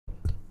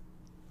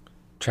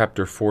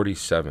Chapter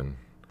 47,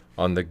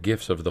 on the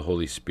gifts of the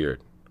Holy Spirit.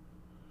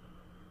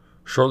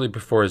 Shortly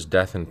before his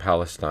death in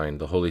Palestine,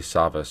 the holy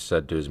Athos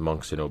said to his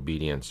monks in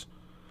obedience,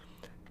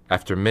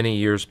 "After many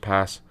years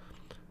pass,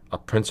 a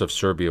prince of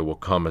Serbia will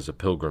come as a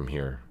pilgrim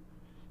here.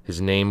 His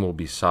name will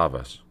be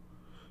Athos.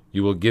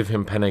 You will give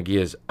him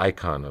Panagia's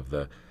icon of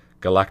the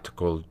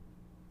galactical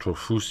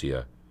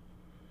Trophusia,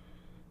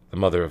 the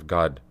Mother of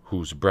God,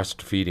 who's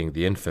breastfeeding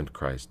the infant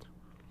Christ.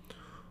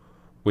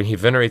 When he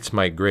venerates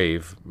my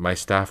grave, my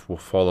staff will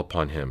fall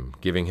upon him,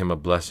 giving him a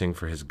blessing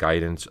for his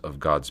guidance of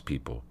God's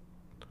people."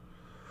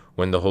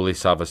 When the holy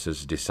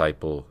Athos'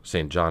 disciple,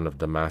 St. John of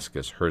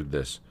Damascus, heard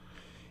this,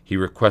 he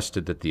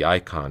requested that the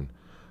icon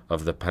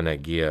of the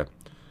Panagia,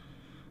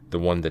 the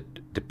one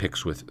that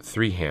depicts with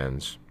 3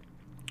 hands,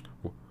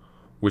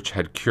 which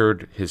had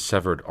cured his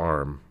severed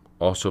arm,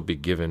 also be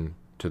given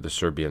to the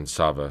Serbian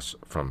Athos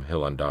from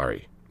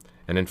Hilandari.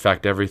 And in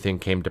fact everything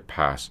came to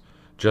pass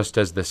just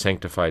as the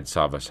sanctified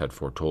Athos had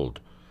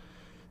foretold.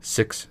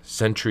 6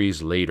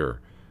 centuries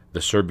later, the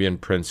Serbian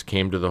prince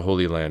came to the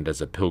Holy Land as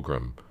a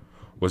pilgrim,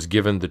 was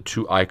given the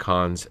 2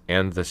 icons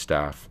and the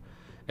staff,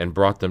 and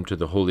brought them to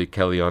the Holy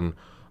Kelion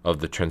of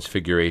the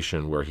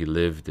Transfiguration where he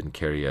lived in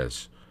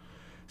Keriez.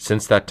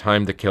 Since that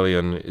time the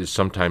Kelion is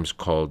sometimes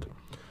called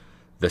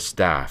the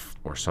staff,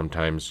 or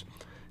sometimes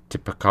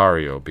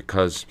Tipicario,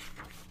 because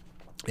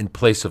in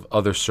place of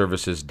other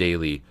services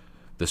daily,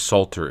 the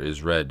Psalter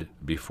is read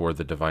before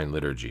the Divine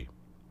Liturgy.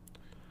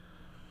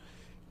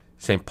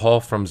 St. Paul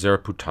from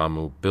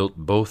Zeraputamu built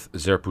both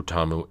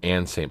Zeraputamu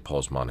and St.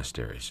 Paul's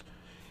monasteries.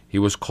 He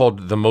was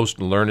called the most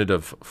learned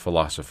of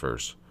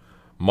philosophers.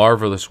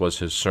 Marvelous was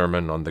his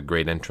sermon on the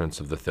great entrance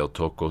of the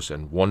Theotokos,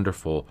 and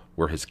wonderful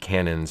were his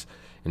canons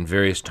in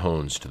various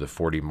tones to the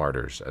 40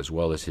 martyrs, as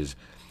well as his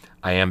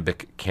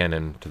iambic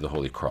canon to the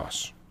Holy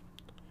Cross.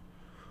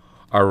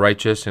 Our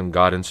righteous and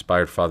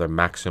God-inspired Father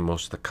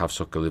Maximos the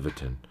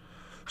Kavsokalivitin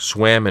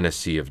swam in a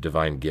sea of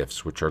divine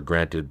gifts which are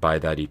granted by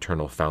that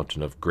eternal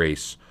fountain of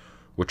grace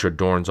which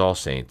adorns all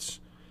saints.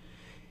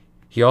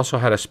 He also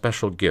had a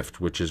special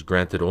gift which is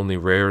granted only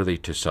rarely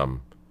to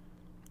some.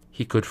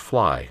 He could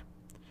fly.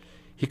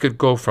 He could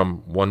go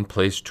from one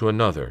place to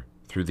another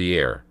through the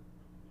air.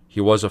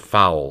 He was a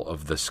fowl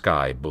of the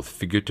sky, both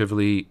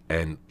figuratively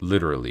and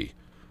literally.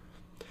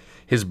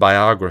 His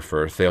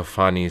biographer,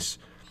 Theophanes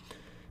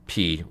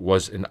P.,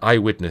 was an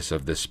eyewitness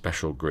of this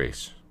special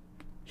grace.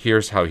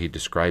 Here's how he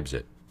describes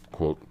it.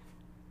 Quote,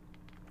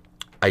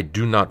 "I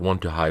do not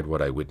want to hide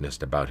what I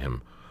witnessed about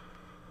him,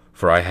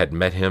 for I had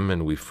met him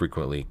and we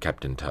frequently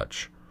kept in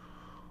touch.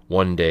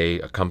 One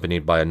day,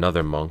 accompanied by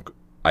another monk,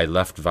 I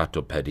left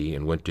Vatopedi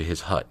and went to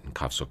his hut in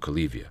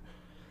Kavsokalivia.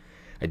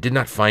 I did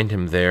not find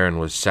him there and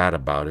was sad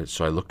about it,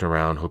 so I looked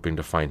around hoping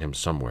to find him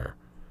somewhere.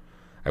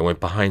 I went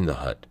behind the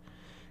hut,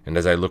 and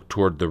as I looked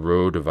toward the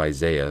road of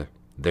Isaiah,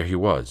 there he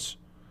was.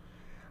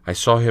 I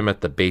saw him at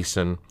the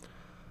basin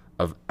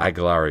of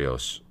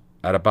Aglarios,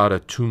 at about a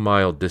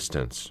 2-mile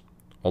distance,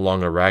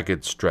 along a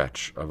ragged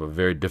stretch of a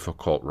very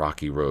difficult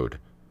rocky road.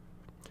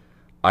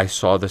 I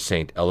saw the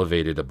saint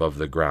elevated above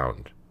the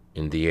ground,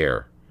 in the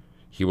air.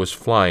 He was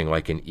flying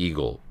like an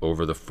eagle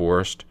over the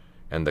forest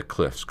and the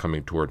cliffs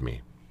coming toward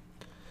me.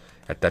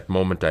 At that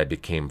moment I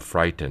became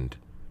frightened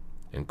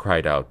and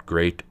cried out,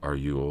 'Great are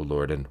you, O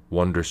Lord, and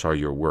wondrous are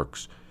your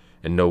works,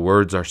 and no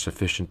words are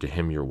sufficient to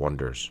hymn your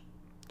wonders.'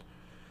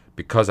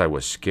 Because I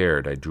was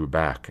scared, I drew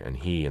back, and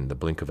he, in the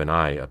blink of an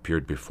eye,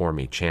 appeared before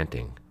me,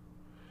 chanting.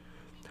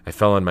 I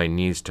fell on my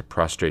knees to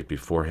prostrate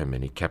before him,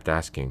 and he kept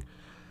asking,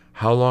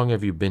 'How long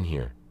have you been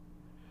here?'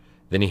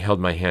 Then he held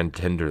my hand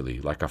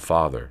tenderly, like a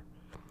father,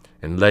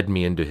 and led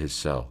me into his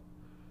cell.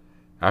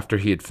 After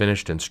he had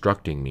finished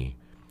instructing me,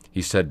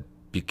 he said,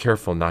 'Be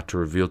careful not to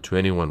reveal to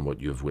anyone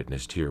what you have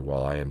witnessed here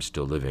while I am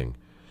still living,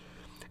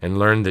 and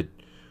learn that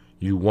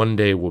you one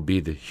day will be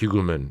the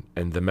Huguman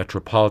and the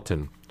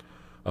Metropolitan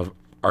of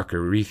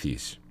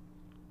Archarithes.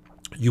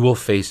 You will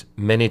face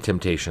many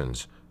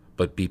temptations,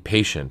 but be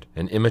patient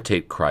and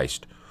imitate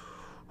Christ,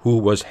 who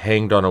was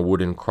hanged on a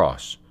wooden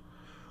cross.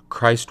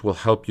 Christ will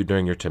help you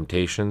during your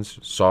temptations,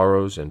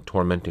 sorrows, and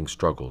tormenting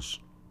struggles.'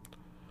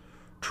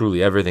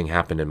 Truly, everything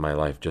happened in my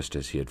life just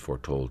as he had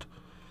foretold,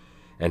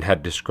 and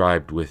had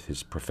described with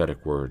his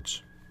prophetic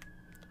words.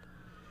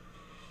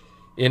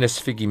 In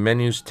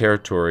Asphigymenu's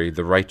territory,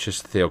 the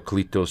righteous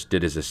Theoklitos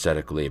did his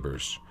ascetic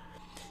labors.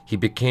 He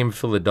became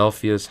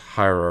Philadelphia's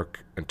hierarch,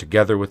 and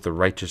together with the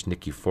righteous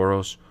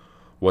Nikephoros,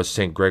 was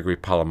St. Gregory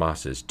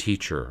Palamas's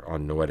teacher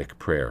on noetic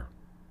prayer.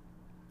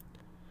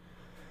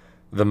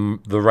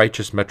 The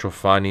righteous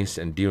Metrophanes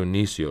and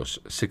Dionysios,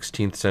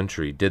 16th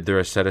century, did their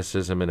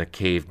asceticism in a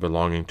cave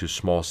belonging to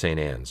small St.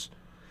 Anne's.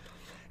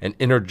 An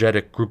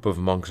energetic group of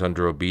monks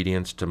under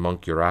obedience to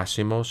monk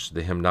Gerasimos,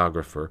 the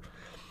hymnographer,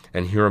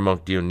 and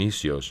hieromonk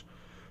Dionysios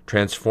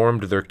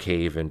transformed their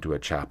cave into a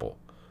chapel.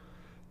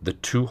 The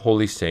 2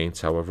 holy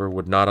saints, however,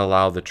 would not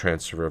allow the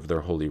transfer of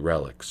their holy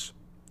relics.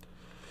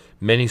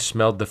 Many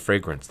smelled the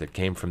fragrance that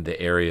came from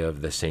the area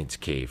of the saint's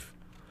cave.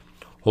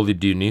 Holy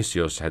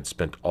Dionysios had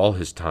spent all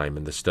his time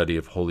in the study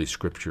of holy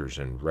scriptures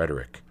and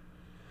rhetoric.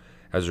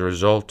 As a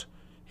result,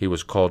 he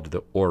was called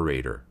the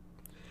orator.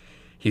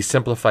 He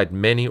simplified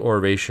many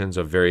orations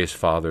of various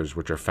fathers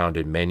which are found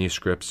in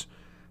manuscripts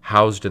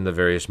housed in the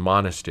various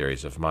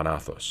monasteries of Mount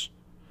Athos.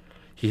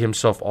 He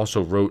himself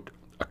also wrote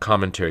a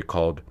commentary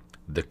called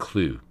The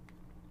Clue.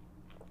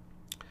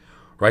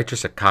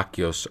 Righteous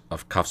Akakios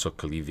of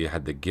Kafsokalivia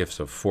had the gifts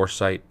of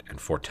foresight and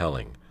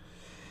foretelling.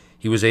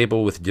 He was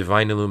able with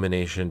divine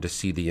illumination to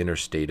see the inner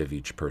state of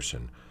each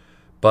person,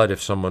 but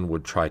if someone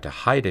would try to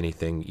hide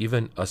anything,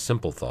 even a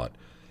simple thought,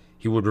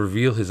 he would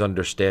reveal his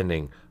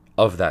understanding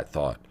of that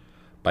thought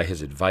by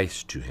his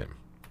advice to him.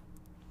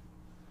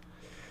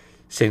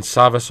 Saint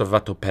Savas of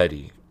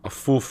Vatopedi, a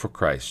fool for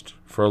Christ,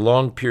 for a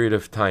long period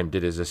of time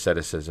did his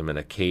asceticism in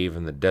a cave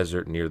in the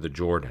desert near the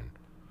Jordan.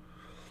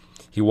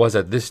 He was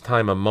at this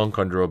time a monk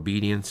under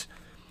obedience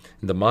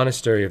in the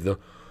monastery of the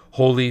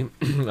holy,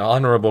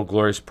 honorable,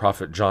 glorious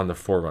prophet John the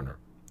Forerunner.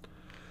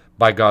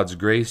 By God's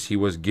grace, he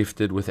was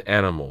gifted with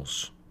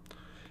animals,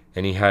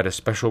 and he had a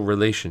special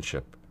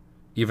relationship,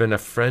 even a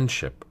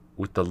friendship,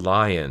 with the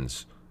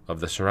lions of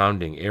the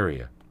surrounding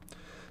area,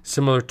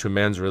 similar to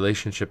man's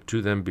relationship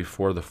to them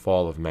before the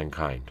fall of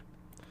mankind.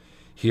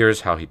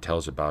 Here's how he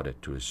tells about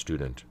it to his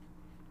student.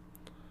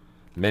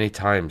 I many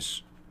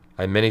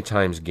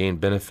times gained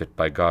benefit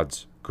by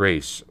God's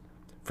grace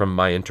from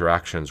my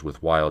interactions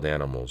with wild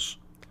animals.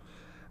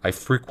 I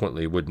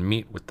frequently would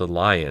meet with the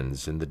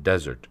lions in the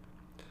desert,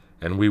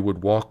 and we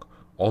would walk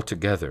all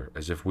together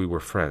as if we were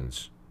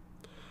friends.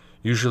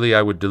 Usually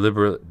I would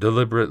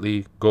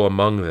deliberately go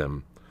among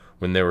them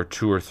when there were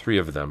 2 or 3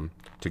 of them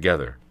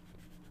together.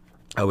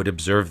 I would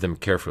observe them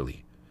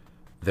carefully,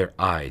 their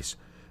eyes,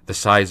 the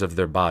size of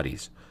their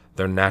bodies,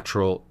 their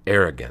natural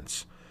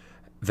arrogance,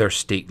 their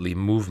stately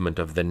movement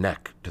of the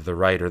neck to the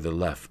right or the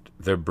left,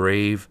 their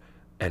brave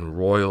and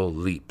royal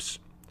leaps.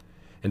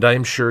 And I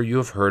am sure you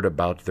have heard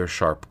about their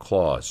sharp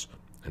claws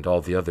and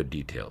all the other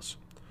details.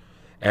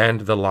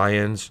 And the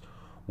lions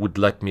would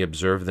let me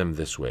observe them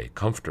this way,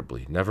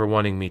 comfortably, never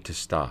wanting me to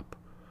stop.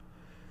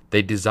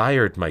 They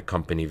desired my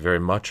company very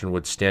much and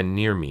would stand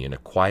near me in a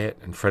quiet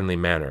and friendly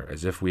manner,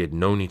 as if we had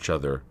known each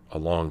other a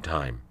long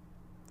time.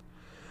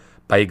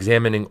 By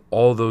examining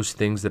all those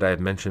things that I have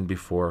mentioned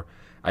before,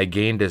 I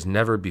gained as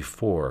never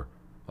before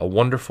a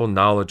wonderful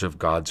knowledge of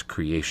God's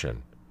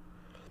creation.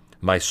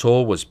 My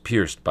soul was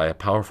pierced by a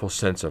powerful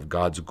sense of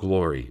God's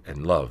glory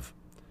and love.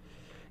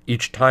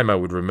 Each time I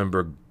would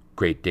remember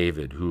great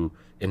David, who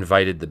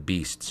invited the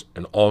beasts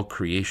and all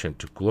creation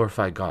to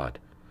glorify God,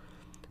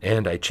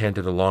 and I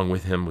chanted along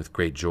with him with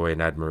great joy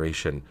and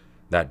admiration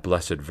that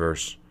blessed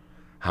verse,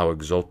 "How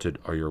exalted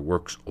are your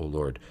works, O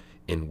Lord!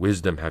 In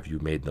wisdom have you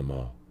made them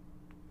all."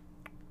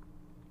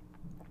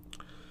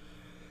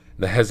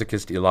 The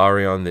hesychist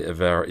Hilarion the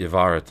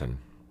Ivaritan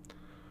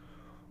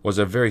was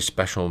a very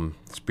special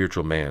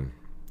spiritual man.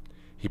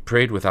 He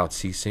prayed without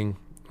ceasing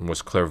and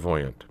was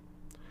clairvoyant.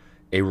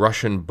 A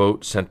Russian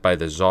boat sent by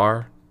the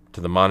Tsar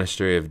to the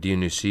monastery of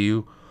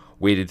Dionysiou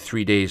waited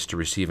 3 days to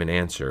receive an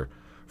answer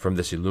from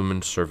this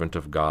illumined servant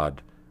of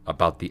God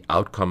about the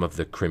outcome of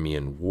the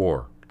Crimean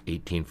War,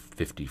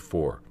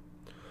 1854.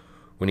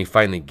 When he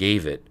finally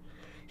gave it,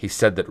 he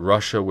said that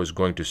Russia was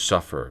going to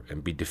suffer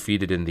and be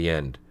defeated in the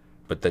end,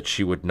 but that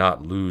she would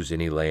not lose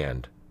any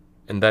land,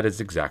 and that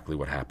is exactly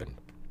what happened.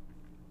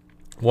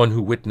 One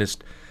who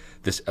witnessed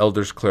this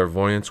elder's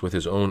clairvoyance with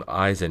his own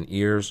eyes and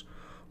ears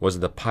was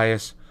the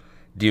pious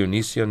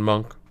Dionysian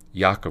monk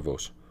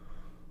Iakovos,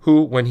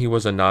 who, when he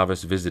was a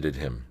novice, visited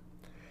him.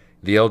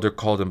 The elder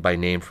called him by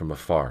name from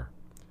afar.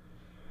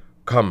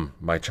 "Come,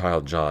 my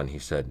child John," he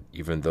said,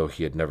 even though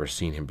he had never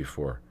seen him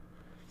before.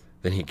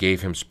 Then he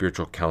gave him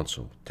spiritual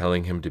counsel,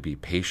 telling him to be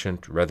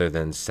patient rather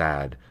than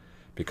sad,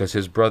 because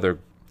his brother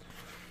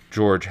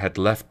George had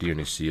left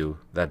Dionysiou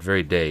that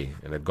very day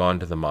and had gone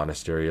to the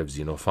monastery of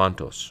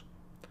Xenophantos.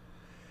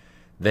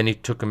 Then he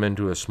took him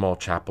into a small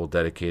chapel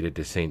dedicated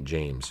to St.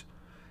 James,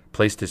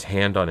 placed his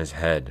hand on his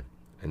head,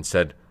 and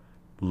said,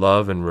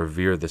 "Love and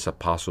revere this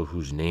apostle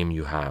whose name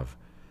you have.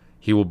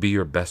 He will be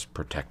your best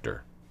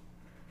protector."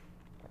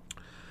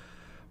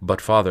 "But,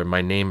 Father,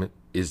 my name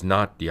is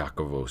not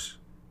Iakovos.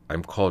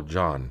 I'm called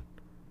John."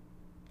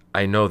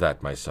 "I know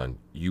that, my son.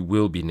 You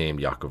will be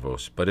named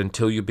Iakovos, but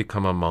until you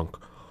become a monk,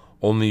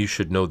 only you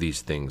should know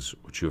these things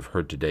which you have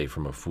heard today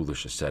from a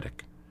foolish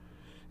ascetic."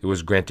 It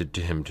was granted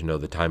to him to know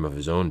the time of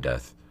his own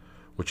death,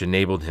 which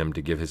enabled him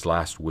to give his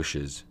last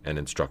wishes and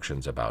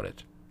instructions about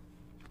it.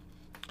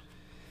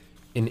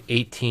 In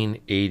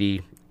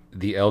 1880,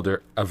 the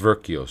elder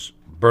Averkios,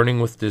 burning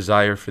with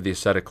desire for the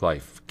ascetic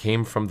life,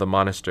 came from the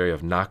monastery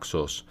of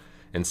Naxos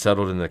and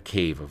settled in the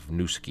cave of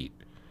Nuskit.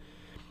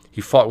 He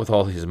fought with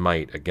all his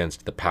might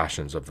against the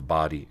passions of the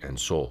body and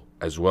soul,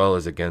 as well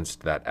as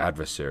against that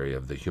adversary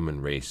of the human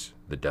race,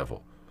 the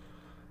devil.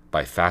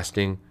 By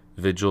fasting,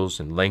 vigils,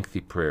 and lengthy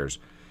prayers,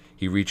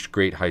 he reached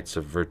great heights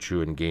of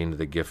virtue and gained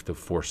the gift of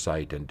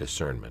foresight and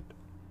discernment.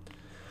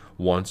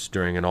 Once,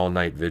 during an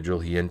all-night vigil,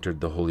 he entered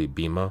the holy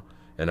bema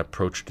and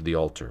approached the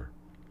altar.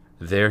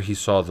 There he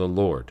saw the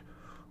Lord,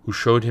 who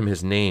showed him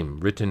his name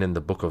written in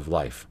the book of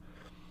life,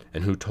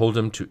 and who told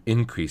him to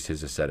increase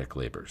his ascetic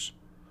labors.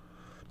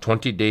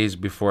 20 days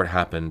before it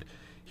happened,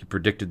 he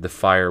predicted the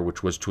fire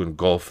which was to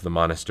engulf the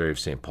monastery of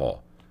St.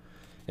 Paul,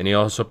 and he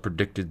also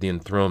predicted the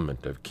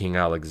enthronement of King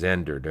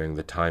Alexander during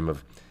the time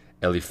of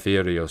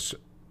Eleftherios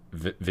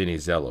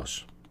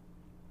Venizelos.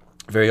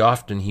 Very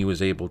often he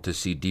was able to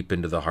see deep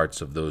into the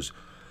hearts of those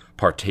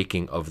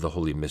partaking of the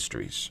holy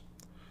mysteries.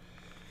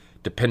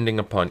 Depending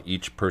upon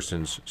each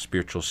person's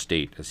spiritual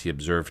state as he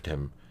observed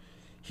him,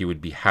 he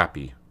would be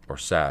happy or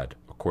sad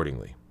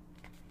accordingly.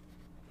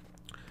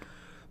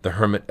 The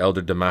hermit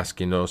Elder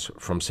Damaskinos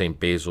from St.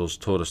 Basil's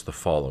told us the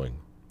following.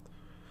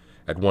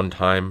 At one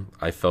time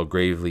I fell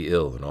gravely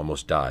ill and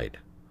almost died.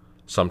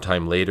 Some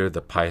time later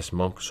the pious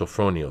monk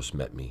Sophronios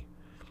met me.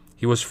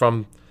 He was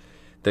from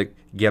the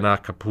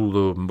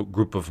Giannacapullo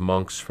group of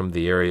monks from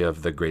the area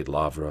of the Great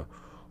Lavra,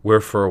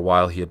 where for a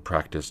while he had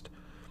practiced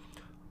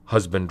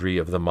husbandry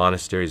of the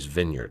monastery's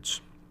vineyards.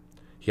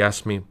 He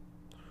asked me,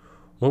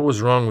 "What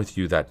was wrong with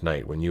you that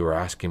night when you were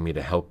asking me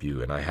to help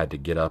you and I had to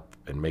get up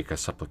and make a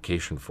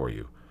supplication for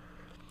you?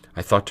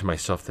 I thought to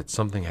myself that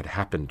something had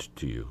happened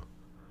to you.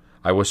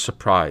 I was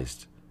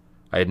surprised.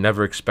 I had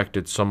never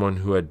expected someone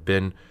who had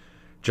been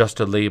just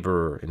a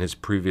laborer in his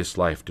previous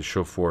life to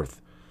show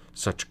forth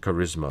such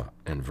charisma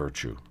and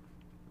virtue."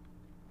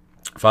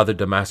 Father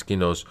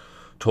Damaskinos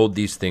told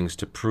these things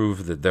to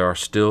prove that there are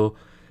still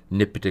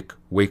Niptic,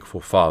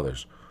 wakeful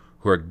fathers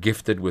who are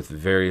gifted with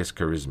various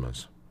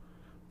charismas,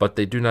 but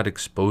they do not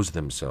expose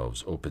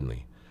themselves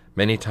openly.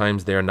 Many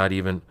times they are not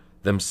even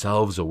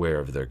themselves aware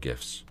of their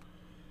gifts.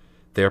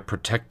 They are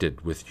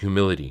protected with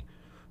humility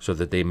so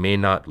that they may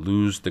not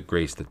lose the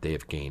grace that they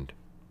have gained.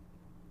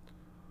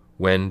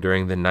 When,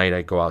 during the night,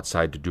 I go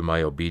outside to do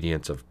my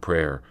obedience of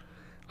prayer,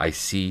 I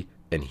see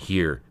and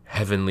hear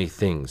heavenly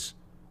things,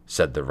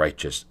 said the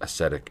righteous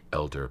ascetic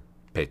elder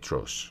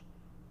Petros.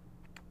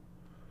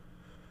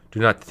 Do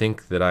not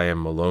think that I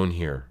am alone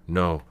here.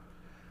 No,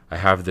 I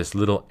have this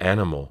little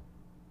animal,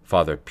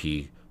 Father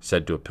P.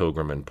 said to a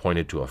pilgrim and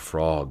pointed to a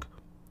frog.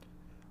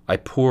 I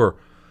pour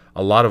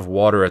a lot of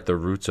water at the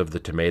roots of the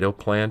tomato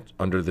plant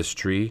under this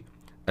tree,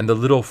 and the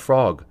little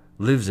frog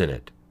lives in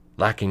it,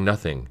 lacking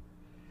nothing.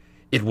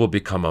 It will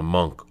become a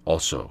monk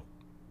also.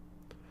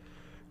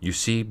 You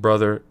see,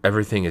 brother,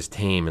 everything is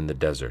tame in the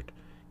desert.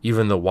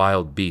 Even the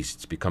wild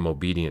beasts become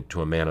obedient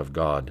to a man of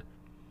God.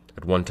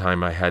 At one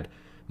time I had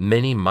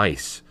many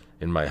mice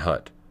in my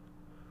hut.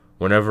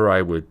 Whenever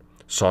I would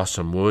saw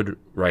some wood,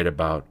 right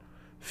about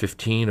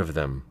 15 of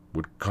them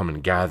would come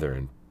and gather,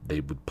 and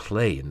they would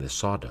play in the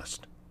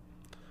sawdust.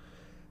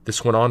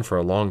 This went on for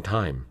a long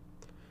time.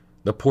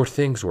 The poor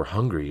things were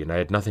hungry, and I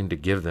had nothing to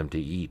give them to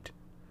eat.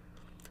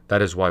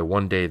 That is why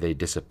one day they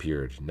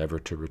disappeared, never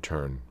to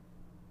return.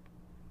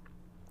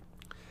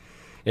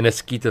 In a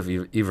skit of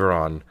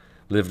Iveron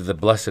lived the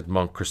blessed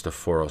monk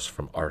Christophoros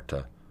from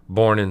Arta.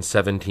 Born in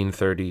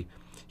 1730,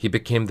 he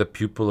became the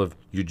pupil of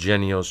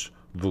Eugenios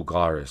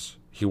Vulgaris.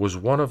 He was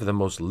one of the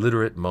most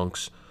literate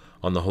monks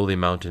on the Holy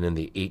Mountain in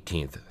the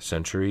 18th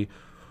century,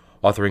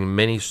 authoring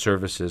many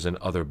services and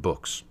other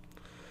books.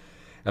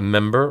 A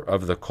member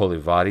of the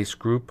Kolivaris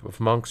group of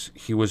monks,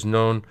 he was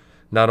known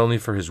not only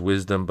for his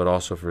wisdom but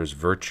also for his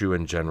virtue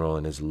in general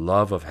and his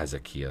love of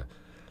Hezekiah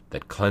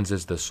that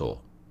cleanses the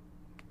soul.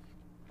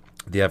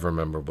 The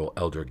ever-memorable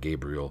Elder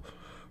Gabriel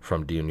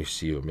from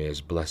Dionysio, may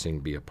his blessing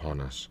be upon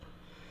us,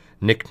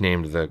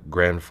 nicknamed the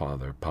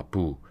grandfather,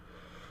 Papu,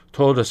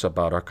 told us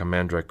about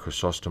Archimandrite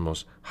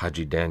Chrysostomos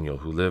Haji Daniel,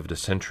 who lived a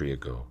century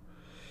ago.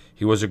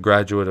 He was a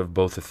graduate of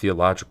both the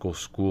theological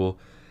school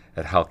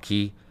at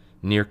Halki,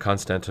 near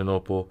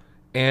Constantinople,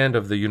 and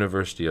of the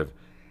University of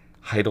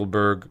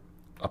Heidelberg,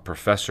 a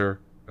professor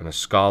and a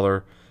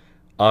scholar,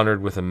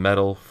 honored with a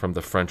medal from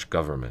the French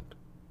government.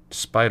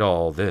 Despite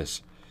all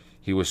this,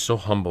 he was so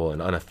humble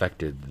and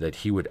unaffected that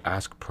he would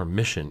ask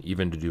permission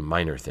even to do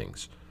minor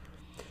things.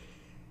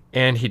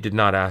 And he did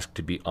not ask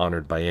to be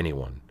honored by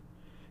anyone.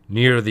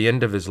 Near the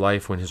end of his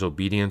life, when his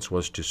obedience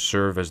was to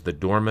serve as the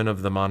doorman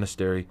of the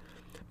monastery,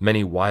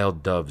 many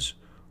wild doves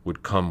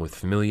would come with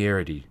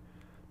familiarity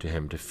to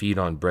him to feed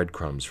on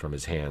breadcrumbs from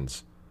his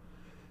hands.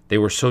 They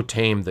were so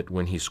tame that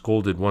when he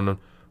scolded one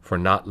for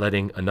not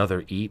letting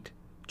another eat,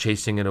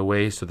 chasing it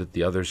away so that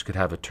the others could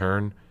have a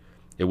turn,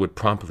 it would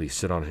promptly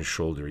sit on his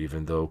shoulder,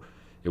 even though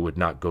it would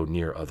not go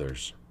near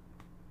others.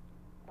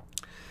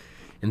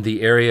 In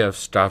the area of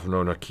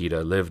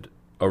Stavronakita lived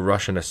a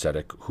Russian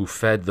ascetic who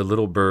fed the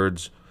little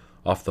birds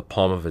off the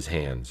palm of his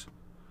hands.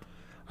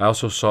 I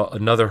also saw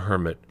another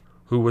hermit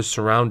who was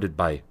surrounded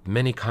by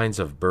many kinds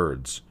of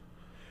birds.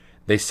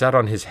 They sat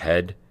on his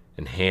head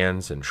and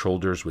hands and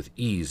shoulders with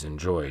ease and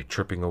joy,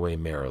 chirping away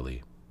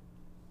merrily.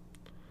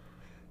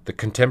 The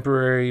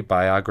contemporary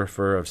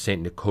biographer of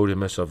St.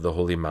 Nicodemus of the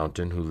Holy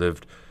Mountain, who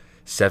lived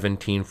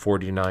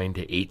 1749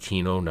 to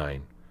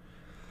 1809,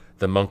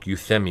 the monk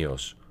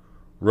Euthemios,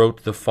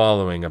 wrote the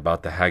following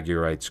about the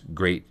Hagurites'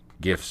 great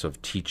gifts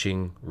of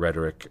teaching,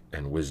 rhetoric,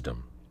 and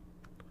wisdom.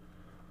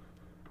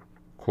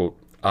 Quote,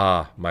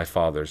 "Ah, my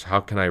fathers, how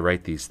can I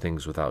write these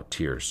things without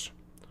tears?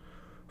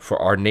 For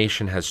our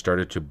nation has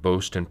started to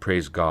boast and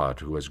praise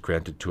God, who has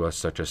granted to us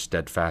such a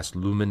steadfast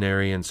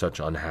luminary in such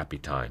unhappy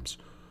times,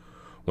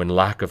 when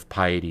lack of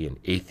piety and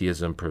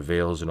atheism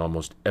prevails in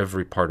almost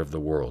every part of the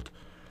world,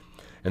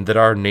 and that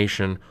our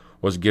nation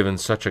was given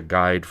such a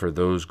guide for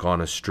those gone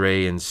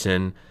astray in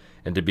sin,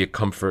 and to be a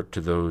comfort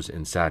to those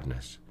in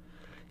sadness.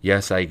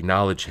 Yes, I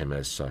acknowledge him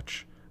as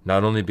such,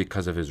 not only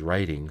because of his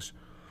writings,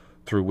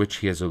 through which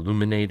he has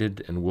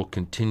illuminated and will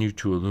continue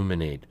to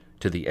illuminate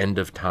to the end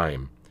of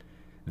time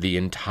the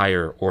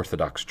entire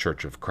Orthodox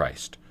Church of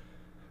Christ,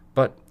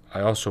 but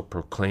I also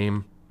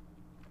proclaim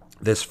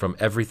this from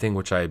everything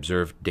which I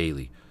observe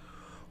daily,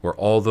 where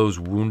all those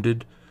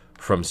wounded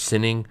from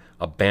sinning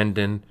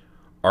abandoned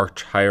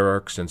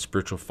archhierarchs and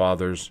spiritual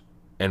fathers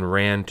and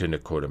ran to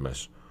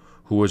Nicodemus,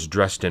 who was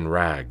dressed in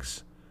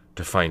rags,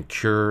 to find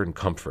cure and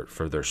comfort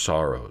for their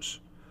sorrows.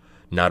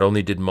 Not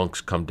only did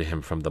monks come to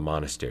him from the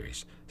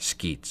monasteries,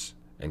 Sketes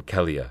and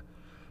Kelia,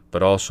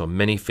 but also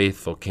many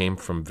faithful came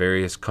from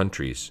various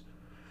countries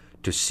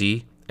to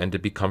see and to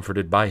be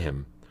comforted by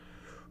him.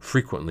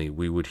 Frequently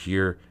we would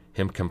hear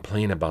him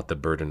complain about the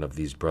burden of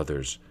these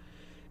brothers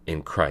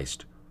in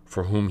Christ,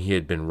 for whom he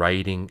had been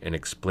writing and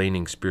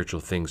explaining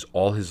spiritual things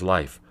all his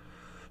life,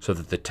 so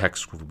that the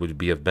text would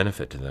be of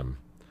benefit to them.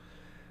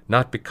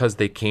 Not because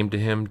they came to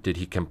him did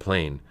he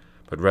complain,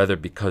 but rather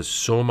because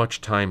so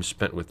much time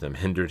spent with them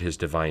hindered his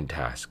divine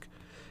task,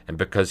 and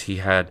because he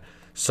had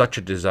such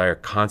a desire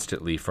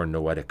constantly for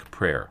noetic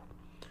prayer.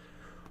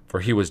 For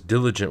he was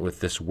diligent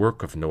with this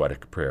work of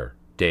noetic prayer,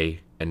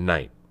 day and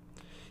night.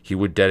 He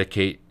would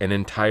dedicate an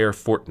entire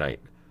fortnight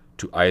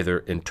to either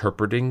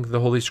interpreting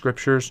the Holy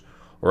Scriptures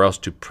or else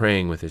to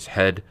praying with his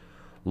head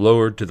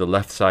lowered to the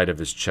left side of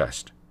his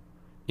chest,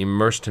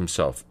 immersed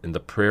himself in the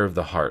prayer of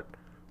the heart,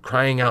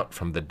 crying out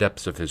from the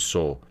depths of his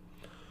soul,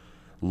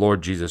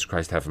 "Lord Jesus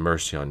Christ, have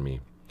mercy on me."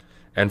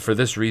 And for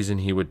this reason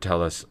he would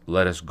tell us,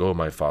 "Let us go,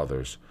 my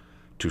fathers,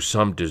 to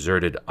some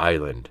deserted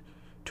island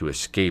to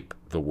escape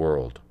the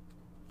world."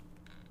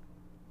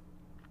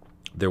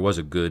 There was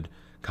a good,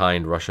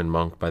 kind Russian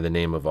monk by the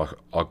name of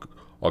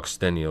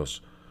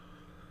Augustinos,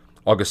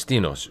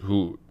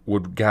 who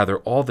would gather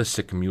all the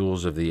sick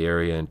mules of the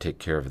area and take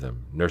care of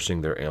them,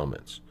 nursing their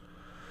ailments.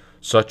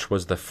 Such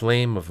was the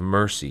flame of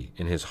mercy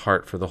in his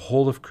heart for the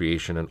whole of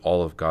creation and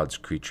all of God's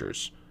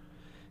creatures.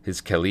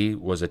 His Keli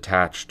was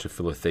attached to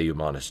Philotheu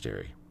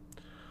Monastery.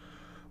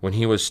 When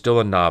he was still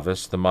a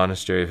novice, the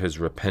monastery of his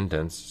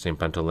repentance, St.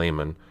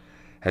 Pantaleimon,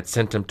 had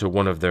sent him to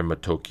one of their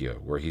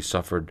matokia, where he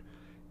suffered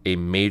a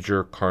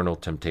major carnal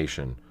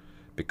temptation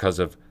because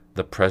of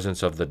the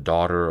presence of the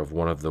daughter of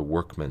one of the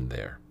workmen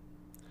there.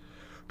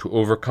 To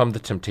overcome the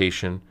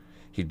temptation,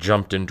 he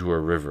jumped into a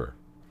river.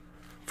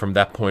 From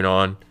that point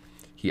on,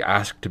 he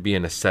asked to be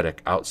an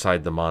ascetic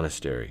outside the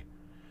monastery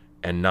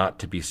and not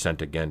to be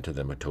sent again to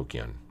the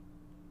matokion.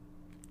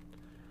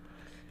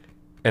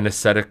 An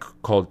ascetic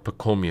called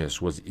Pachomius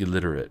was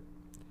illiterate.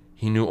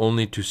 He knew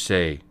only to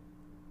say,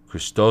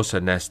 "Christos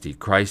anesti,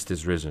 Christ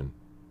is risen."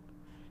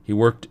 He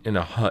worked in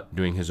a hut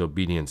doing his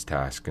obedience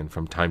task, and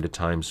from time to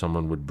time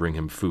someone would bring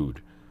him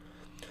food.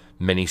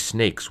 Many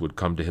snakes would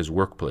come to his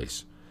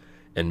workplace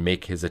and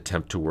make his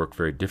attempt to work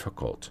very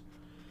difficult.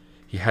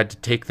 He had to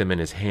take them in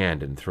his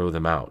hand and throw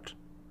them out.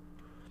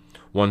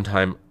 One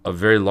time, a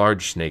very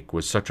large snake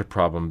was such a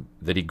problem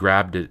that he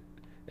grabbed it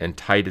and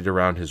tied it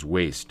around his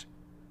waist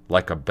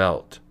like a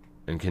belt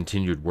and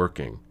continued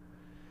working.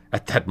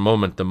 At that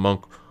moment, the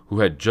monk who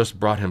had just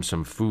brought him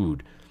some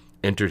food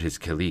entered his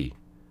keli.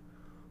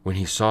 When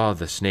he saw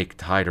the snake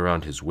tied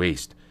around his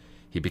waist,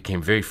 he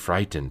became very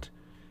frightened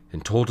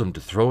and told him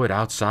to throw it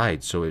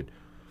outside so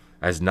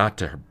as not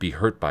to be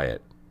hurt by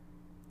it.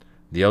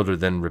 The elder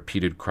then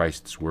repeated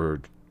Christ's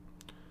word,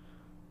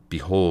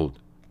 "Behold,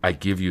 I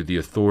give you the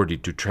authority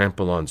to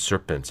trample on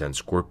serpents and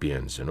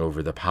scorpions and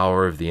over the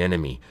power of the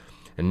enemy,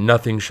 and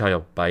nothing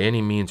shall by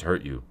any means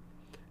hurt you.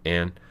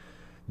 And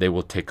they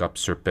will take up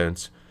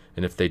serpents,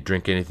 and if they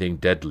drink anything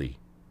deadly,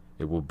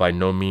 it will by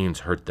no means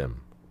hurt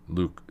them."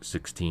 Luke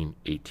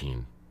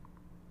 16:18.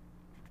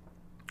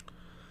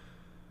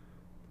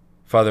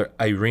 Father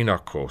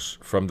Irenarchos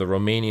from the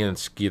Romanian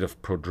Skete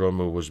of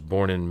Prodromou was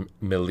born in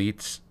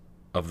Melitz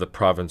of the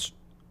province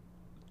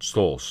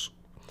Sols,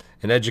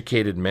 an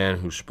educated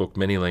man who spoke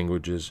many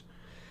languages.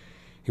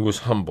 He was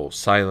humble,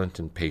 silent,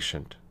 and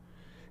patient.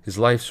 His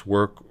life's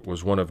work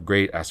was one of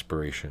great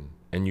aspiration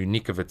and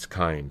unique of its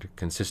kind,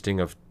 consisting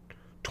of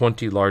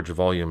 20 large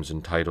volumes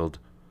entitled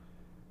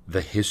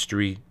The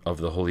History of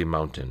the Holy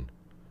Mountain,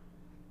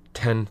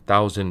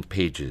 10,000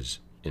 pages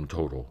in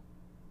total.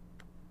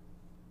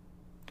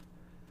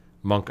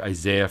 Monk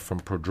Isaiah from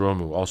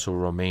Prodromou, also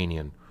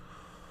Romanian,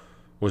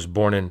 was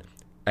born in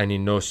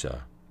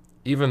Aninosa.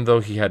 Even though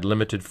he had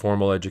limited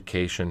formal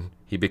education,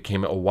 he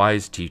became a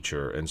wise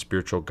teacher and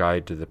spiritual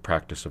guide to the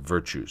practice of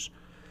virtues.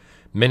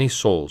 Many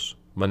souls,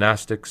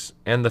 monastics,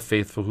 and the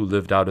faithful who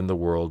lived out in the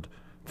world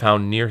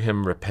found near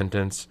him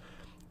repentance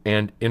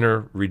and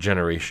inner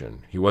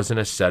regeneration. He was an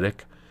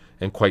ascetic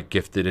and quite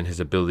gifted in his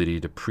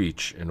ability to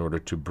preach in order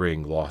to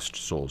bring lost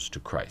souls to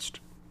Christ.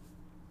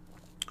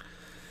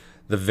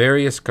 The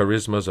various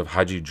charismas of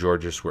Haji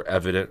Georges were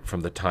evident from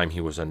the time he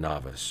was a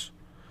novice.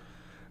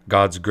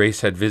 God's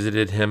grace had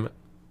visited him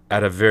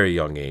at a very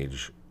young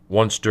age.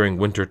 Once during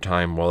winter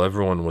time, while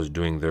everyone was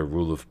doing their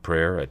rule of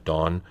prayer at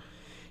dawn,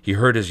 he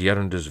heard his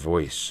Yeronda's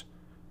voice,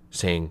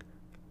 saying,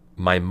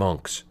 "My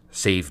monks,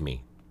 save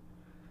me."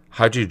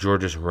 Haji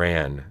Georges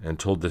ran and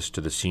told this to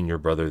the senior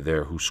brother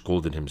there, who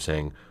scolded him,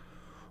 saying,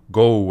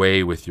 "Go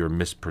away with your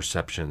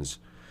misperceptions.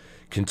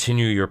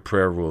 Continue your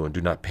prayer rule and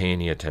do not pay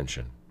any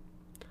attention."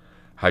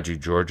 Haji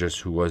Georges,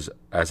 who was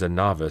as a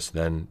novice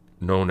then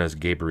known as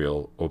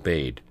Gabriel,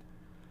 obeyed.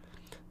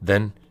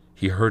 Then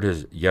he heard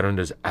his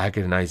Yeronda's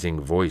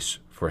agonizing voice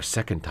for a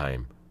second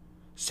time,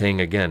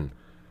 saying again,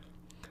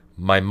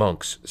 "My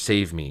monks,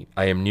 save me.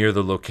 I am near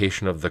the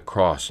location of the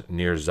cross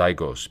near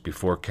Zygos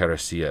before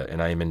Karasia, and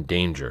I am in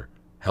danger.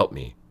 Help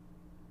me."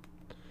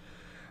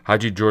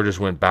 Haji Georges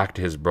went back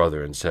to his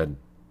brother and said,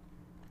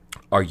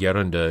 "Our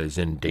Yeronda is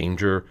in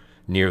danger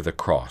near the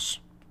cross."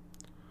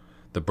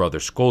 The brother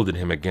scolded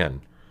him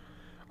again.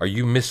 "Are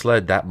you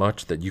misled that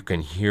much that you can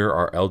hear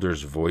our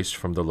elder's voice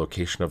from the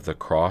location of the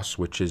cross,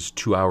 which is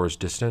 2 hours'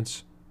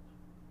 distance?"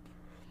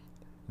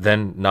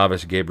 Then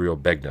novice Gabriel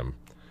begged him,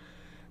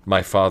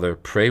 "My father,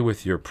 pray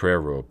with your prayer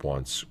rope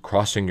once,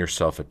 crossing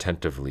yourself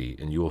attentively,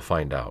 and you will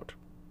find out."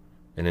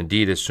 And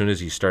indeed, as soon as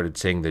he started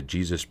saying the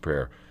Jesus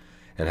prayer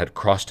and had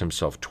crossed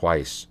himself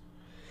twice,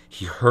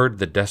 he heard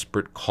the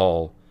desperate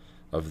call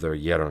of their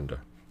Yeronda.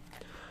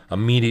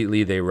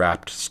 Immediately they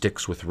wrapped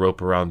sticks with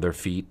rope around their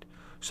feet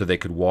so they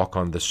could walk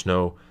on the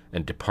snow,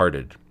 and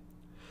departed.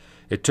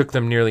 It took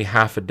them nearly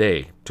half a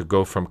day to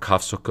go from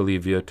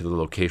Kafsokalivia to the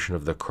location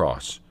of the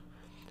cross.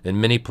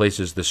 In many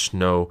places the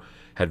snow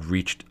had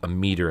reached a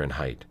meter in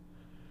height.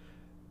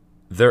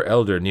 Their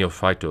elder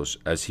Neophytos,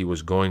 as he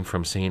was going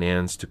from St.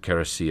 Anne's to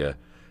Karasia,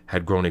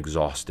 had grown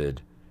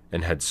exhausted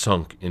and had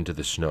sunk into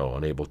the snow,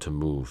 unable to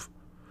move.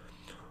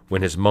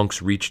 When his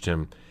monks reached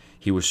him,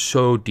 he was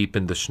so deep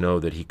in the snow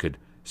that he could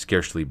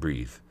scarcely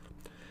breathe.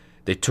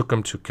 They took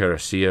him to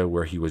Karasia,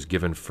 where he was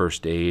given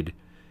first aid,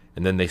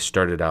 and then they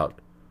started out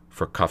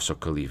for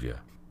Kafsokalivia.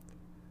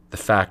 The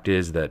fact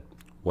is that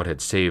what had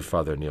saved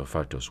Father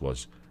Neophytos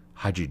was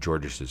Haji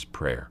Georges'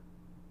 prayer.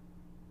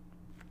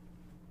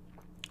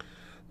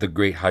 The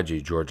great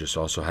Haji Georges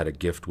also had a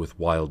gift with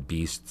wild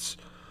beasts.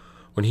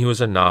 When he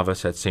was a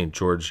novice at St.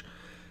 George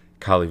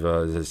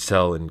Kaliva's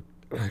cell in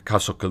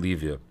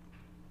Kafsokalivia,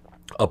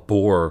 a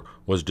boar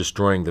was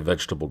destroying the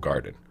vegetable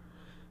garden.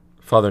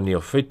 Father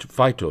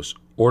Neophytos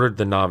ordered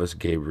the novice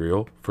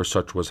Gabriel, for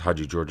such was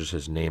Haji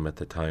Georges' name at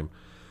the time,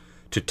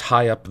 to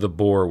tie up the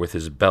boar with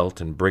his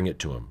belt and bring it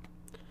to him.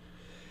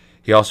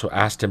 He also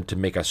asked him to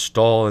make a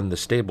stall in the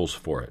stables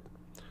for it.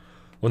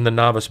 When the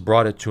novice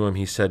brought it to him,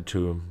 he said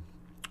to him,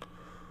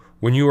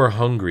 "When you are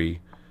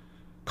hungry,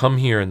 come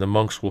here and the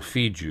monks will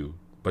feed you,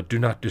 but do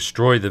not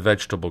destroy the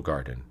vegetable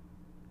garden."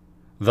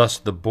 Thus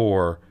the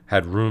boar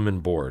had room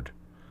and board.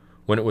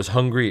 When it was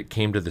hungry, it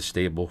came to the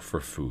stable for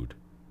food.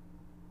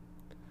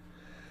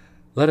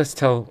 Let us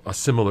tell a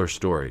similar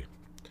story.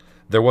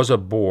 There was a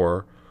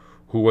boar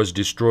who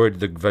destroyed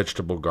the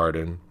vegetable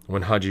garden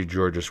when Haji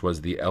Georges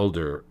was the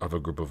elder of a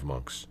group of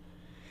monks.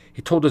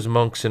 He told his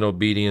monks in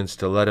obedience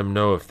to let him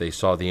know if they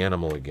saw the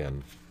animal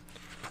again.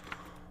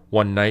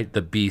 One night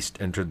the beast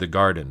entered the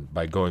garden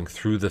by going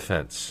through the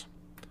fence.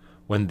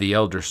 When the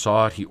elder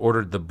saw it, he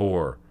ordered the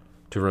boar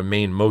to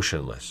remain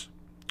motionless.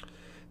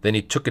 Then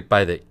he took it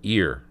by the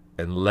ear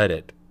and led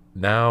it,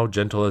 now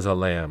gentle as a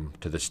lamb,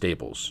 to the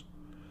stables.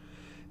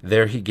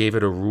 There he gave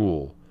it a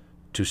rule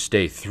to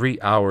stay 3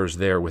 hours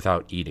there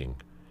without eating.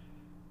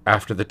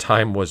 After the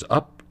time was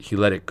up, he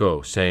let it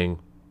go, saying,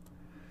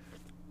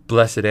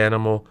 "Blessed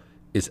animal,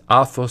 is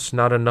Athos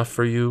not enough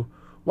for you?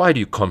 Why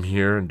do you come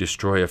here and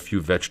destroy a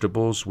few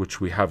vegetables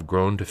which we have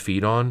grown to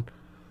feed on?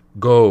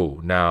 Go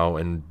now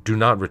and do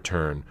not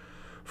return,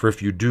 for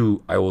if you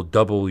do, I will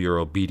double your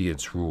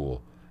obedience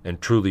rule."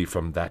 And truly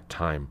from that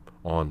time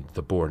on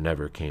the boar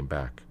never came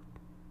back.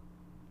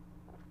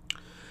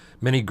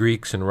 Many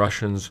Greeks and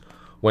Russians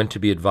went to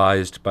be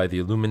advised by the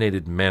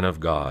illuminated man of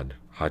God,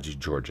 Haji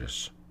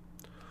Georges.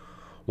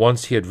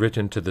 Once he had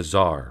written to the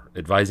Tsar,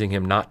 advising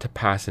him not to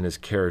pass in his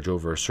carriage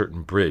over a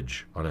certain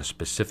bridge on a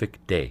specific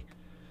day.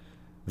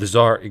 The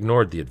Tsar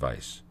ignored the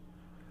advice.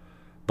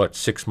 But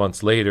 6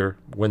 months later,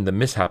 when the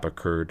mishap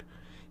occurred,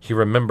 he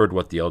remembered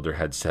what the elder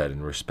had said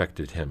and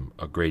respected him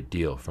a great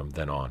deal from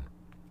then on.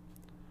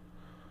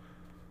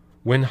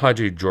 When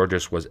Haji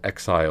Georges was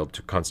exiled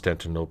to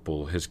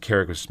Constantinople, his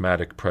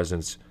charismatic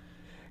presence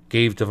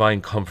gave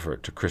divine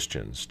comfort to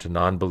Christians, to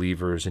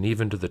non-believers, and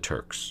even to the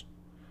Turks.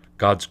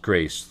 God's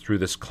grace, through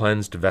this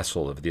cleansed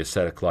vessel of the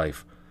ascetic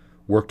life,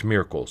 worked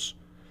miracles.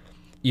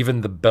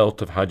 Even the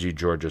belt of Haji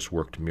Georges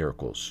worked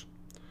miracles.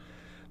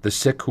 The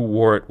sick who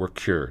wore it were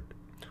cured.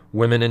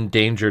 Women in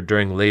danger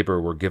during labor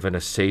were given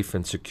a safe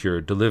and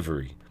secure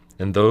delivery,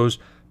 and those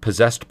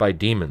possessed by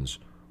demons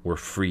were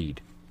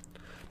freed.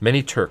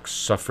 Many Turks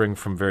suffering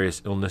from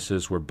various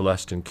illnesses were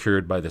blessed and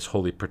cured by this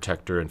holy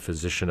protector and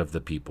physician of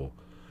the people.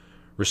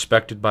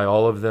 Respected by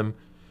all of them,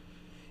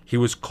 he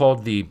was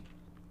called the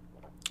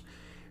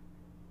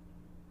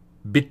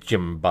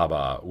Bityim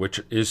Baba,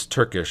 which is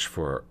Turkish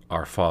for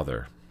our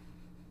Father.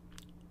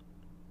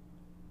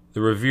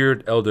 The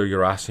revered elder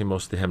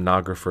Gerasimos the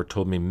hymnographer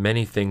told me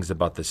many things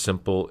about the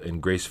simple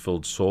and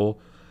grace-filled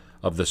soul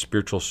of the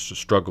spiritual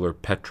struggler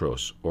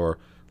Petros, or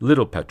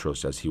Little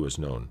Petros as he was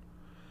known.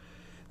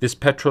 This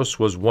Petros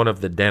was one of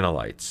the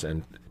Danelites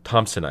and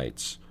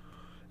Thompsonites,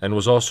 and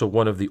was also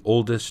one of the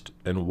oldest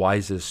and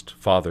wisest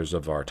fathers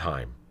of our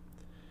time.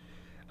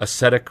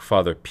 Ascetic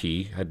Father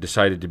P had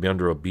decided to be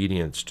under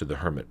obedience to the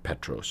hermit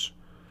Petros,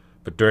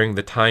 but during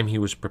the time he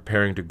was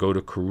preparing to go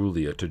to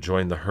Carulia to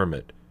join the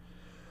hermit,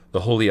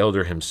 the holy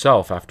elder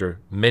himself, after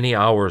many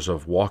hours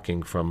of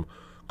walking from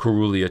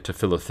Carulia to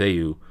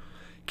Philotheu,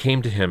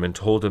 came to him and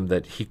told him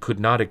that he could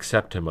not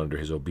accept him under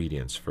his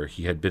obedience, for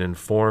he had been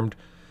informed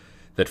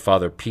that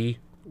Father P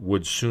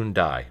would soon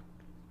die.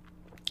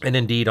 And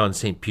indeed, on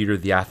St. Peter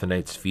the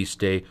Athonite's feast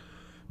day,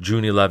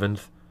 June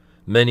 11th,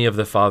 many of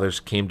the fathers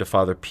came to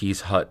Father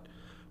P's hut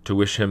to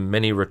wish him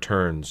many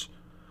returns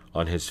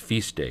on his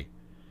feast day.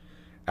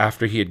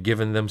 After he had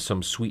given them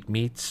some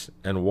sweetmeats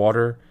and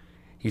water,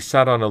 he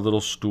sat on a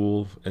little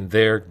stool and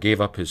there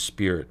gave up his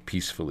spirit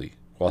peacefully,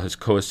 while his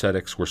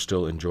co-ascetics were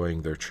still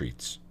enjoying their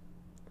treats.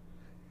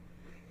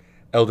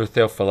 Elder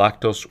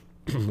Theophylactos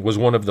was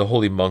one of the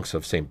holy monks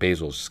of St.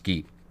 Basil's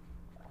Skeet.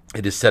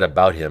 It is said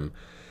about him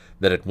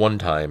that at one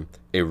time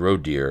a roe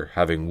deer,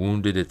 having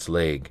wounded its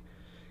leg,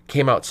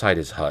 came outside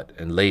his hut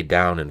and lay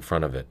down in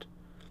front of it.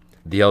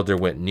 The elder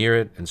went near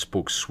it and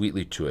spoke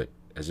sweetly to it,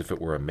 as if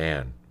it were a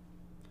man.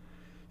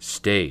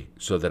 "Stay,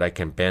 so that I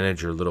can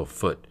bandage your little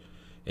foot,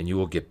 and you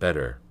will get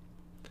better."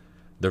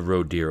 The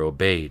roe deer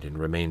obeyed and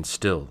remained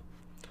still.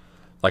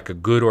 Like a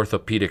good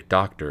orthopedic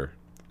doctor,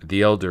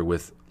 the elder,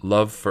 with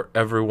love for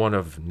every one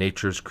of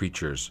nature's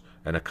creatures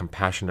and a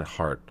compassionate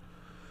heart,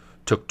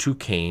 took 2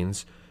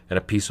 canes and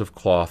a piece of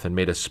cloth and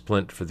made a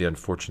splint for the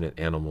unfortunate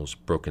animal's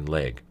broken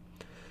leg.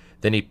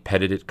 Then he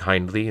petted it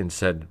kindly and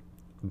said,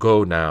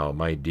 "Go now,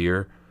 my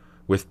dear,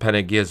 with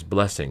Panagia's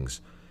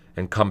blessings,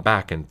 and come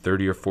back in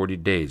 30 or 40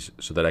 days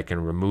so that I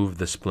can remove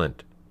the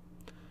splint."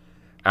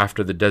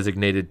 After the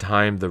designated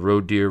time, the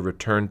roe deer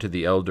returned to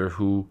the elder,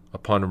 who,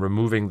 upon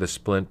removing the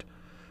splint,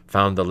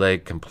 found the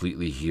leg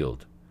completely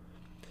healed.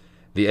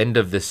 The end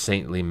of this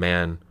saintly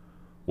man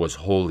was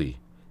holy.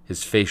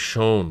 His face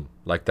shone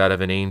like that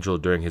of an angel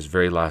during his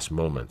very last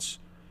moments.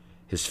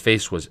 His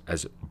face was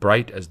as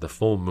bright as the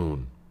full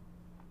moon.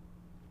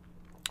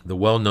 The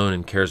well-known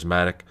and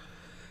charismatic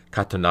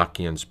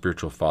Cathonakian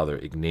spiritual father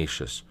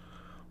Ignatius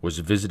was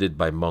visited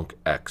by monk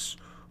X,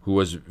 who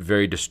was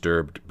very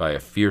disturbed by a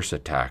fierce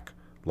attack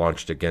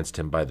launched against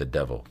him by the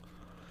devil.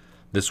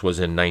 This was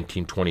in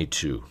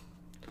 1922.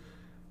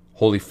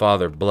 "Holy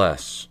Father,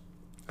 bless,"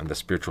 and the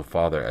spiritual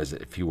father, as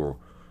if he were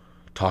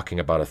talking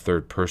about a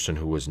third person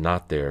who was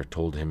not there,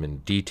 told him in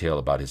detail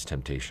about his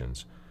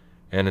temptations,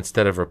 and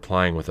instead of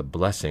replying with a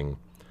blessing,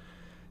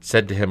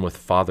 said to him with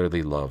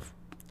fatherly love,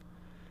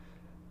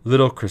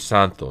 "Little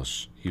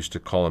Chrysanthos," used to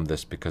call him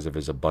this because of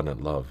his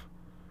abundant love,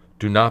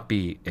 "do not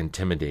be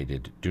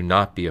intimidated, do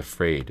not be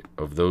afraid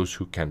of those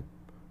who can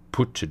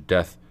put to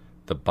death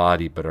the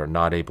body but are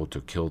not able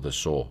to kill the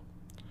soul."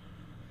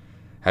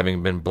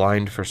 Having been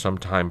blind for some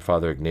time,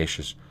 Father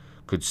Ignatius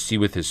could see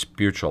with his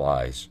spiritual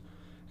eyes,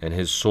 and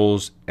his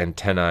soul's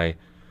antennae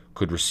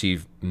could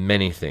receive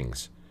many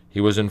things. He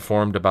was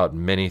informed about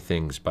many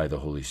things by the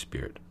Holy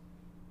Spirit.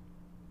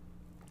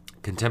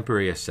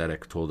 Contemporary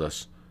ascetic told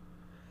us,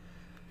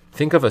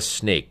 "Think of a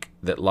snake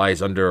that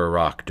lies under a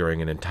rock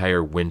during an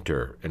entire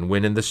winter, and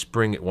when in the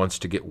spring it wants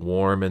to get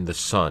warm in the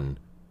sun,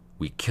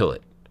 we kill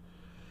it.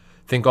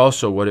 Think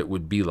also what it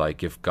would be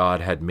like if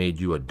God had made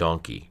you a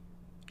donkey.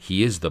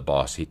 He is the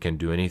boss. He can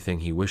do anything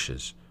he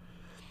wishes.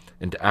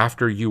 And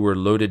after you were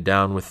loaded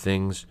down with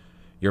things,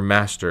 your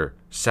master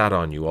sat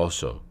on you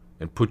also,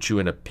 and put you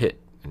in a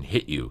pit and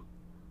hit you.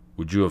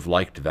 Would you have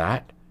liked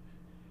that?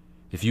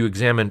 If you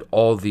examined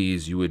all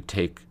these, you would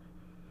take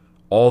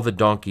all the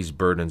donkey's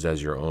burdens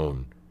as your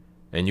own,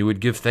 and you would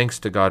give thanks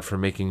to God for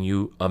making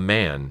you a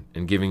man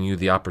and giving you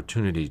the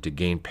opportunity to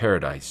gain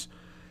paradise,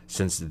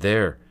 since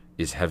there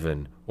is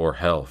heaven or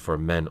hell for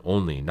men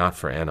only, not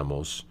for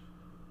animals.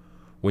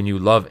 When you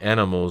love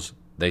animals,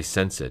 they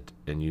sense it,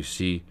 and you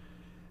see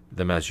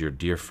them as your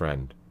dear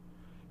friend.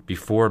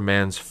 Before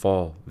man's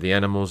fall, the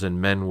animals and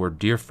men were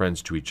dear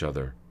friends to each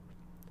other.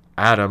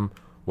 Adam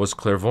was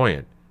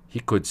clairvoyant.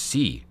 He could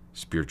see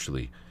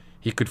spiritually.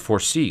 He could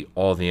foresee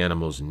all the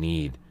animals'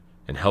 need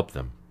and help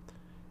them.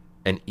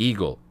 An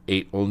eagle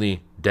ate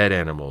only dead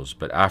animals,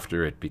 but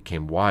after it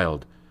became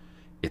wild,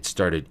 it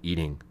started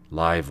eating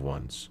live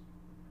ones.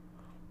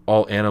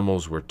 All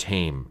animals were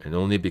tame, and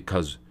only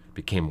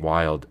became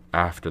wild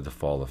after the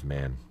fall of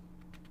man.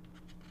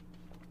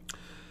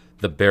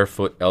 The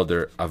barefoot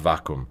elder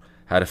Avvakum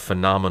had a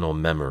phenomenal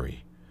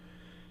memory.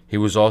 He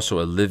was also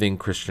a living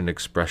Christian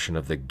expression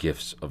of the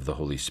gifts of the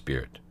Holy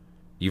Spirit.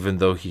 Even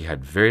though he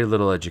had very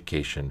little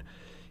education,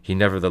 he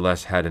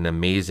nevertheless had an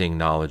amazing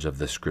knowledge of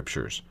the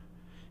Scriptures.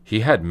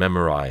 He had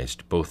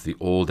memorized both the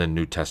Old and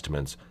New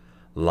Testaments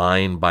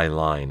line by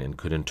line and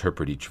could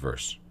interpret each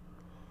verse.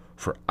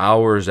 For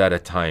hours at a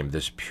time,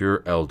 this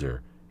pure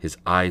elder, his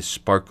eyes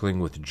sparkling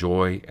with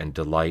joy and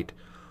delight,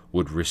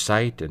 would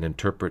recite and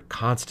interpret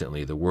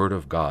constantly the word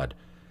of God,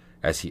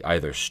 as he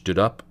either stood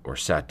up or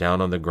sat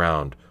down on the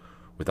ground,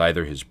 with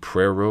either his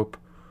prayer rope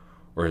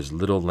or his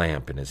little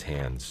lamp in his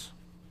hands.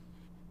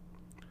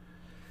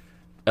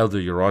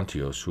 Elder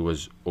Gerontios, who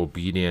was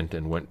obedient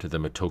and went to the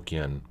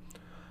Metochian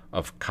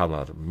of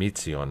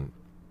Kalarmitzion,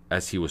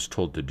 as he was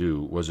told to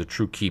do, was a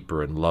true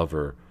keeper and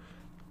lover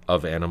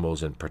of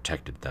animals and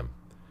protected them.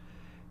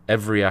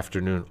 Every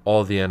afternoon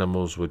all the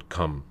animals would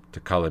come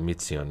to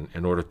Kalarmitzion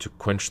in order to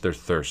quench their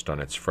thirst on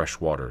its fresh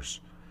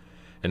waters,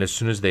 and as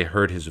soon as they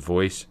heard his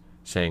voice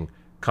saying,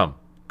 "Come,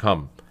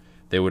 come,"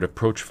 they would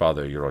approach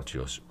Father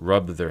Gerontios,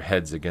 rub their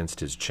heads against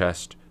his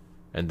chest,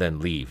 and then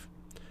leave.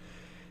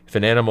 If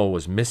an animal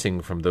was missing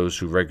from those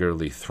who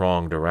regularly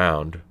thronged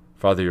around,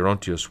 Father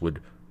Gerontios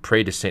would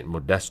pray to Saint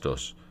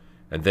Modestos,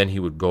 and then he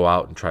would go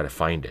out and try to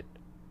find it.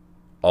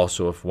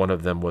 Also, if one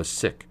of them was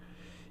sick,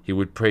 he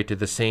would pray to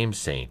the same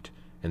saint,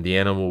 and the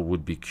animal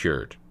would be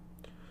cured.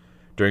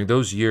 During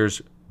those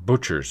years,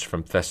 butchers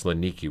from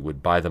Thessaloniki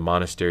would buy the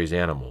monastery's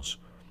animals,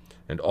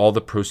 and all the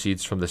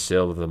proceeds from the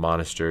sale of the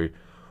monastery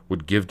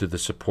would give to the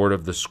support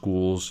of the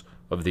schools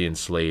of the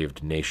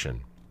enslaved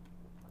nation.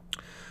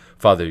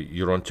 Father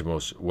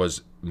Gerontimos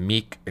was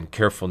meek and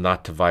careful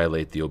not to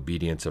violate the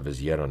obedience of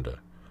his Geronda.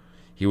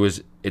 He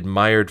was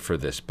admired for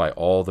this by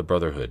all the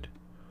brotherhood.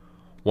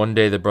 One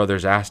day the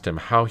brothers asked him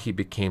how he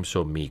became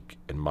so meek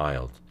and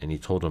mild, and he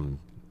told them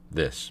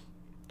this: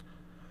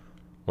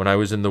 "When I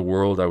was in the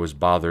world, I was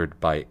bothered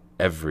by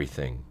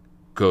everything: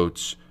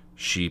 goats,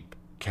 sheep,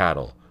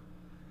 cattle.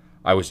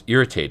 I was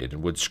irritated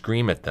and would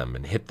scream at them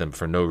and hit them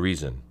for no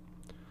reason.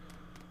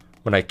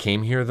 When I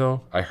came here,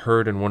 though, I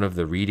heard in one of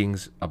the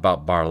readings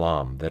about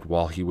Barlaam that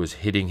while he was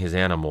hitting his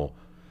animal,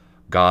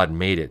 God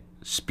made it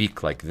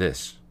speak like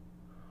this: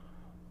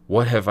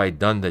 'What have I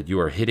done that you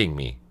are hitting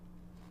me?'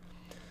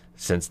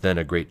 Since then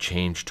a great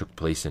change took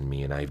place in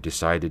me, and I have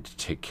decided to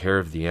take care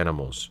of the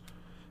animals,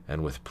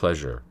 and with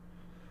pleasure.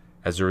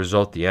 As a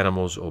result, the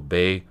animals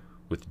obey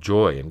with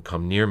joy and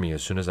come near me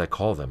as soon as I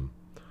call them.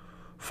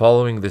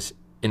 Following this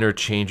inner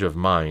change of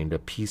mind, a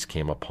peace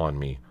came upon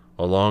me,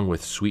 along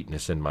with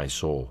sweetness in my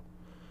soul.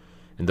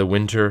 In the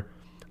winter,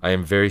 I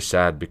am very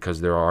sad because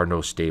there are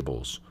no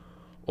stables,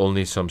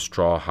 only some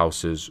straw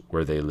houses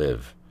where they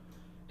live.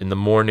 In the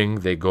morning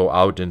they go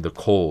out in the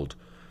cold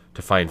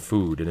to find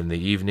food, and in the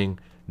evening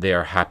they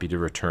are happy to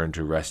return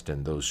to rest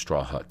in those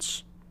straw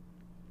huts."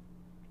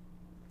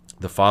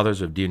 The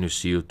fathers of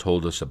Dionysiu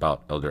told us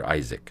about Elder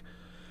Isaac.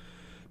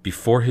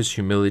 Before his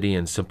humility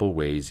and simple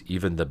ways,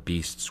 even the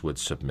beasts would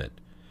submit.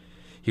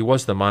 He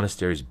was the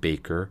monastery's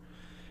baker,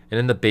 and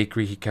in the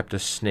bakery he kept a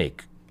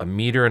snake, 1.5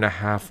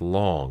 meters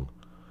long,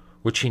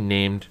 which he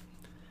named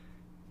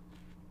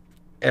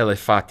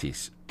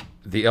Elephatis.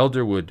 The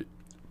elder would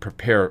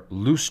prepare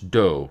loose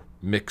dough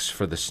mix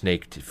for the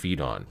snake to feed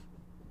on,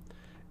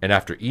 and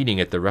after eating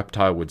it, the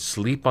reptile would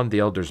sleep on the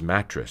elder's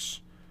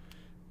mattress.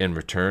 In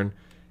return,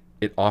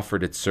 it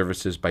offered its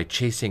services by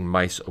chasing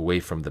mice away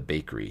from the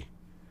bakery.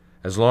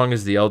 As long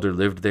as the elder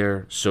lived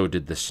there, so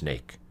did the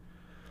snake.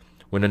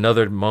 When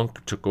another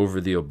monk took over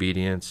the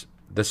obedience,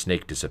 the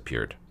snake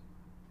disappeared.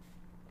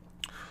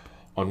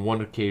 On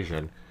one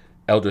occasion,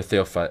 Elder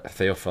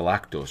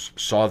Theophylactos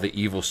saw the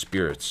evil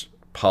spirits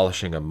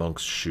polishing a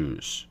monk's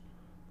shoes.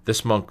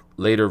 This monk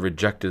later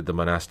rejected the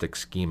monastic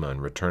schema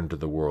and returned to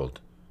the world.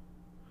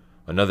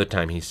 Another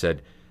time he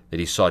said that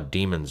he saw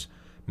demons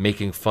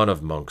making fun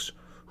of monks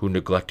who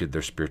neglected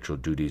their spiritual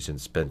duties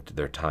and spent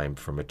their time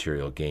for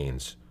material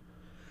gains.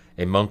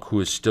 A monk who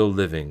is still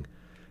living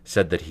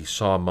said that he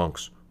saw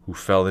monks who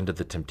fell into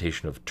the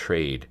temptation of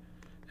trade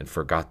and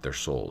forgot their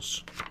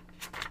souls.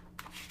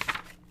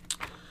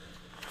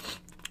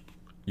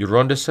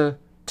 Eurondissa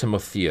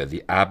Timothea,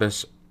 the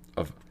abbess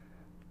of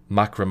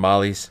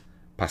Macromalis,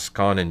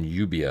 Pascon, and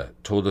Eubia,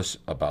 told us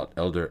about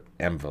Elder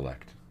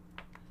Amvelect.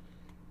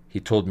 He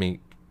told me,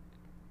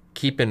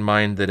 "Keep in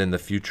mind that in the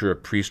future a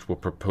priest will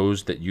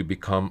propose that you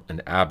become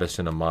an abbess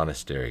in a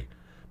monastery,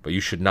 but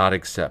you should not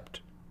accept.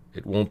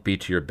 It won't be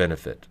to your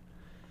benefit."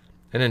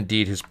 And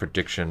indeed his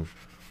prediction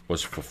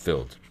was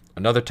fulfilled.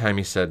 Another time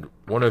he said,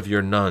 "One of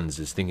your nuns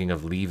is thinking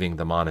of leaving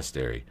the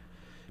monastery.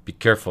 Be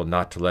careful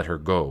not to let her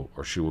go,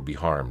 or she will be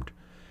harmed."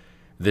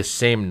 This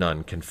same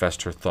nun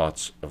confessed her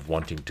thoughts of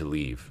wanting to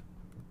leave.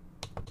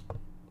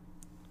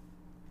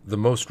 The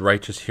most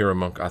righteous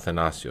hieromonk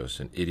Athanasios,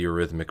 an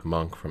idiorhythmic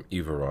monk from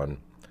Iveron,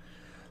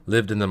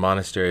 lived in the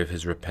monastery of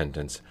his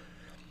repentance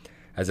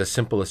as a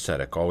simple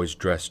ascetic, always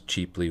dressed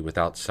cheaply,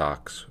 without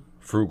socks,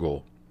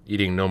 frugal,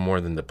 eating no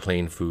more than the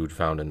plain food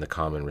found in the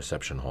common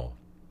reception hall.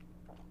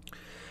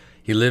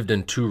 He lived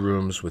in 2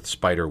 rooms with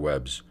spider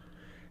webs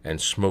and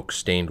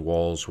smoke-stained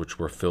walls which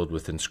were filled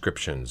with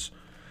inscriptions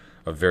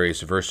of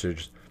various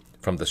verses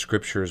from the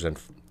scriptures and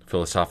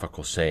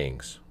philosophical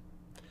sayings.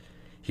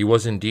 He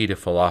was indeed a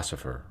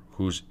philosopher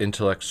whose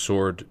intellect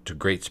soared to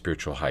great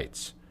spiritual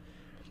heights.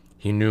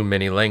 He knew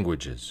many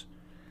languages.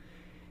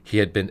 He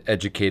had been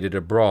educated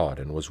abroad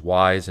and was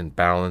wise and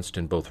balanced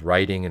in both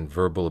writing and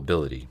verbal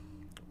ability,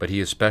 but he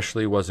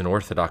especially was an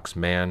orthodox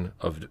man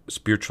of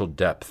spiritual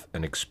depth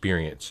and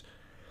experience,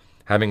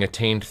 having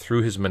attained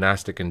through his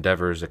monastic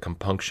endeavors a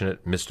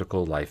compunctionate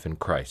mystical life in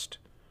Christ.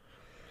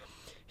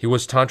 He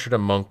was tantred a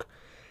monk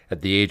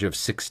at the age of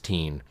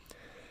 16,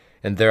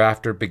 and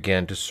thereafter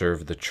began to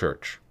serve the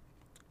church.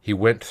 He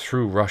went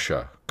through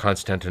Russia,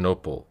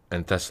 Constantinople,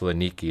 and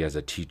Thessaloniki as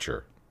a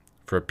teacher.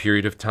 For a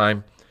period of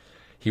time,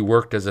 he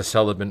worked as a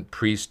celibate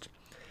priest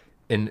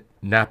in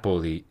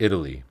Napoli,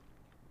 Italy,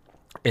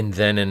 and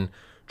then in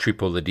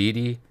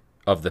Tripolitidi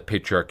of the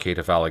Patriarchate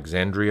of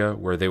Alexandria,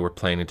 where they were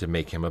planning to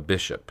make him a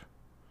bishop.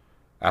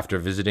 After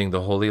visiting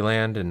the Holy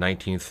Land in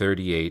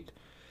 1938,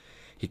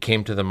 he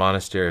came to the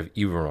monastery of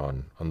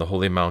Iveron on the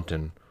Holy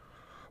Mountain,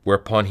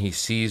 whereupon he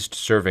ceased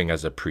serving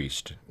as a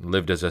priest,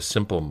 lived as a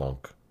simple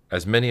monk,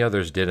 as many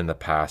others did in the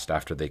past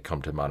after they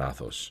come to Mount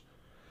Athos.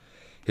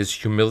 His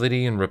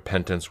humility and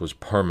repentance was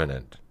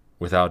permanent,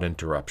 without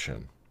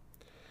interruption.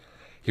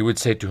 He would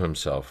say to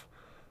himself,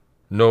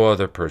 "No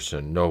other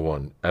person, no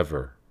one,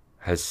 ever,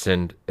 has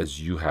sinned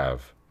as you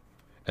have,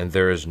 and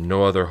there is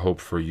no other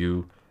hope for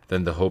you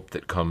than the hope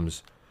that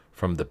comes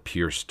from the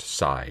pierced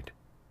side."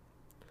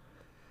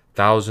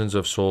 Thousands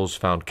of souls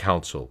found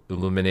counsel,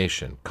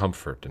 illumination,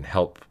 comfort, and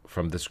help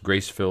from this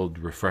grace-filled,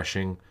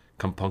 refreshing,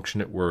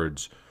 compunctionate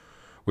words,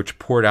 which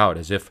poured out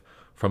as if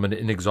from an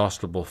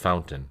inexhaustible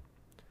fountain.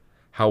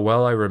 How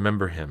well I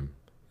remember him,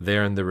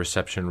 there in the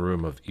reception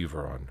room of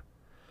Iveron.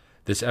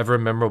 This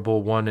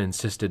ever-memorable one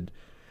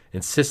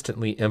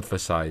insistently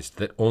emphasized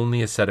that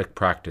only ascetic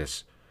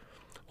practical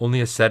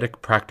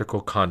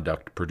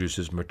conduct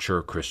produces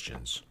mature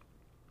Christians,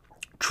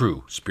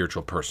 true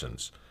spiritual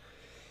persons.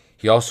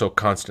 He also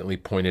constantly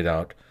pointed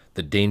out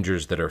the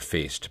dangers that are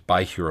faced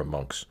by hero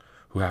monks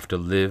who have to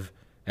live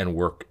and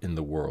work in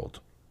the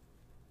world.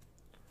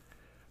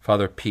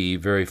 Father P.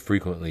 very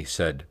frequently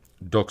said,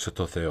 "Doxa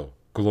tau Theo,"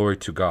 glory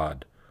to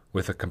God,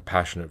 with a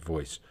compassionate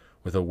voice,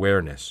 with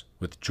awareness,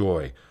 with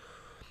joy,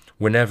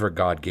 whenever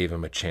God gave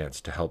him a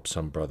chance to help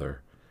some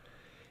brother.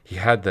 He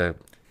had the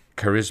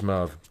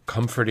charisma of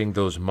comforting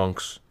those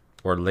monks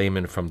or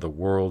laymen from the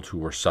world who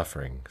were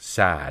suffering,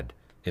 sad,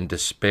 in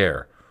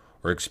despair,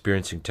 or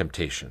experiencing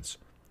temptations.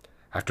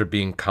 After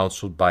being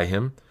counseled by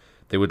him,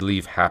 they would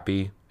leave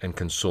happy and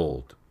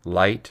consoled,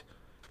 light,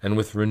 and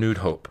with renewed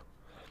hope.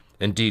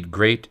 Indeed,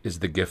 great is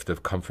the gift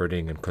of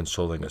comforting and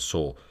consoling a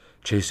soul,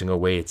 chasing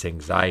away its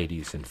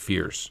anxieties and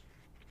fears.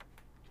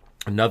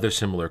 Another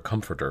similar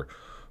comforter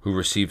who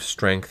received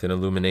strength and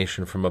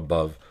illumination from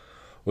above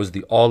was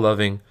the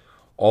all-loving,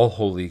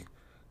 all-holy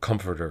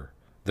comforter,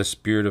 the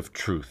Spirit of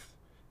Truth,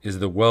 is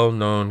the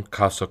well-known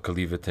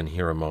Kasokalivitan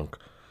hero monk,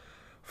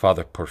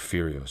 Father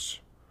Porphyrios,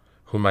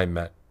 whom I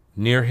met.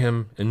 Near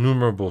him,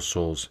 innumerable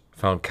souls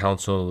found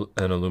counsel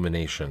and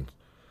illumination,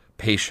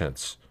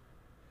 patience,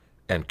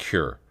 and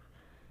cure.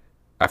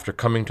 After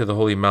coming to the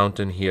Holy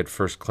Mountain, he had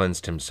first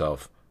cleansed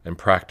himself and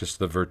practiced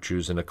the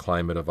virtues in a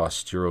climate of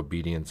austere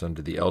obedience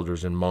under the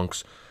elders and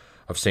monks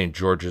of St.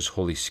 George's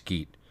Holy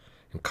Skeet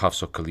in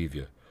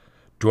Kafsokalivia,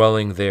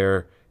 dwelling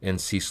there in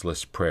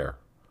ceaseless prayer.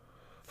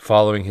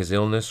 Following his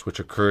illness, which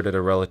occurred at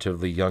a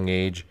relatively young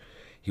age,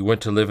 he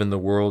went to live in the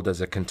world as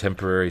a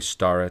contemporary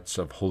starets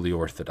of holy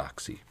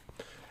orthodoxy.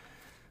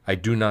 "I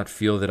do not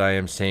feel that I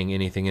am saying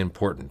anything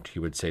important," he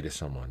would say to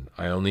someone.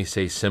 "I only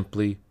say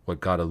simply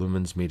what God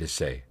illumines me to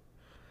say."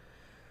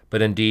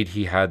 But indeed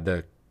he had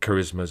the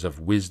charismas of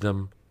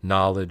wisdom,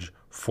 knowledge,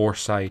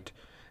 foresight,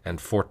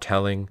 and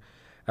foretelling,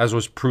 as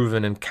was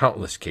proven in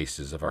countless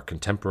cases of our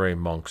contemporary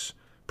monks,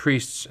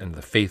 priests, and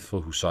the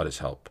faithful who sought his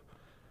help.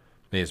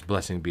 May his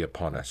blessing be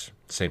upon us,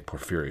 St.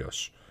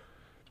 Porphyrios.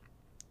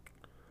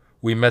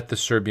 We met the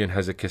Serbian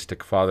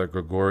hesychastic Father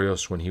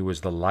Gregorios when he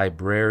was the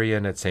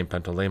librarian at St.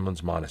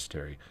 Pantalemon's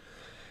monastery,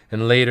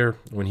 and later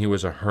when he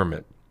was a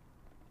hermit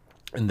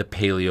in the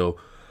Paleo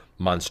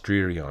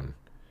Monstririon.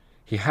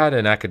 He had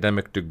an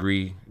academic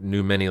degree,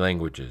 knew many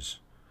languages.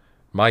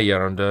 My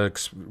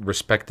Yaranda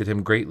respected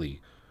him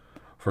greatly,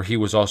 for he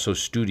was also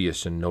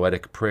studious in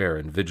noetic prayer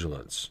and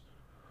vigilance.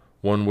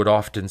 One would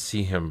often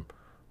see him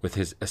with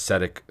his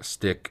ascetic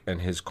stick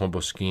and his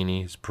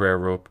komboskini, his prayer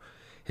rope,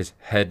 his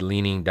head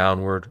leaning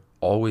downward,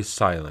 always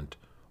silent,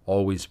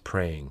 always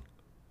praying.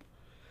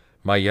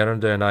 My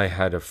Yaranda and I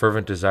had a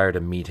fervent desire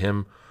to meet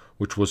him,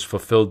 which was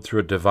fulfilled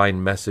through a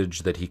divine message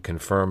that he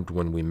confirmed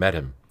when we met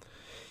him,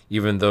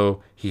 even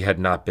though he had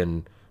not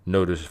been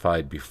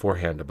notified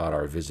beforehand about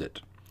our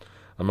visit.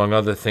 Among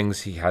other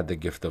things, he had the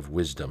gift of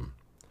wisdom.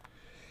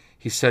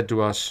 He said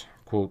to us,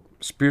 quote,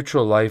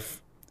 "Spiritual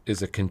life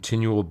is a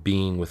continual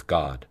being with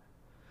God.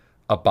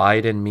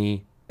 Abide in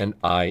me, and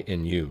I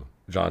in you."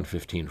 John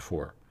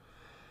 15:4.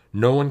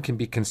 No one can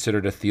be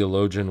considered a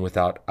theologian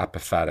without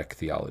apophatic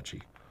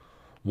theology.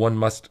 One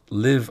must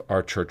live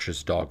our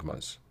church's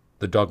dogmas.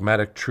 The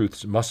dogmatic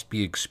truths must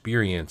be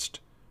experienced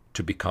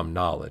to become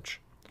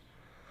knowledge.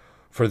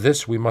 For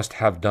this we must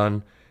have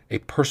done a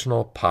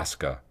personal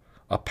pascha,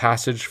 a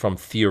passage from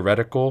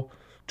theoretical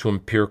to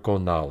empirical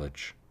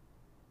knowledge.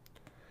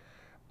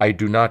 I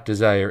do not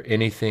desire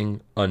anything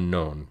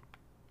unknown.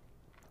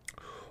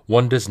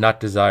 One does not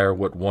desire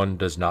what one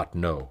does not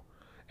know.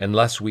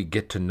 Unless we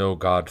get to know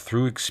God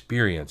through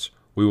experience,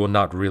 we will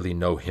not really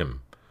know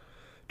Him.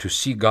 To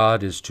see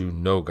God is to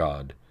know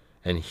God,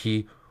 and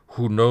he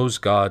who knows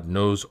God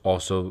knows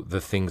also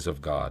the things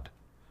of God.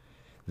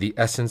 The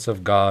essence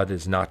of God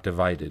is not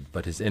divided,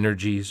 but His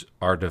energies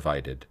are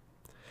divided.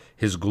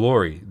 His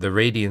glory, the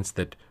radiance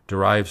that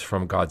derives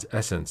from God's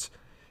essence,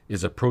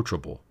 is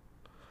approachable.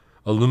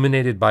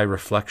 Illuminated by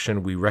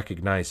reflection, we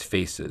recognize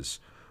faces.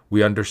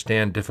 We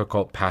understand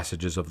difficult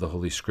passages of the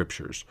Holy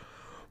Scriptures.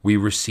 We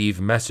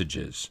receive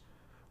messages.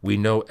 We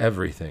know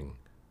everything.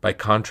 By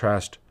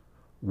contrast,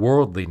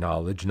 worldly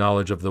knowledge,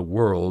 knowledge of the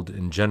world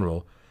in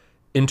general,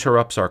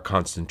 interrupts our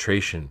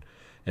concentration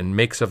and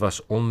makes of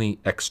us only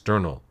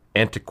external,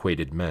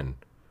 antiquated men.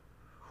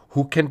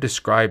 Who can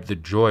describe the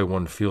joy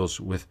one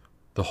feels with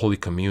the Holy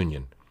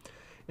Communion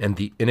and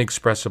the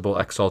inexpressible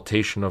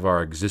exaltation of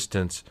our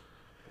existence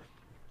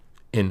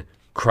in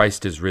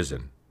Christ is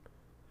risen?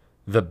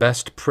 The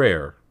best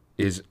prayer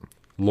is,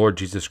 Lord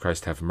Jesus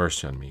Christ, have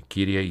mercy on me.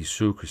 Kyrie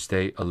Isu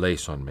Christe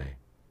eleison me.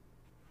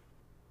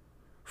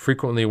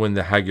 Frequently, when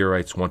the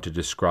Hagarites want to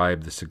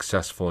describe the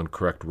successful and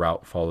correct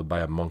route followed by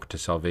a monk to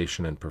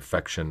salvation and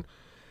perfection,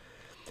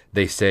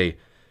 they say,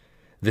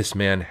 this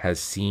man has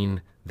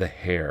seen the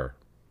hare.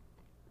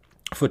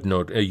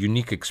 Footnote, a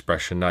unique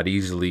expression not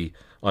easily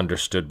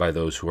understood by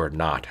those who are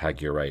not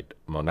Hagirite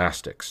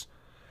monastics.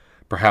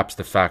 Perhaps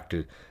the fact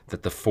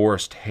that the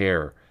forest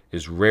hare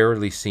is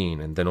rarely seen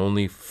and then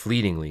only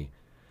fleetingly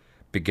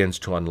begins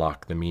to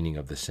unlock the meaning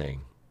of the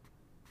saying.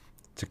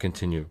 To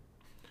continue,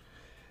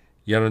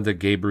 Yonada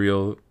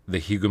Gabriel, the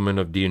hegumen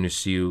of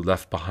Dionysiu,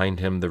 left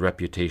behind him the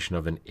reputation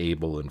of an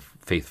able and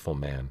faithful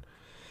man.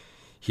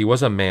 He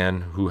was a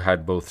man who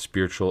had both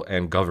spiritual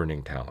and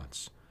governing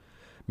talents.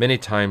 Many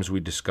times we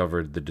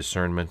discovered the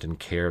discernment and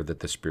care that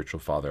the spiritual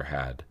father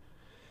had.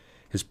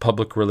 His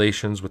public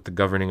relations with the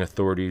governing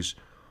authorities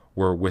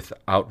were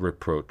without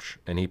reproach,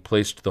 and he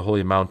placed the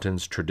Holy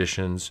Mountain's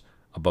traditions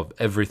above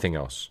everything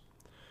else.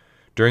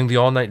 During the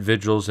all-night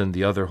vigils and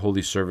the other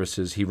holy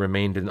services, he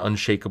remained an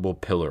unshakable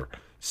pillar,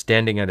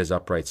 standing at his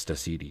upright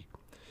stacidi.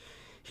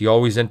 He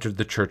always entered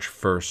the church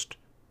first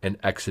and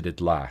exited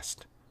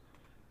last.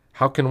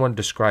 How can one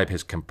describe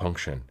his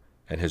compunction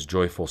and his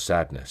joyful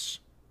sadness?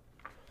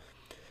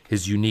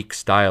 His unique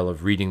style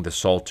of reading the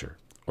Psalter,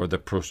 or the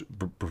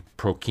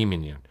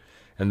Prokimenion,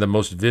 and the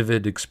most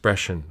vivid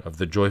expression of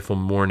the joyful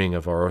mourning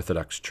of our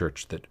Orthodox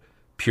Church that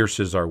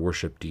pierces our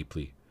worship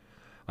deeply.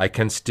 I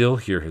can still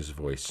hear his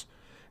voice,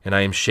 and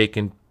I am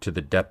shaken to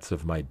the depths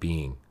of my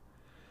being.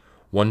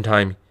 One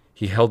time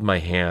he held my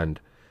hand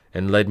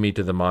and led me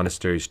to the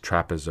monastery's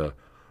trapeza,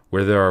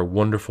 where there are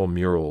wonderful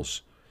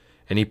murals,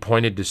 and he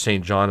pointed to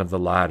St. John of the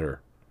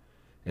Ladder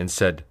and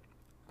said,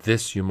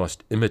 "This you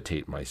must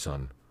imitate, my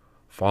son.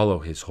 Follow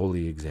his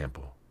holy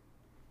example."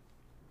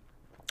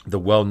 The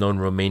well-known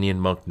Romanian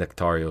monk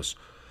Nectarios,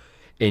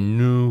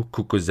 Enu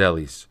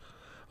Cucuzelis,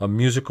 a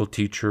musical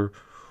teacher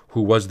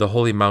who was the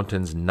Holy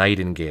Mountain's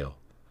nightingale,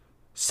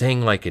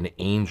 sang like an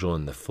angel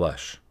in the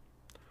flesh.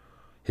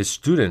 His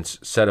students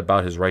said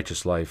about his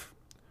righteous life,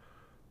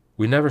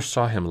 "We never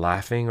saw him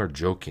laughing or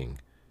joking.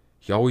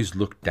 He always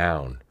looked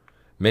down.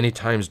 Many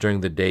times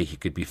during the day he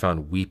could be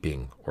found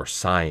weeping or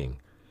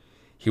sighing.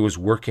 He was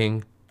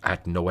working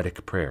at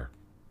noetic prayer."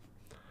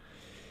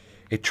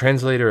 A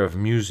translator of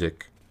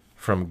music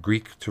from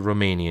Greek to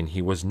Romanian,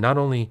 he was not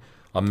only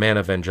a man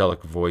of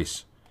angelic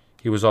voice,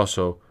 he was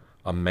also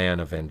a man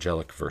of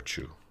angelic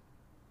virtue.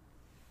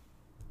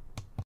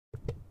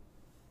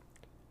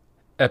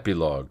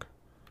 Epilogue,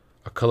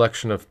 a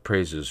collection of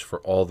praises for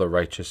all the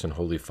righteous and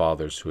holy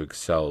fathers who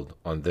excelled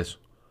on this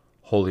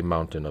holy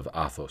mountain of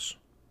Athos.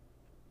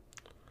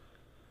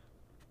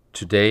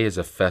 Today is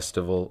a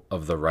festival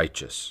of the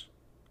righteous.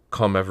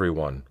 Come,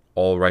 everyone,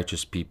 all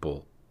righteous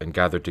people, and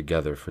gather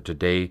together, for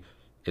today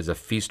is a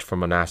feast for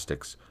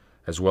monastics,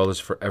 as well as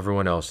for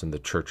everyone else in the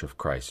Church of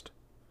Christ.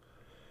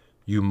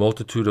 You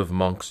multitude of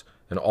monks,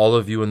 and all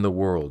of you in the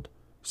world,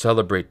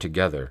 celebrate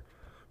together,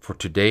 for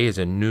today is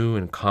a new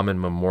and common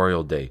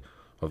memorial day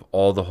of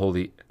all the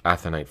holy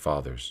Athonite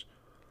fathers.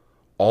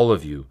 All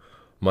of you,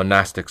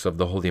 monastics of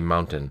the Holy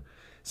Mountain,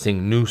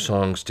 sing new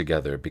songs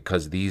together,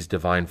 because these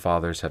divine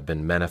fathers have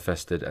been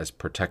manifested as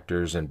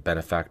protectors and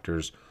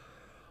benefactors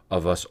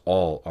of us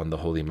all on the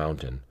Holy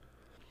Mountain.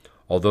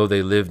 Although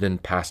they lived in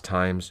past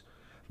times,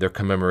 their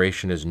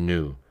commemoration is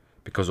new,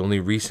 because only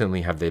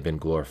recently have they been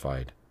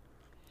glorified.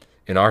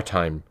 In our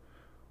time,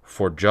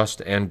 for just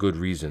and good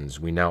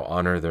reasons, we now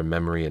honor their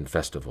memory and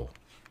festival.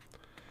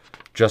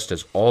 Just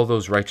as all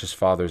those righteous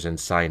fathers in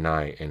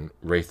Sinai and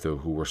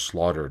Ratho who were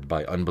slaughtered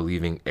by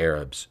unbelieving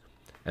Arabs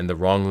and the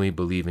wrongly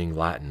believing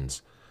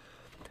Latins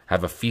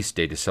have a feast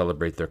day to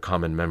celebrate their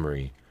common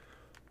memory,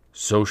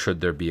 so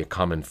should there be a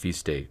common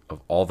feast day of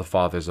all the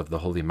fathers of the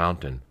Holy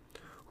Mountain,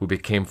 who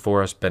became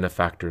for us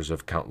benefactors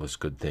of countless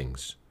good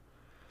things.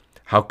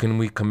 How can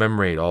we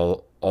commemorate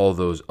all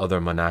those other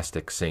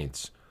monastic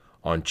saints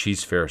on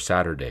Cheese Fair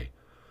Saturday,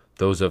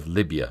 those of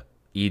Libya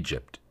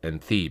Egypt,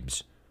 and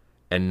Thebes,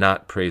 and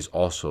not praise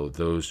also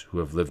those who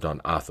have lived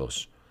on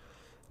Athos,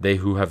 they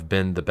who have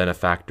been the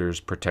benefactors,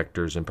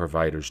 protectors, and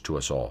providers to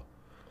us all.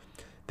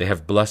 They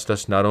have blessed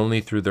us not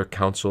only through their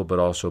counsel, but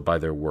also by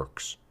their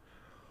works.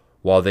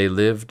 While they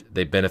lived,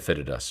 they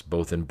benefited us,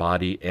 both in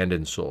body and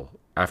in soul.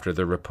 After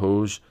their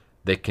repose,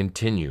 they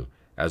continue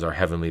as our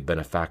heavenly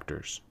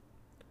benefactors.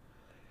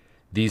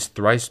 These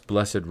thrice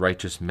blessed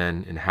righteous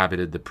men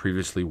inhabited the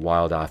previously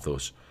wild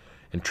Athos,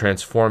 and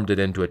transformed it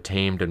into a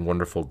tamed and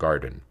wonderful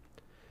garden.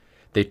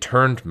 They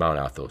turned Mount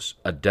Athos,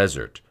 a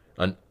desert,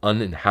 an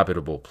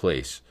uninhabitable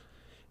place,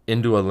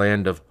 into a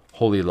land of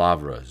holy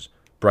lavras,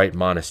 bright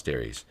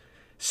monasteries,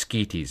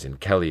 sketes and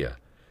kelia,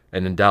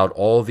 and endowed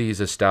all these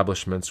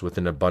establishments with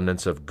an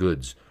abundance of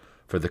goods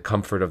for the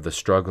comfort of the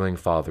struggling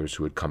fathers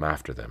who had come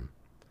after them.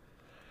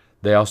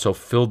 They also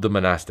filled the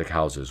monastic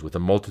houses with a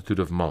multitude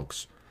of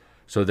monks,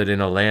 so that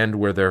in a land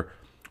where there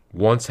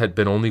once had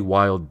been only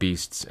wild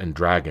beasts and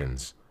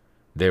dragons,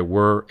 there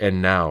were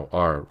and now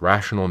are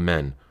rational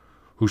men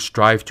who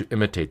strive to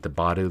imitate the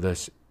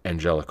bodiless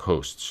angelic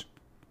hosts.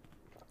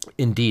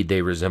 Indeed,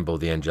 they resemble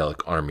the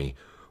angelic army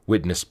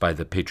witnessed by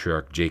the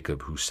patriarch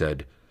Jacob, who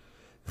said,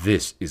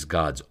 "This is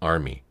God's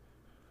army,"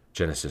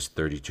 Genesis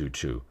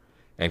 32:2,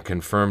 and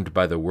confirmed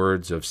by the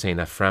words of St.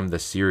 Ephrem the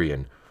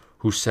Syrian,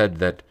 who said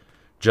that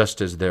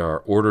just as there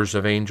are orders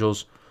of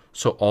angels,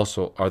 so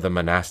also are the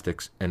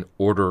monastics an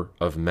order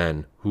of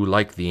men who,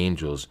 like the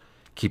angels,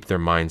 keep their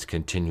minds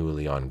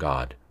continually on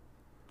God.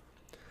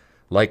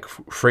 Like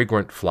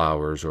fragrant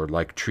flowers, or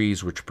like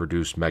trees which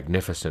produce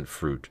magnificent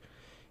fruit,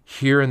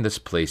 here in this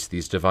place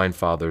these divine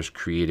fathers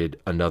created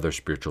another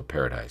spiritual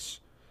paradise.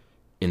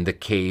 In the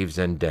caves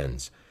and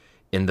dens,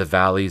 in the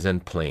valleys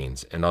and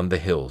plains, and on the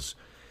hills,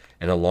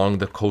 and along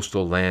the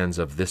coastal lands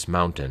of this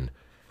mountain,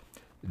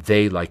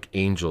 they, like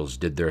angels,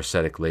 did their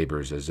ascetic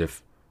labors as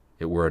if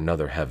it were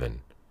another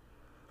heaven.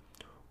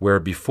 Where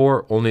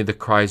before only the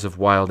cries of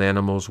wild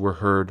animals were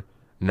heard,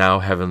 now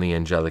heavenly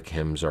angelic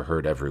hymns are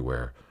heard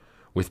everywhere,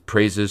 with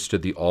praises to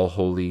the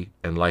all-holy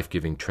and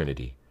life-giving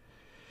Trinity.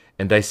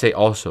 And I say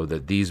also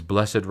that these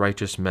blessed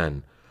righteous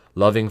men,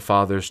 loving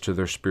fathers to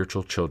their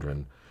spiritual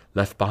children,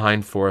 left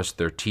behind for us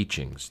their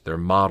teachings, their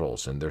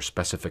models, and their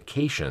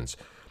specifications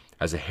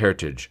as a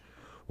heritage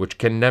which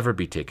can never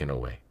be taken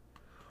away.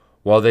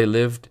 While they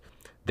lived,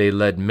 they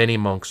led many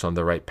monks on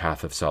the right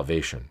path of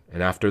salvation,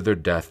 and after their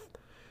death,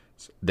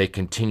 they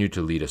continue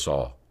to lead us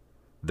all,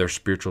 their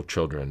spiritual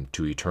children,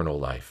 to eternal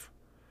life.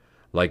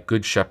 Like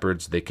good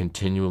shepherds, they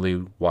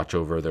continually watch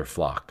over their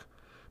flock,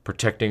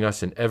 protecting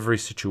us in every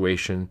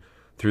situation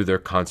through their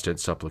constant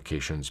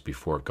supplications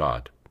before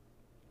God.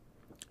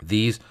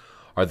 These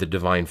are the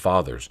divine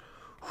fathers,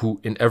 who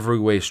in every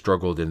way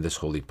struggled in this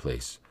holy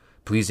place,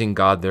 pleasing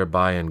God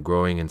thereby and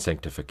growing in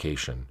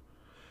sanctification.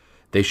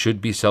 They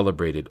should be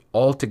celebrated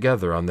all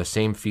together on the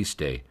same feast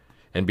day,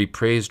 and be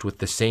praised with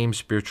the same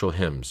spiritual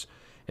hymns,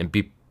 and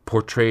be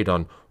portrayed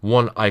on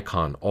one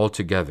icon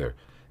altogether,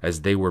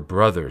 as they were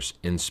brothers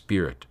in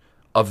spirit,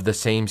 of the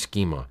same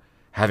schema,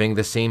 having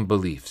the same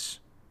beliefs.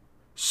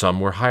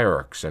 Some were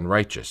hierarchs and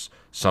righteous,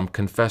 some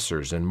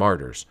confessors and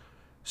martyrs,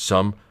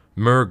 some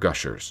myrrh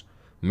gushers,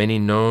 many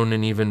known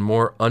and even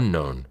more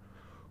unknown,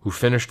 who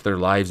finished their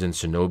lives in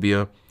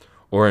Cenobia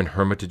or in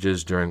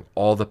hermitages during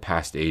all the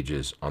past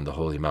ages on the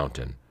holy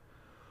mountain.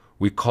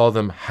 We call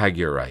them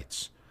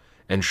Hagiorites,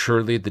 and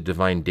surely the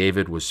divine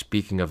David was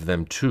speaking of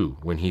them too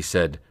when he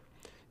said,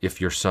 "If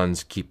your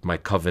sons keep my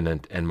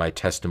covenant and my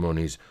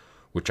testimonies,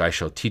 which I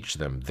shall teach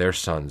them, their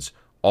sons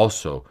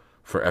also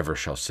forever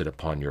shall sit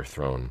upon your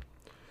throne."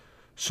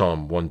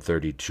 Psalm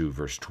 132,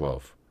 verse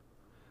 12.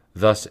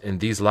 Thus, in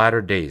these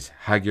latter days,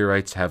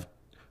 Hagiorites have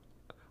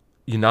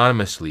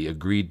unanimously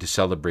agreed to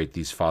celebrate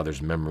these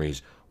fathers'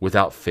 memories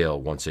without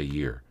fail once a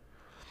year.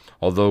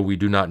 Although we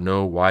do not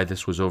know why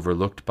this was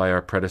overlooked by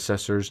our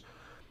predecessors,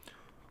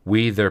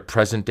 we, their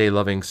present-day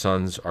loving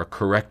sons, are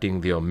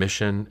correcting the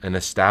omission and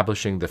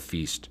establishing the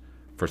feast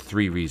for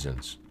 3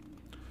 reasons.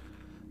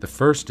 The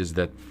first is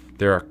that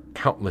there are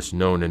countless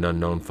known and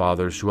unknown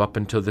fathers who up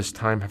until this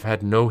time have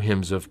had no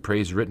hymns of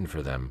praise written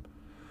for them.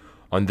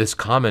 On this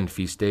common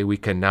feast day, we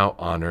can now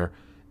honor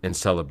and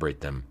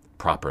celebrate them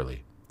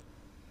properly.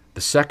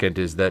 The second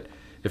is that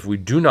if we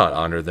do not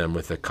honor them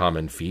with a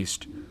common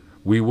feast,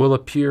 we will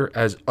appear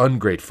as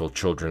ungrateful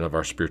children of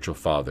our spiritual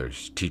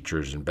fathers,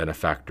 teachers and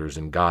benefactors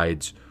and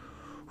guides,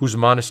 whose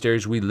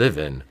monasteries we live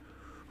in,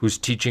 whose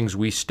teachings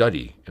we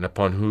study, and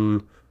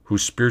upon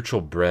whose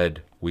spiritual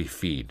bread we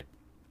feed.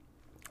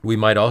 We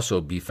might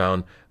also be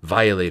found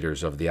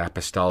violators of the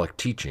apostolic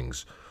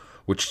teachings,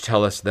 which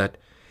tell us that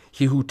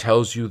he who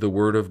tells you the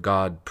word of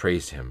God,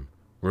 praise him,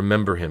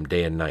 remember him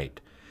day and night,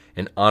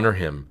 and honor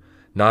him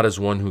not as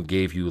one who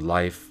gave you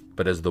life,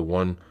 but as the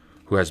one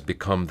who has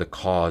become the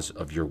cause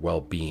of your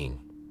well-being.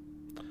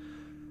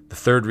 The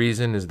third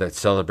reason is that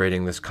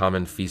celebrating this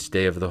common feast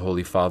day of the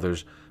Holy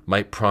Fathers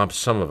might prompt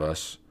some of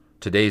us,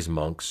 today's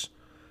monks,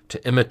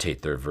 to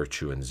imitate their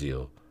virtue and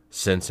zeal,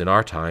 since in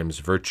our times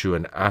virtue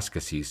and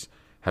ascetics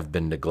have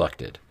been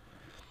neglected.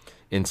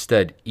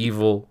 Instead,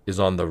 evil is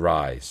on the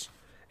rise,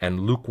 and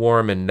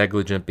lukewarm and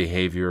negligent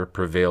behavior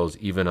prevails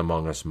even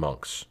among us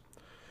monks.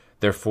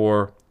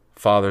 Therefore,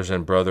 fathers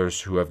and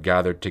brothers who have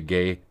gathered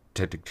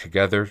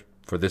together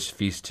for this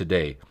feast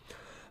today,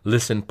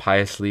 listen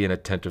piously and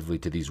attentively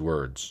to these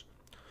words.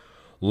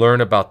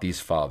 Learn about these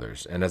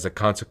fathers, and as a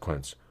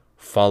consequence,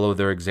 follow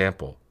their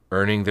example,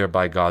 earning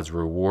thereby God's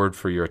reward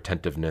for your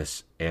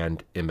attentiveness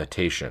and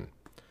imitation.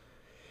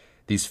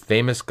 These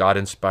famous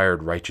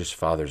God-inspired righteous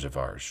fathers of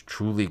ours,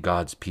 truly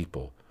God's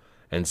people,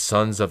 and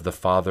sons of the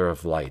Father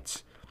of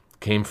lights,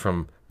 came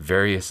from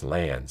various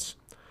lands.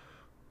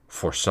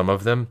 For some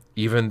of them,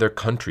 even their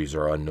countries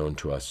are unknown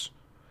to us.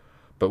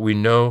 But we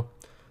know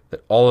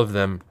that all of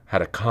them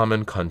had a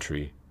common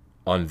country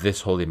on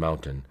this holy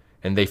mountain,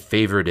 and they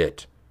favored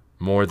it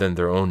more than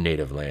their own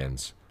native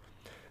lands.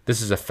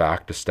 This is a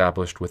fact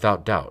established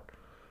without doubt,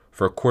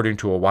 for according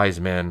to a wise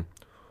man,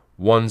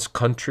 one's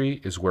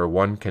country is where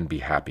one can be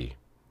happy.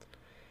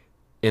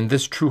 In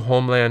this true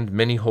homeland,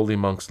 many holy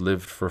monks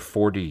lived for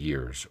 40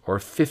 years, or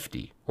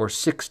 50, or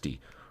 60,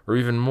 or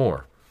even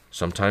more,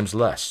 sometimes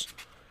less,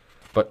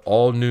 but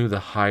all knew the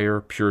higher,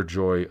 pure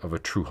joy of a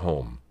true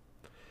home.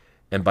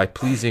 And by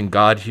pleasing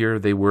God here,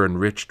 they were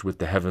enriched with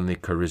the heavenly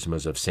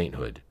charismas of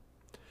sainthood.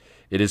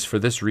 It is for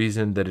this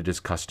reason that it is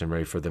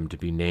customary for them to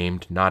be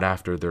named not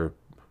after their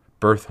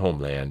birth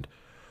homeland,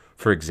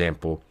 for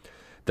example,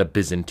 the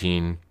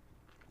Byzantine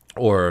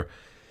or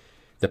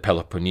the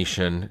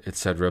Peloponnesian,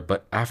 etc.,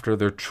 but after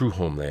their true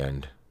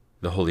homeland,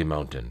 the Holy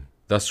Mountain.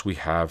 Thus we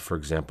have, for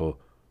example,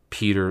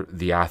 Peter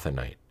the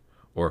Athonite,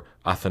 or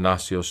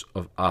Athanasios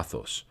of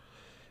Athos,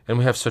 and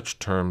we have such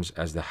terms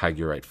as the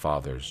Hagurite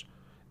Fathers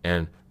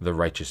and the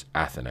righteous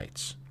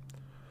Athonites.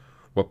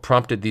 What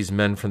prompted these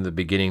men from the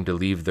beginning to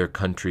leave their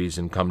countries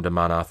and come to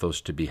Mount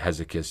Athos to be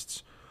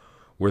hesychasts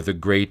were the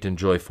great and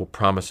joyful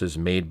promises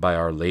made by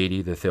Our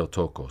Lady, the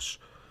Theotokos,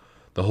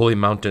 the Holy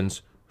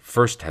Mountain's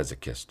first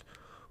hesychast,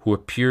 who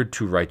appeared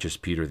to righteous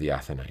Peter the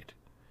Athonite.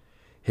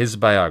 His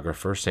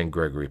biographer, St.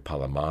 Gregory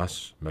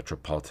Palamas,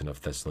 Metropolitan of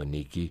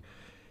Thessaloniki,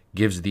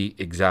 gives the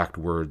exact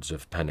words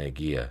of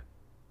Panagia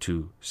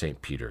to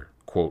St. Peter,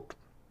 quote,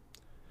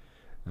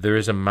 "There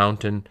is a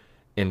mountain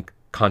in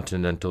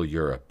continental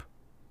Europe,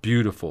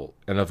 beautiful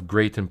and of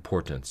great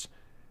importance,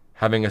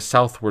 having a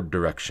southward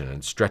direction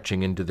and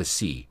stretching into the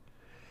sea.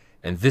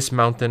 And this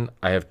mountain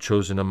I have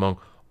chosen among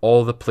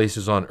all the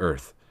places on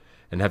earth,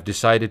 and have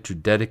decided to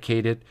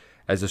dedicate it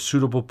as a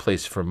suitable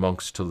place for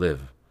monks to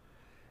live.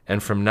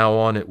 And from now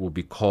on it will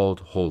be called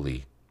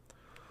holy.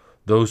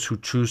 Those who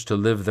choose to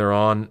live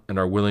thereon and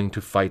are willing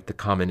to fight the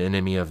common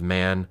enemy of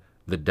man,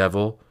 the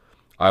devil,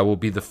 I will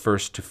be the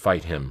first to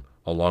fight him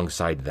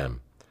alongside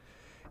them.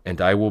 And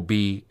I will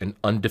be an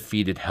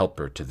undefeated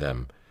helper to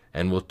them,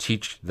 and will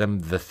teach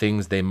them the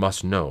things they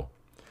must know,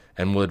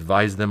 and will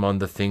advise them on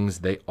the things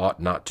they ought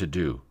not to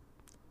do.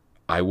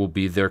 I will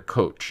be their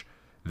coach,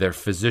 their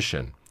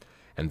physician,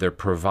 and their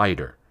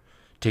provider,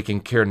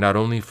 taking care not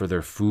only for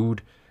their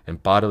food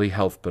and bodily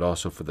health, but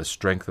also for the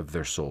strength of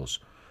their souls,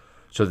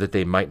 so that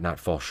they might not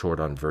fall short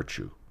on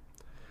virtue.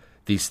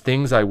 These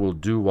things I will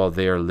do while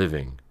they are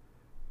living.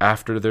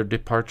 After their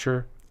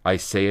departure, I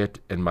say it,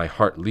 and my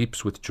heart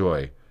leaps with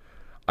joy.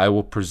 I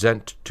will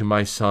present to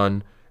my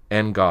Son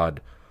and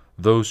God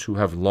those who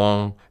have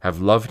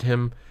loved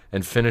him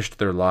and finished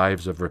their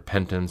lives of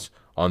repentance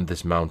on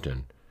this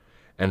mountain,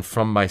 and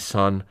from my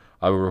Son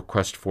I will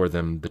request for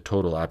them the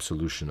total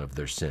absolution of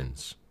their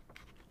sins."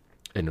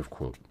 End of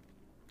quote.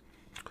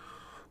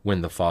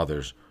 When the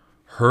fathers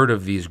heard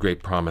of these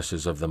great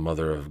promises of the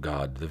Mother of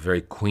God, the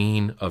very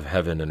Queen of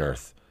heaven and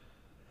earth,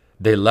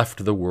 they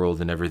left the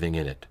world and everything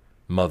in it,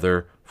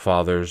 mother,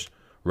 fathers,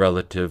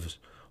 relatives,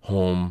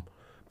 home,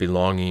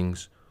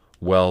 belongings,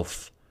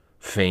 wealth,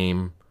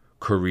 fame,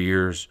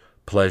 careers,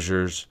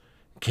 pleasures,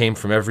 came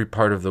from every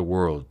part of the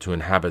world to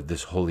inhabit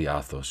this holy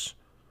Athos,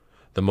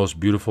 the most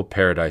beautiful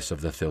paradise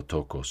of the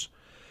Theotokos,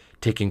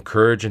 taking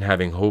courage and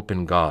having hope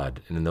in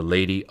God and in the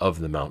Lady of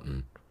the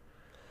Mountain.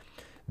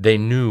 They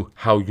knew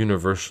how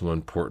universal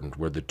and important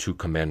were the two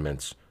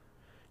commandments.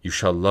 You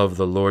shall love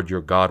the Lord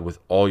your God with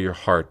all your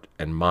heart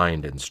and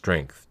mind and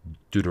strength,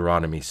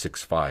 Deuteronomy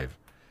 6:5,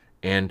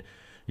 and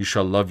you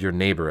shall love your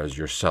neighbor as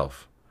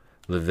yourself,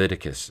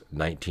 Leviticus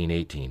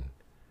 19:18.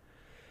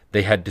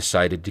 They had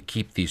decided to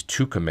keep these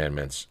two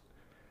commandments,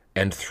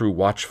 and through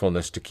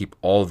watchfulness to keep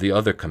all the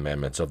other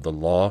commandments of the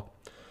law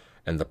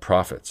and the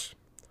prophets.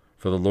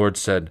 For the Lord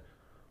said,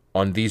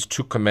 "On these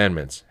two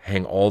commandments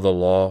hang all the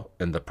law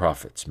and the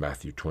prophets,"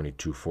 Matthew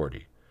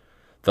 22:40.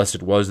 Thus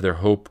it was their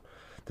hope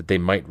that they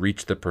might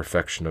reach the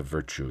perfection of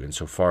virtue,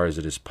 insofar as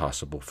it is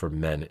possible for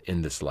men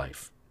in this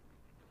life.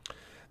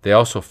 They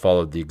also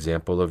followed the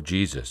example of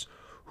Jesus,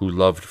 who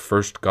loved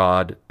first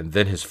God and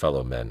then his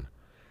fellow men,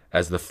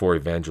 as the four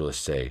evangelists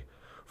say,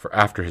 for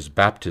after his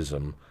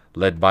baptism,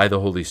 led by the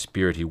Holy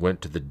Spirit, he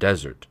went to the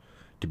desert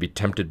to be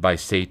tempted by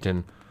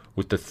Satan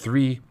with the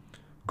three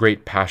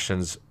great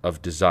passions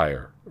of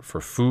desire,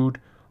 for food,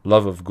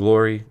 love of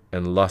glory,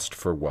 and lust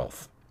for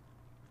wealth.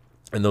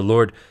 And the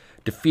Lord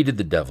defeated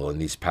the devil in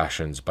these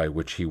passions by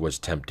which he was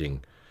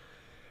tempting,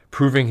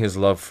 proving his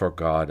love for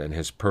God and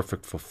his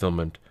perfect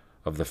fulfillment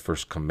of the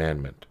first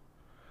commandment.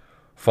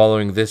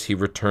 Following this, he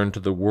returned to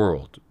the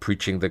world,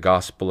 preaching the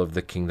gospel of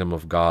the kingdom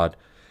of God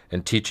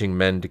and teaching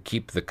men to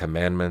keep the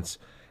commandments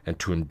and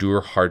to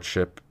endure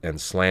hardship and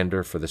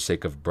slander for the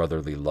sake of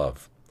brotherly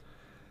love.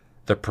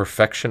 The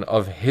perfection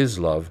of his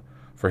love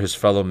for his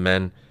fellow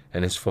men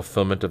and his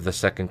fulfillment of the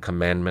second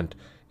commandment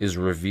is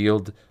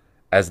revealed,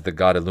 as the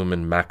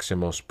God-illumined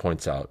Maximus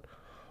points out,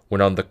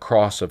 when on the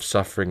cross of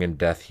suffering and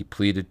death he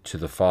pleaded to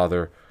the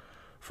Father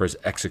for his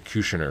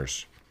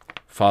executioners,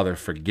 "Father,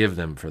 forgive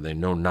them, for they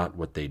know not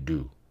what they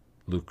do."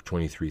 Luke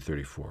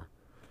 23:34.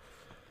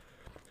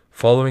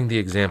 Following the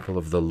example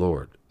of the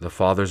Lord, the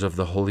fathers of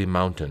the Holy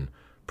Mountain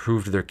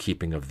proved their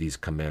keeping of these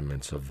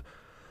commandments of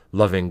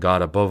loving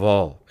God above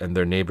all and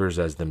their neighbors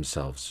as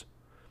themselves.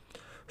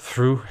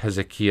 Through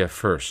Hezekiah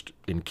first,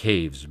 in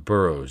caves,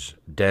 burrows,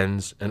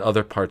 dens, and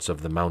other parts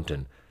of the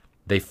mountain,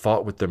 they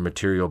fought with their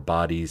material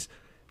bodies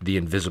the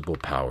invisible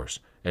powers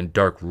and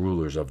dark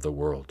rulers of the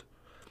world.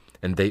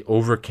 And they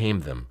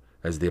overcame them,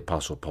 as the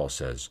Apostle Paul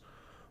says,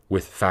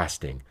 with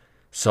fasting,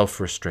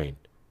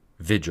 self-restraint,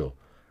 vigil,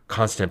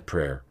 constant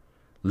prayer,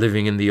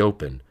 living in the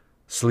open,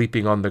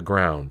 sleeping on the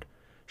ground,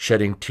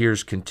 shedding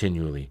tears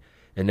continually,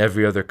 and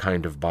every other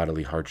kind of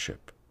bodily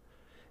hardship.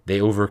 They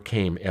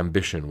overcame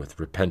ambition with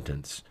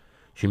repentance,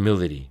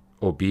 humility,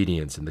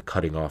 obedience, and the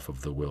cutting off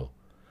of the will.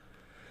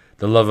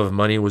 The love of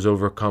money was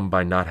overcome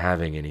by not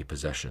having any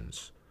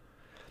possessions.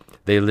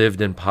 They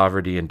lived in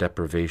poverty and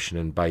deprivation,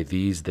 and by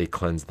these they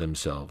cleansed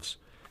themselves,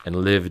 and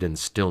lived in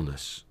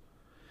stillness.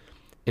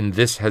 In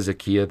this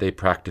Hezekiah they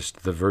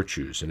practiced the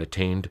virtues and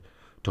attained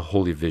to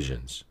holy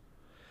visions.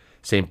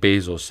 St.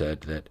 Basil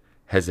said that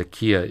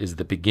Hezekiah is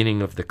the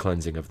beginning of the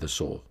cleansing of the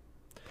soul,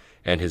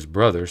 and his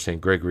brother,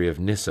 St. Gregory of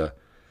Nyssa,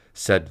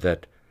 said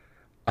that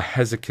a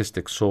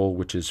Hezekiastic soul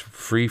which is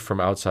free from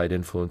outside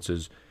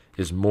influences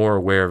is more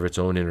aware of its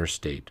own inner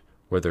state,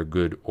 whether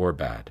good or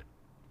bad.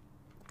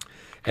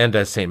 And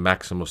as St.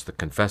 Maximus the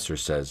Confessor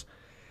says,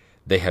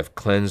 they have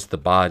cleansed the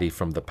body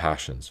from the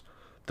passions,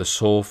 the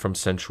soul from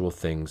sensual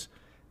things,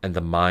 and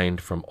the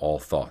mind from all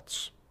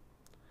thoughts.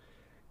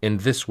 In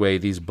this way,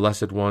 these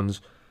blessed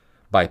ones,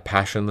 by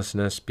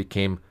passionlessness,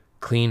 became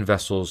clean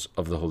vessels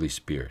of the Holy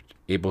Spirit,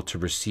 able to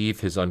receive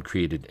his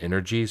uncreated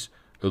energies,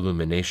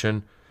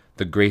 illumination,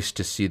 the grace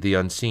to see the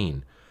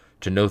unseen,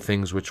 to know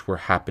things which were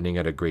happening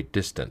at a great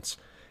distance,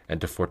 and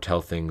to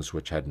foretell things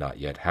which had not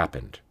yet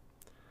happened.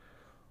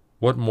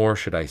 What more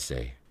should I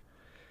say?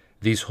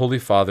 These holy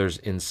fathers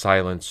in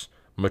silence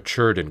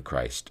matured in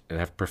Christ and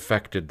have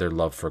perfected their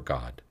love for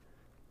God.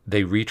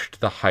 They reached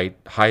the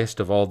highest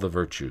of all the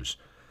virtues,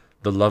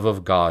 the love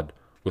of God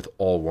with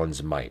all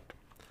one's might.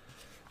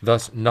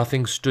 Thus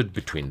nothing stood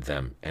between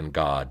them and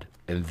God,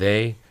 and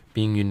they,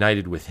 being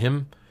united with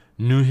him,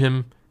 knew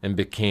him and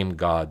became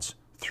God's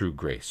through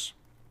grace.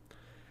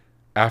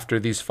 After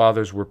these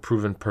fathers were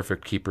proven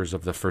perfect keepers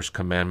of the first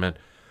commandment,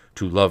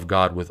 to love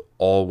God with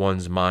all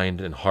one's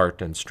mind and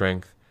heart and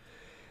strength,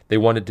 they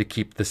wanted to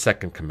keep the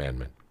second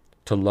commandment,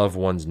 to love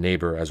one's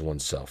neighbor as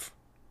oneself.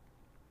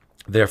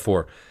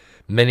 Therefore,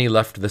 many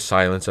left the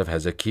silence of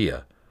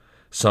Hezekiah,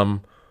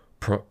 some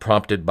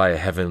prompted by a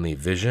heavenly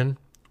vision,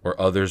 or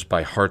others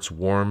by hearts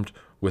warmed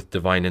with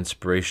divine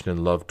inspiration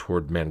and love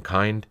toward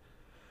mankind,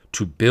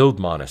 to build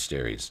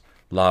monasteries,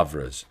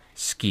 lavras,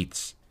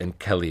 skeets, and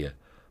kelia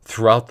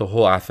throughout the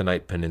whole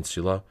Athonite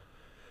peninsula,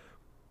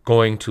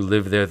 going to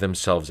live there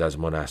themselves as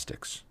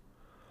monastics.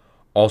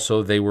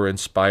 Also, they were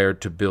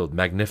inspired to build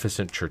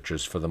magnificent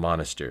churches for the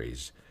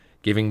monasteries,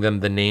 giving them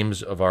the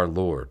names of our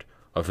Lord,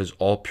 of his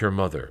all-pure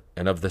Mother,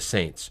 and of the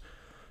saints,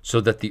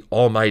 so that the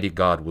Almighty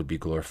God would be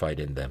glorified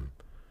in them.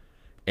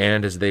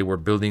 And as they were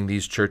building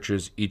these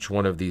churches, each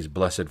one of these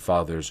blessed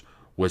fathers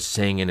was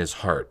saying in his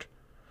heart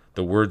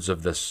the words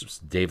of this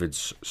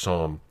David's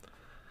psalm,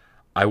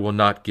 "I will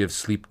not give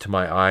sleep to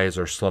my eyes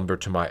or slumber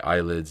to my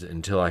eyelids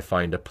until I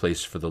find a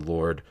place for the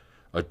Lord,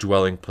 a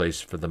dwelling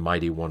place for the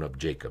mighty one of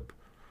Jacob."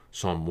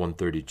 Psalm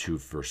 132,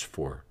 verse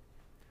 4.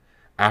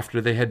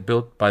 After they had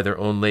built by their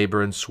own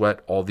labor and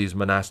sweat all these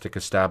monastic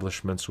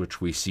establishments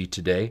which we see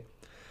today,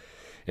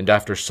 and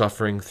after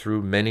suffering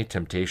through many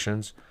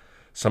temptations,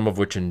 some of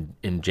which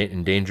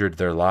endangered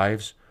their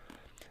lives,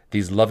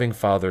 these loving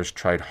fathers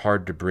tried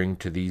hard to bring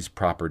to these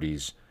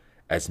properties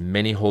as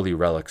many holy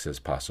relics as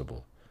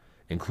possible,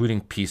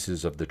 including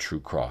pieces of the true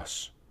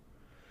cross.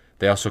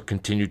 They also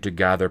continued to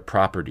gather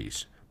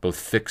properties, both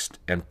fixed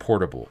and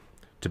portable,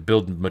 to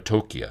build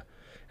metokia,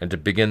 and to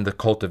begin the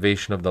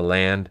cultivation of the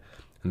land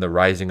and the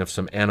raising of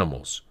some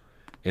animals,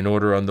 in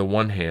order on the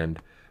one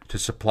hand to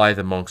supply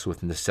the monks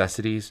with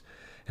necessities,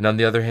 and on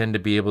the other hand to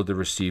be able to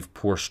receive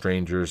poor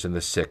strangers and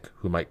the sick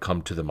who might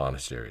come to the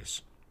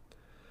monasteries.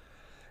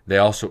 They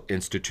also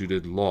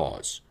instituted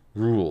laws,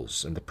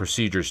 rules, and the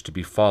procedures to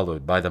be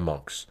followed by the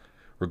monks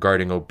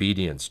regarding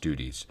obedience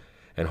duties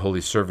and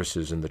holy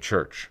services in the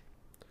church.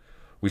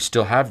 We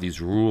still have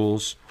these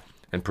rules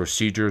and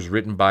procedures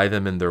written by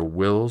them in their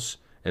wills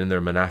and in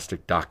their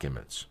monastic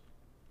documents.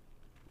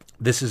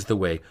 This is the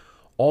way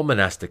All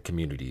monastic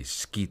communities,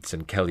 skeets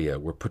and kelia,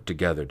 were put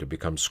together to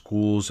become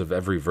schools of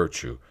every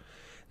virtue,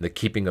 in the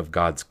keeping of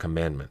God's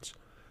commandments,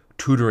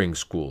 tutoring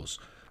schools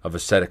of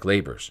ascetic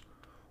labors,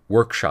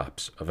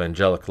 workshops of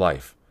angelic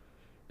life,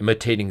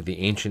 imitating the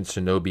ancient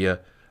cenobia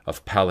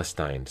of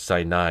Palestine,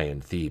 Sinai,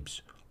 and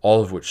Thebes,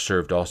 all of which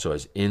served also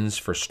as inns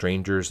for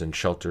strangers and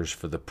shelters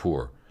for the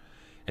poor,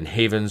 and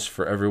havens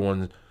for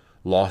everyone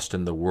lost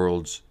in the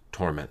world's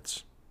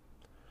torments.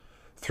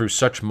 Through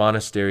such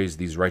monasteries,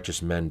 these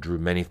righteous men drew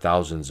many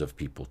thousands of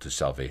people to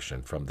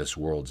salvation from this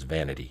world's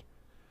vanity.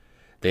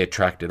 They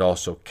attracted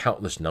also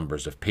countless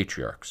numbers of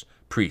patriarchs,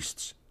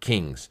 priests,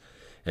 kings,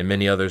 and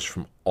many others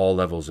from all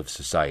levels of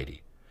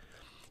society.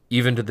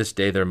 Even to this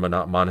day, their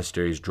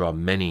monasteries draw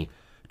many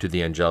to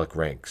the angelic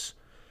ranks,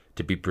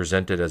 to be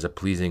presented as a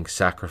pleasing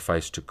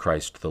sacrifice to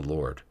Christ the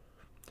Lord.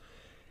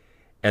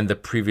 And the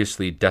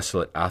previously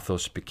desolate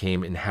Athos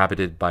became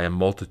inhabited by a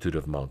multitude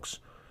of monks,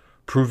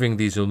 proving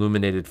these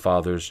illuminated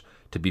fathers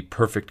to be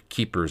perfect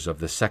keepers of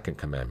the second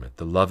commandment,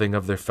 the loving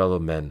of their fellow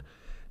men,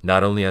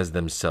 not only as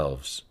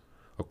themselves,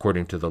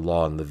 according to the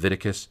law in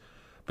Leviticus,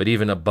 but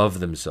even above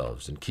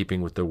themselves, in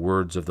keeping with the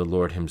words of the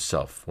Lord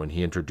himself, when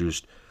he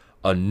introduced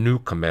a new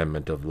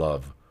commandment of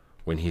love,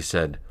 when he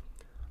said,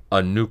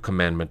 "A new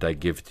commandment I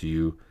give to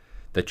you,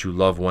 that you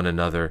love one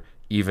another,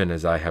 even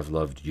as I have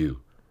loved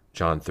you."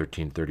 John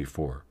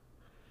 13:34.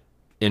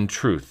 In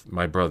truth,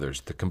 my brothers,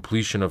 the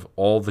completion of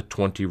all the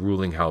 20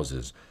 ruling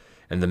houses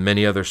and the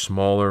many other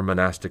smaller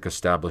monastic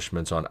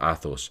establishments on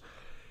Athos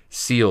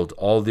sealed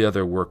all the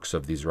other works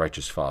of these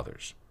righteous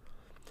fathers.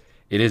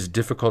 It is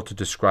difficult to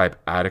describe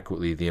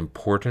adequately the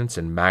importance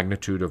and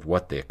magnitude of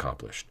what they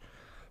accomplished,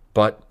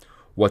 but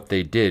what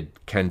they did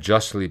can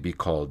justly be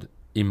called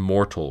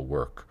immortal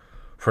work,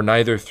 for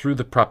neither through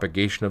the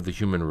propagation of the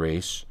human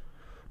race,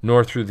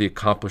 nor through the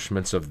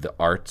accomplishments of the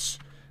arts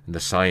and the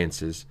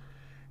sciences,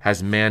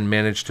 has man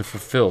managed to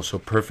fulfill so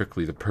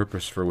perfectly the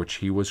purpose for which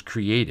he was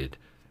created,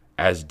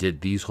 as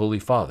did these holy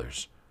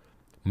fathers.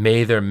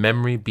 May their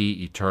memory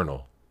be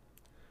eternal.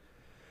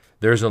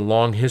 There is a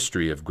long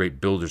history of great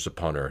builders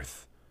upon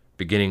earth,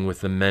 beginning with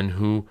the men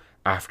who,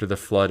 after the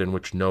flood in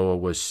which Noah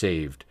was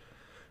saved,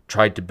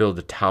 tried to build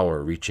a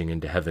tower reaching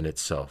into heaven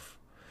itself,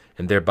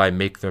 and thereby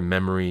make their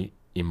memory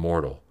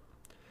immortal.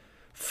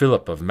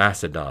 Philip of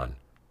Macedon,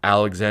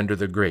 Alexander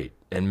the Great,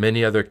 and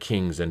many other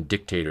kings and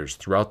dictators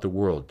throughout the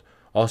world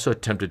also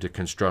attempted to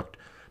construct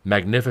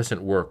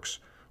magnificent works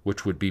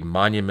which would be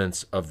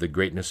monuments of the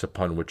greatness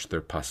upon which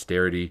their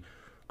posterity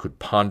could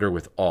ponder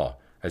with awe,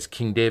 as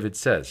King David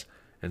says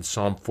in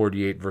Psalm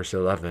 48, verse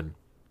 11,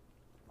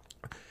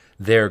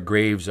 "Their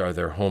graves are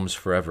their homes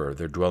forever,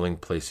 their dwelling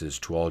places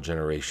to all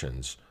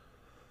generations,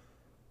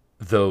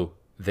 though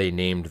they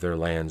named their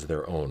lands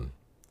their own."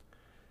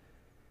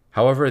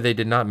 However, they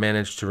did not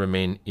manage to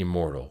remain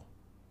immortal.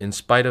 In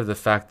spite of the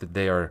fact that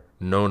they are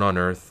known on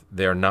earth,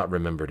 they are not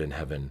remembered in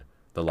heaven,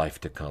 the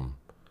life to come.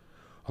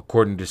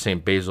 According to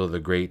St. Basil the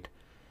Great,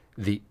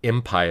 the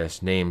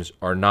impious names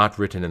are not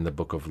written in the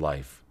book of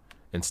life.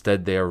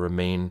 Instead, they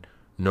remain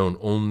known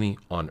only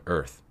on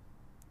earth.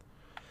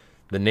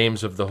 The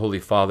names of the Holy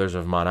Fathers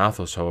of Mount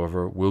Athos,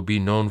 however, will be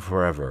known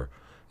forever,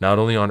 not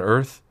only on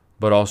earth,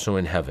 but also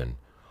in heaven,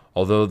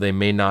 although they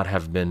may not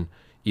have been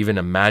even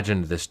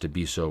imagined this to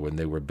be so when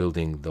they were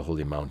building the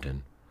holy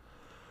mountain.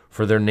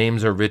 For their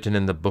names are written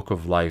in the book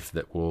of life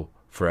that will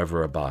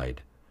forever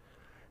abide.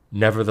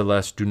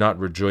 Nevertheless, do not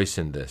rejoice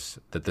in this,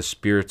 that the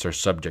spirits are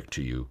subject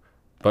to you,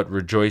 but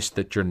rejoice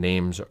that your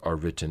names are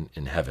written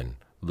in heaven.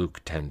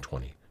 Luke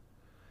 10:20.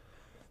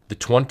 The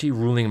 20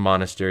 ruling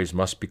monasteries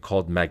must be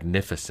called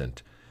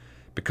magnificent,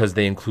 because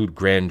they include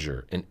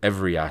grandeur in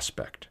every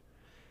aspect,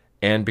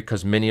 and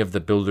because many of the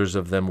builders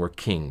of them were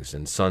kings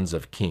and sons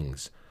of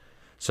kings,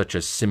 such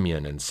as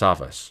Simeon and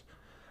Savas,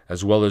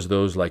 as well as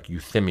those like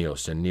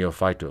Euthemios and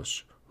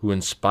Neophytos, who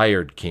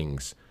inspired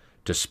kings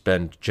to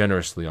spend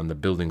generously on the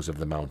buildings of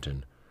the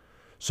mountain,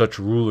 such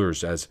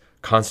rulers as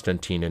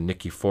Constantine and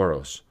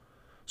Nikephoros,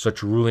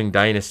 such ruling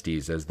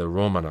dynasties as the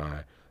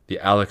Romani, the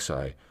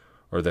Alexi,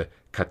 or the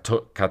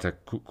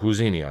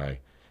Catacuzinii,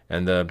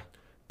 and the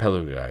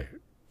Pelugii,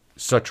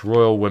 such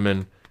royal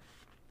women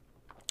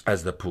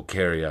as the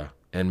Pulcheria,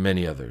 and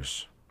many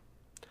others.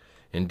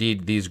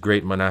 Indeed, these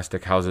great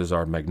monastic houses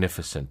are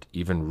magnificent,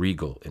 even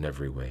regal in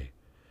every way.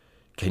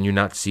 Can you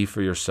not see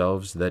for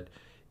yourselves that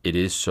it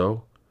is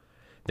so?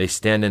 They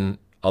stand in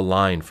a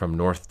line from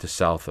north to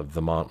south of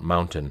the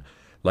mountain,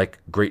 like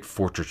great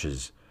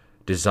fortresses,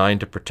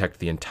 designed to protect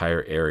the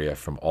entire area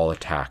from all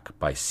attack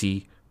by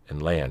sea and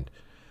land,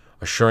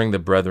 assuring the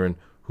brethren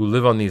who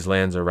live on these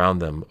lands around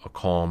them a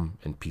calm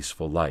and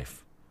peaceful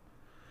life.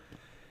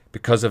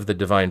 Because of the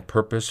divine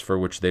purpose for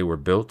which they were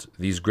built,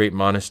 these great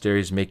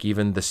monasteries make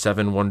even the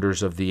 7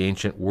 wonders of the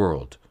ancient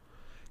world,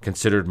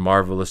 considered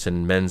marvelous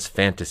in men's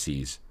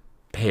fantasies,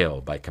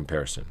 pale by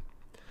comparison.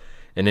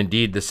 And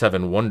indeed, the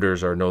 7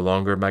 wonders are no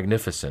longer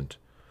magnificent.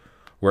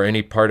 Where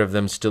any part of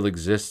them still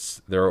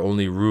exists, there are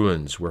only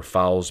ruins where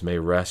fowls may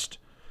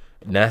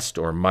nest,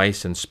 or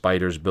mice and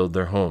spiders build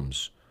their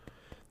homes.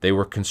 They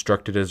were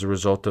constructed as a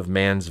result of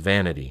man's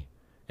vanity,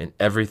 and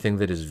everything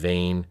that is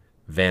vain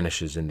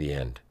vanishes in the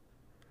end.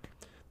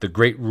 The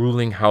great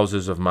ruling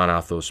houses of Mount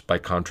Athos, by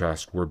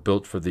contrast, were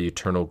built for the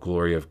eternal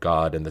glory of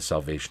God and the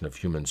salvation of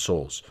human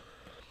souls,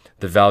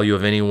 the value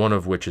of any one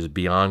of which is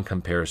beyond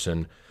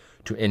comparison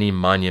to any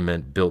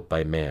monument built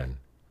by man.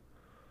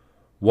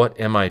 What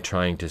am I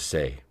trying to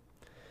say?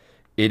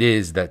 It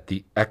is that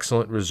the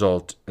excellent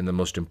result and the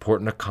most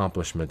important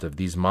accomplishment of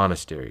these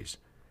monasteries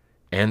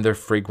and their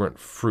fragrant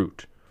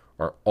fruit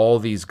are all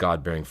these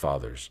God-bearing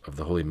fathers of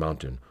the Holy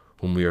Mountain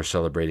whom we are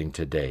celebrating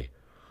today,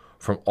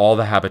 from all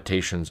the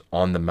habitations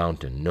on the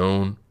mountain,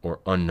 known or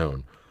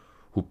unknown,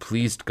 who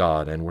pleased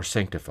God and were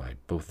sanctified,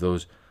 both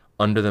those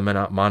under the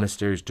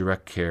monastery's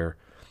direct care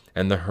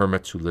and the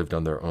hermits who lived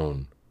on their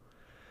own.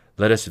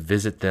 Let us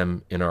visit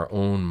them in our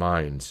own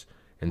minds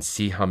and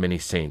see how many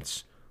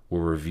saints were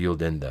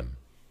revealed in them.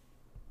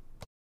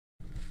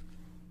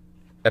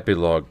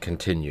 Epilogue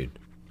continued.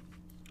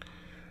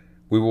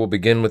 We will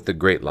begin with the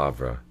great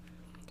Lavra.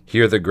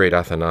 Here the great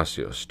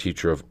Athanasius,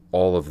 teacher of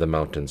all of the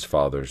mountain's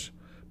fathers,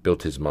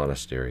 built his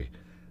monastery.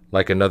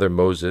 Like another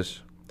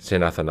Moses,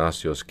 St.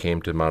 Athanasius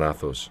came to Mount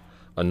Athos,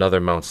 another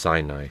Mount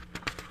Sinai,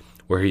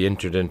 where he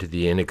entered into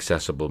the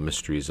inaccessible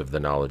mysteries of the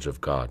knowledge of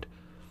God.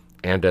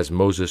 And as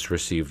Moses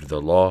received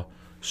the law,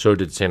 so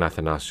did St.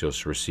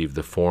 Athanasius receive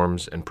the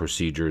forms and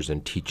procedures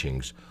and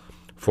teachings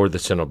for the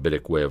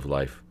Cenobitic way of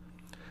life,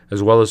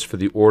 as well as for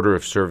the order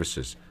of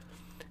services,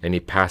 and he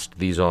passed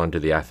these on to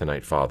the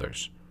Athonite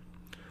fathers.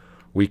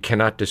 We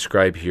cannot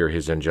describe here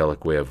his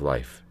angelic way of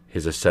life,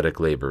 his ascetic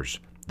labors,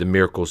 the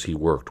miracles he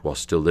worked while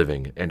still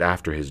living and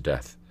after his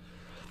death,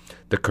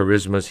 the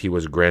charismas he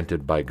was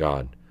granted by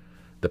God,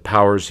 the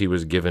powers he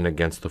was given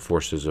against the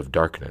forces of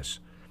darkness,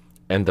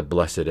 and the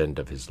blessed end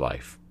of his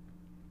life.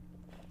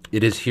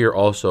 It is here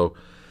also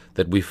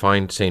that we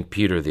find St.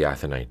 Peter the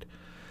Athonite,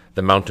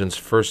 the mountain's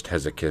first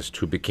hesychist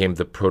who became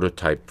the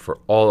prototype for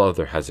all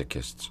other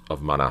hesychists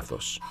of Mount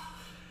Athos.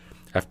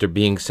 After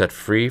being set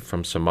free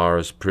from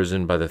Samara's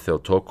prison by the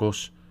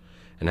Theotokos,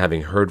 and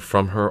having heard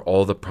from her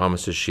all the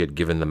promises she had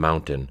given the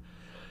mountain,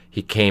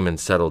 he came and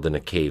settled in a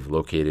cave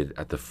located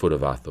at the foot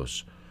of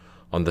Athos,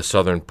 on the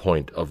southern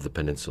point of the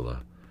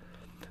peninsula.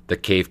 The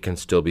cave can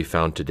still be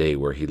found today,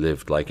 where he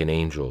lived like an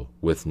angel,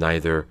 with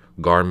neither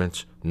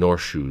garments nor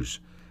shoes,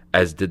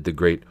 as did the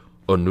great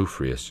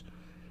Onufrius,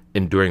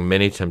 enduring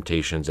many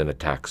temptations and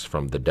attacks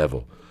from the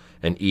devil,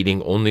 and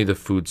eating only the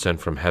food sent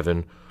from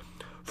heaven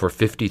for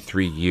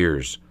 53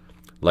 years,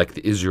 like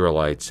the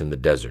Israelites in the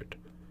desert.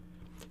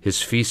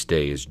 His feast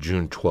day is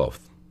June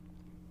 12th.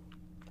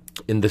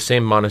 In the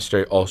same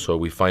monastery also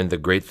we find the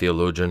great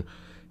theologian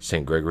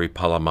St. Gregory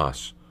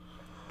Palamas.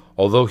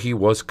 Although he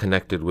was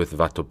connected with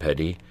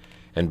Vatopedi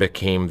and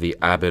became the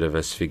abbot of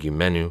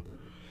Esphigumenu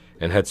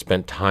and had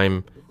spent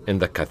time in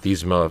the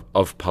Kathisma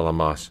of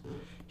Palamas,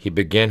 he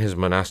began his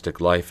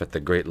monastic life at the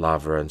great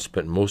Lavra and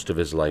spent most of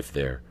his life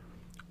there,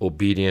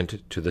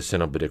 obedient to the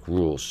Cenobitic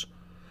rules.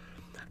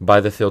 By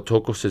the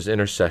Theotokos'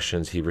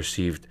 intercessions he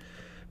received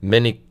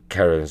many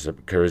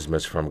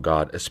charismas from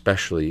God,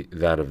 especially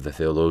that of the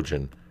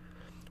theologian,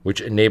 which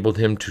enabled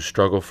him to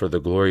struggle for the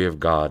glory of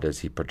God as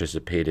he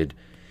participated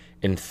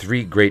in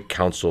 3 great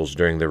councils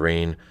during the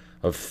reign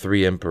of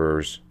 3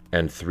 emperors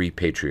and 3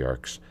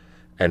 patriarchs,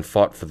 and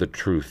fought for the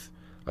truth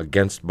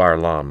against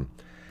Barlaam,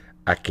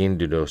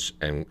 Akindidos,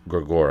 and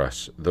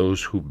Gregoras,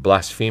 those who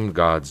blasphemed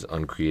God's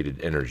uncreated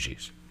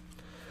energies.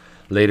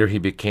 Later he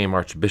became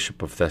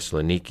Archbishop of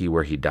Thessaloniki,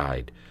 where he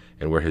died,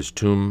 and where his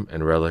tomb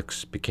and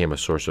relics became a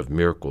source of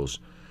miracles,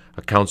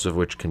 accounts of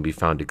which can be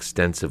found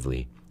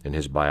extensively in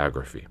his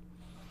biography.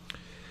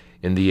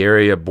 In the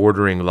area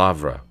bordering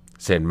Lavra,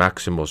 St.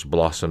 Maximus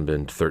blossomed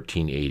in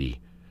 1380.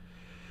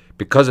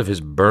 Because of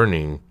his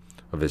burning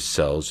of his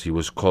cells, he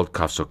was called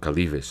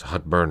Kapsokalivis,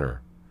 hut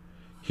burner.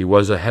 He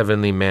was a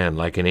heavenly man,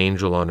 like an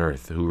angel on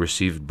earth, who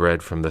received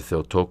bread from the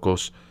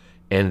Theotokos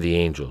and the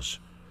angels.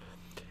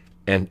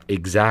 An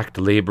exact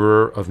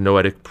laborer of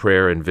noetic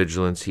prayer and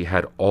vigilance, he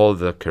had all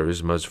the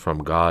charismas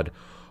from God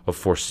of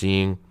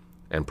foreseeing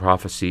and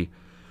prophecy,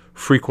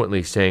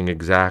 frequently saying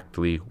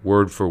exactly,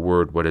 word for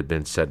word, what had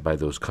been said by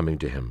those coming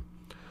to him,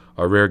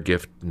 a rare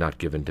gift not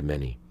given to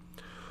many.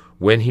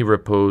 When he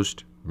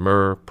reposed,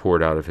 myrrh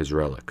poured out of his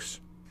relics.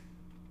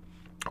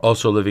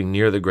 Also living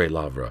near the great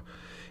Lavra,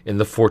 in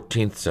the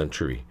 14th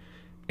century,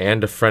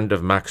 and a friend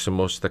of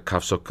Maximus the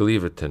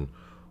Kapsokalivitan,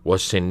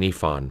 was St.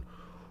 Niphon,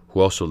 who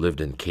also lived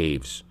in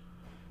caves.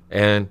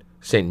 And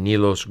St.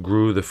 Nilos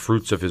grew the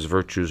fruits of his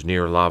virtues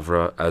near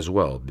Lavra as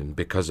well, and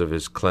because of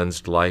his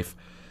cleansed life,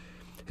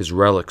 his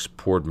relics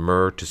poured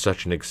myrrh to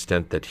such an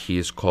extent that he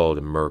is called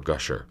a myrrh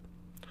gusher.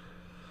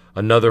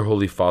 Another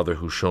holy father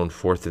who shone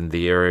forth in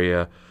the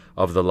area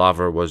of the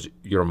Lavra was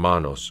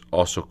Germanos,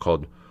 also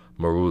called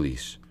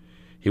Maroulis.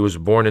 He was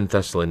born in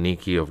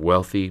Thessaloniki of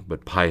wealthy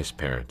but pious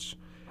parents.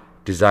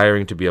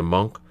 Desiring to be a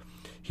monk,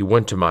 he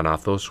went to Mount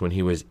Athos when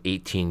he was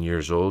 18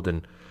 years old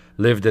and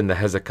lived in the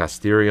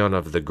Hesychasterion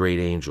of the great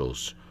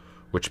angels,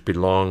 which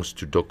belongs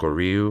to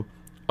Dokoriou,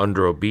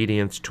 under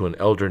obedience to an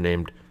elder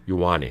named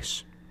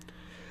Ioannis.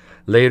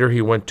 Later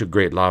he went to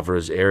Great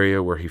Lavra's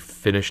area where he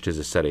finished his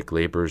ascetic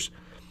labors,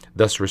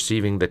 thus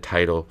receiving the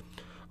title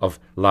of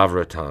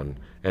Lavraton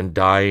and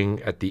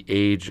dying at the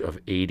age of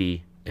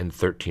 80 in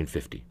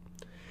 1350.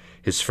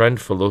 His friend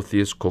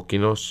Philotheus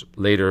Kokkinos,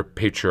 later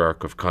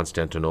Patriarch of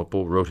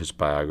Constantinople, wrote his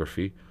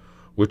biography,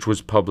 which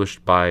was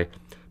published by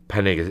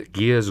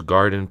Panagia's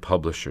Garden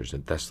Publishers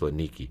in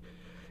Thessaloniki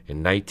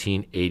in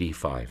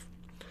 1985.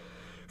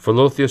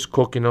 Philotheus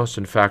Kokkinos,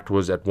 in fact,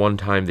 was at one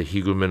time the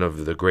hegumen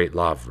of the Great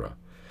Lavra.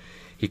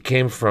 He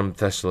came from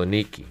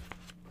Thessaloniki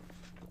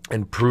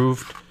and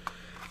proved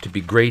to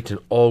be great in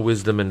all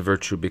wisdom and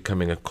virtue,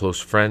 becoming a close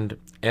friend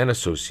and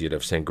associate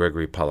of St.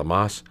 Gregory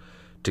Palamas,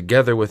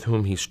 together with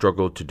whom he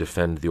struggled to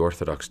defend the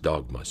Orthodox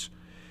dogmas.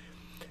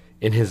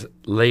 In his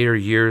later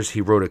years,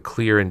 he wrote a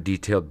clear and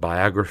detailed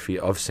biography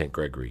of St.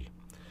 Gregory.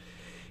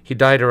 He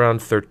died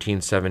around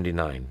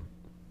 1379.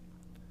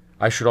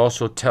 I should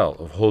also tell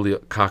of Holy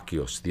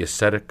Akakios, the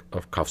ascetic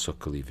of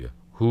Kafsokalivia,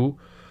 who,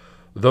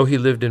 though he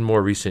lived in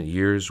more recent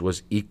years,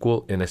 was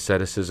equal in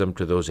asceticism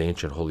to those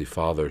ancient holy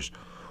fathers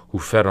who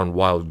fed on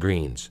wild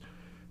greens,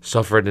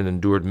 suffered and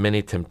endured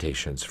many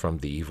temptations from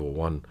the evil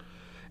one,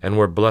 and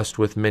were blessed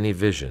with many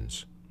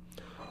visions.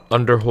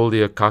 Under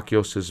Holy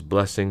Akakios'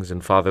 blessings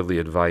and fatherly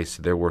advice,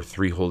 there were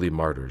 3 holy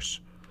martyrs.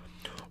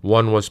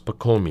 One was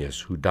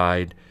Pachomius, who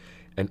died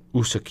at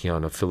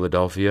Usakion of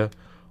Philadelphia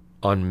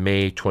on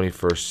May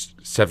 21st,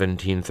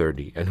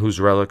 1730, and whose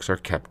relics are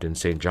kept in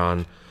St.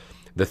 John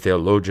the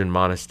Theologian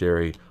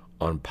Monastery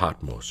on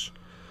Patmos.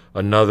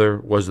 Another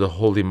was the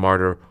holy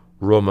martyr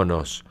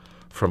Romanos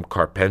from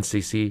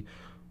Carpensici,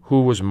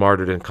 who was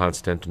martyred in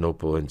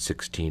Constantinople in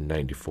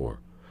 1694.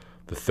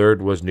 The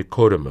third was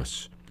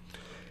Nicodemus,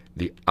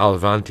 the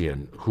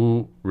Alvantian,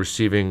 who,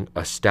 receiving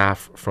a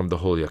staff from the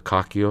holy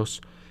Akakios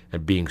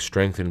and being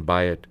strengthened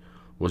by it,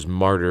 was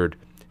martyred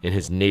in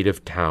his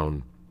native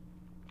town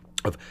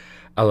of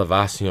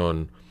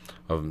Alavacion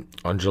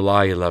on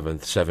July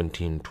 11th,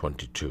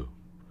 1722.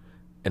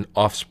 An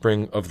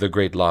offspring of the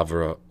great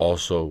Lavra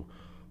also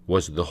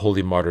was the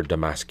holy martyr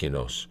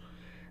Damaskinos.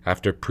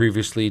 After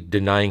previously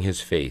denying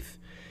his faith,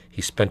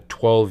 he spent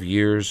 12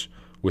 years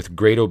with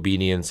great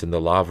obedience in the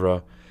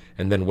Lavra,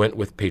 and then went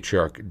with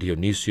Patriarch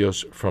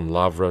Dionysios from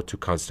Lavra to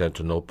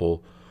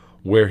Constantinople,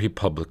 where he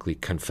publicly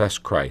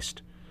confessed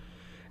Christ,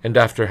 and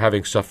after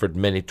having suffered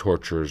many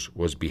tortures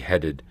was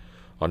beheaded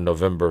on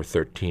November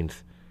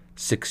 13th,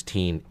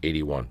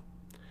 1681.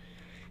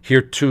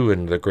 Here too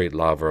in the great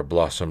Lavra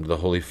blossomed the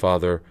Holy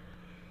Father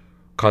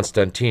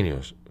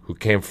Constantinos, who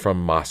came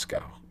from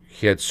Moscow.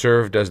 He had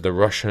served as the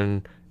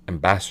Russian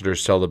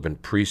ambassador's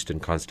celibate priest in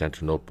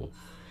Constantinople.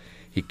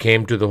 He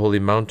came to the Holy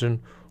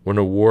Mountain when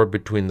a war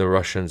between the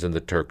Russians and the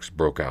Turks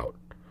broke out.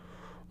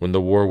 When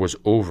the war was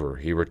over,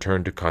 he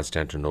returned to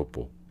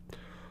Constantinople.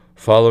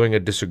 Following a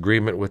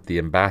disagreement with the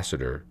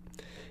ambassador,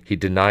 he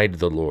denied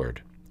the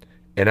Lord,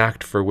 an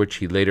act for which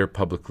he later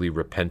publicly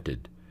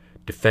repented,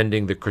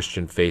 defending the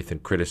Christian faith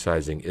and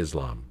criticizing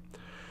Islam.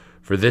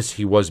 For this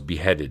he was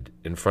beheaded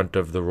in front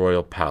of the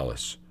royal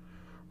palace,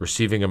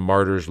 receiving a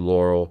martyr's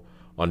laurel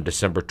on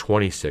December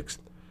 26,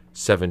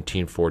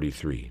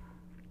 1743.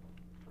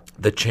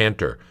 The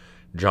chanter,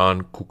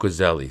 John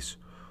Kukuzelis,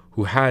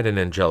 who had an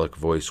angelic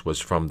voice, was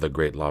from the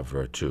great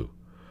Lavra too.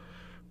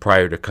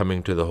 Prior to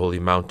coming to the Holy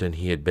Mountain,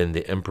 he had been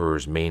the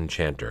emperor's main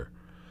chanter.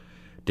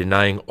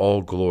 Denying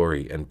all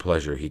glory and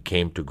pleasure, he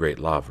came to Great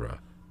Lavra,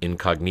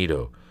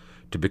 incognito,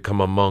 to become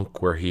a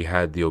monk where he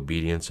had the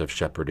obedience of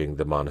shepherding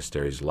the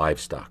monastery's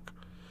livestock.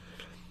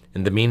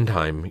 In the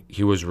meantime,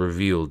 he was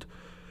revealed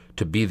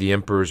to be the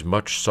emperor's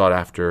much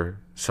sought-after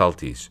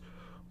Saltis,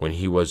 when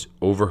he was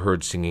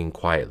overheard singing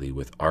quietly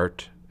with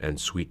art and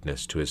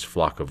sweetness to his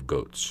flock of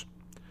goats.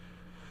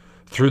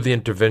 Through the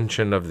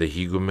intervention of the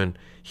hegumen,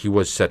 he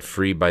was set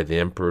free by the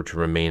emperor to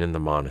remain in the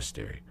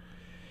monastery.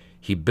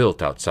 He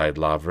built outside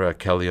Lavra a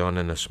Kelion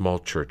and a small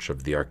church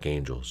of the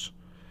archangels.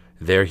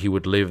 There he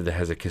would live the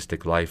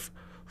hesychastic life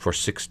for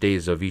 6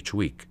 days of each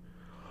week.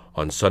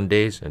 On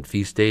Sundays and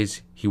feast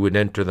days, he would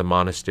enter the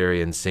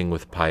monastery and sing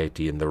with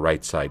piety in the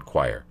right side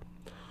choir.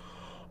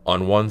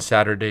 On one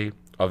Saturday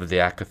of the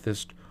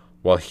Akathist,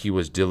 while he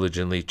was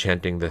diligently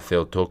chanting the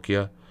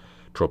Theotokia,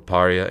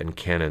 Troparia, and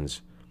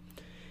canons,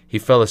 he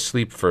fell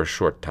asleep for a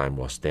short time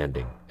while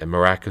standing, and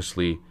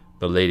miraculously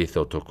the Lady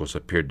Theotokos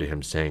appeared to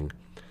him, saying,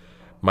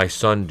 "My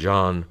son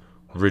John,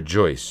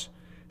 rejoice,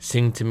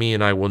 sing to me,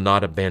 and I will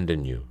not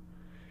abandon you."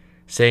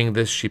 Saying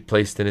this, she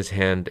placed in his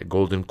hand a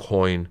golden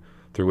coin,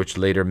 through which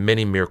later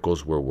many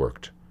miracles were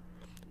worked.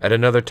 At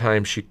another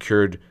time she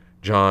cured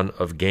John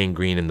of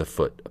gangrene in the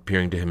foot,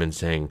 appearing to him and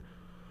saying,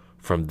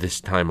 "From this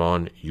time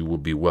on you will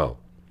be well."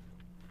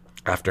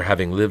 After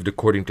having lived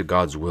according to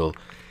God's will,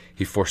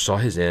 he foresaw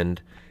his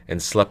end,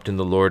 and slept in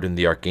the Lord in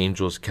the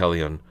Archangel's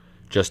Kelion,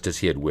 just as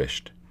he had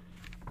wished.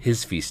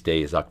 His feast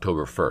day is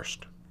October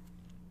 1st.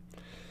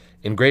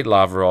 In Great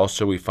Lavra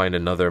also we find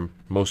another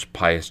most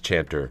pious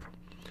chanter,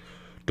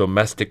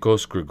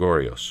 Domestikos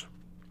Gregorios.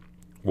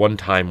 One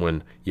time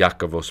when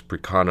Iakovos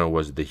Prikano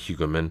was the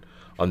hegumen,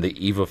 on the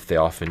eve of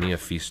Theophany, a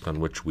feast on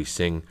which we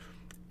sing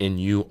In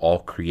you all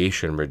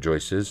creation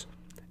rejoices,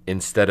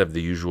 instead of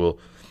the usual,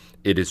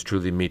 it is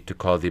truly meet to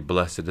call thee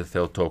blessed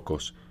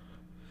Theotokos.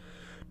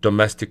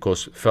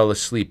 Domesticos fell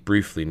asleep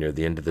briefly near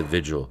the end of the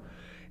vigil,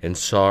 and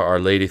saw Our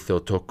Lady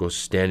Theotokos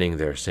standing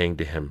there, saying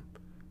to him,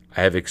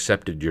 I have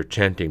accepted your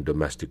chanting,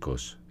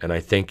 Domesticos, and I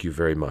thank you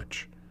very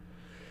much.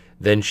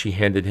 Then she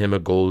handed him a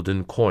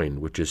golden coin,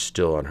 which is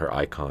still on her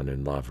icon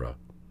in Lavra.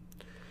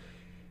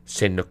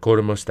 St.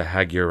 Nicodemus the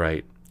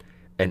Hagiorite,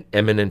 an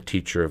eminent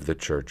teacher of the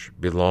Church,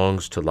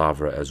 belongs to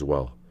Lavra as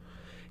well.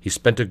 He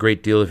spent a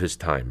great deal of his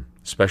time,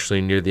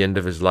 especially near the end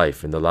of his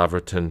life, in the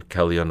Lavraton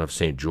Kelion of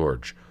St.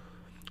 George,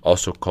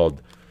 also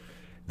called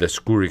the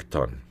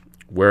Skuriton,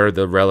 where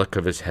the relic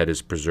of his head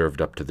is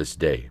preserved up to this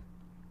day.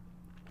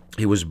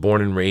 He was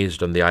born and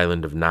raised on the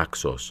island of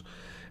Naxos,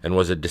 and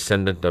was a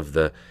descendant of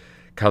the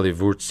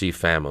Kalivurtsi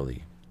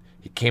family.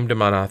 He came to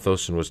Mount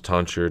Athos and was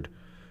tonsured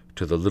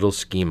to the little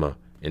schema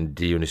in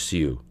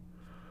Dionysiou.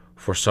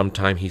 For some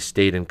time he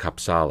stayed in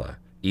Kapsala,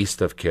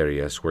 east of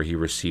Kerias, where he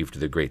received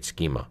the great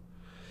schema.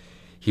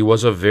 He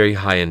was of very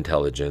high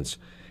intelligence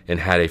and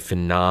had a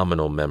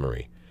phenomenal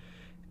memory,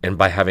 and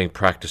by having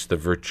practiced the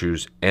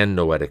virtues and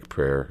noetic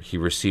prayer, he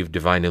received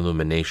divine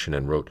illumination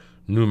and wrote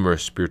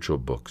numerous spiritual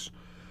books,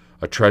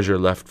 a treasure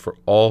left for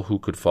all who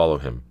could follow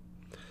him.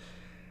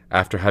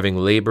 After having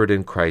labored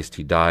in Christ,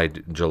 he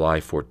died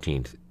July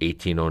 14th,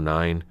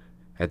 1809,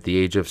 at the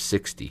age of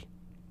 60.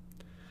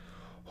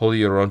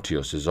 Holy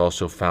Gerontios is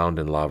also found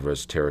in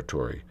Lavra's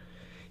territory.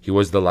 He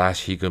was the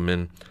last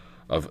hegumen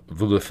of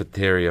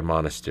Vulifitaria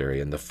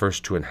Monastery and the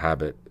first to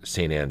inhabit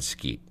St. Anne's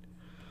Skeet.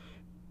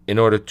 In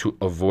order to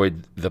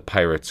avoid the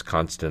pirates'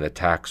 constant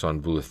attacks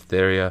on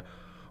Vulifitaria,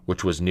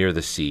 which was near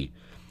the sea,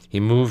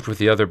 he moved with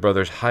the other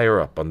brothers higher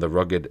up on the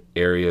rugged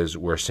areas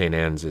where St.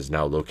 Anne's is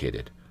now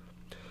located.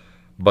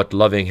 But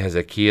loving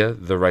Hezekiah,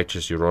 the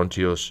righteous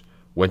Gerontios,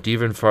 went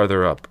even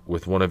farther up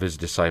with one of his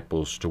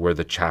disciples to where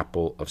the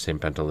chapel of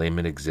St.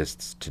 Pantaleon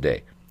exists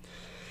today.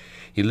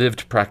 He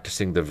lived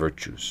practicing the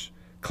virtues,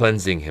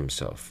 cleansing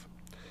himself,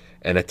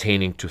 and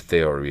attaining to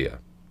theoria.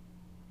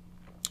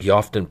 He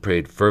often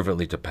prayed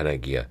fervently to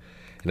Panagia,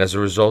 and as a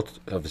result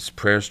of his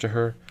prayers to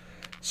her,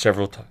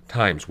 several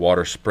times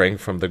water sprang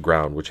from the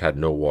ground which had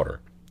no water.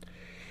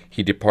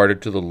 He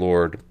departed to the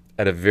Lord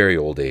at a very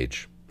old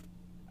age.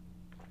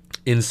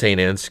 In St.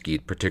 Anne's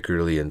Skeet,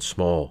 particularly in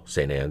small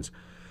St. Anne's,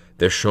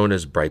 there shone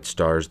as bright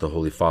stars the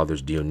Holy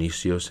Fathers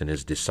Dionysios and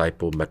his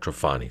disciple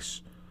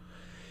Metrophanes.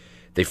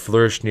 They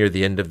flourished near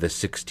the end of the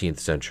 16th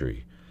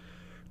century.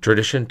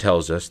 Tradition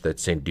tells us that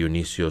St.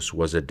 Dionysios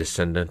was a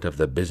descendant of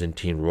the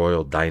Byzantine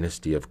royal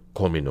dynasty of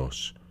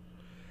Komnenos.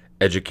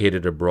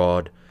 Educated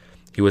abroad,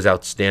 he was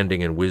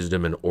outstanding in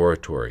wisdom and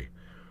oratory,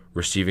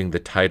 receiving the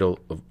title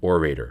of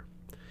orator.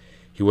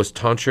 He was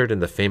tonsured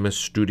in the famous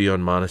Studion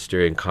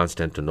monastery in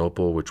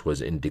Constantinople, which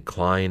was in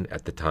decline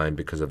at the time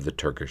because of the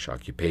Turkish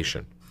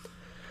occupation.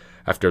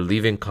 After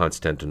leaving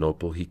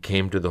Constantinople, he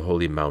came to the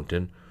Holy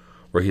Mountain,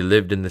 where he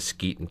lived in the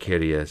Skeet and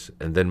Kerias,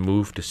 and then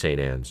moved to St.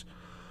 Anne's,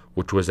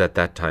 which was at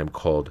that time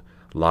called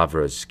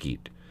Lavra's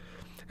Skeet,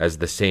 as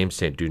the same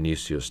St.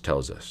 Dionysius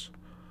tells us.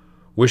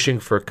 Wishing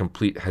for a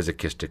complete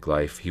hesychastic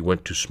life, he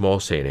went to small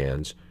St.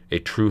 Anne's, a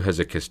true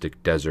hesychastic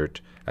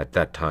desert at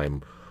that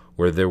time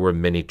where there were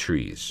many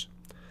trees.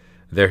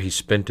 There he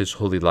spent his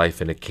holy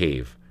life in a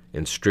cave,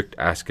 in strict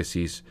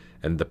ascetics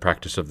and the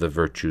practice of the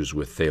virtues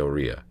with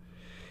theoria.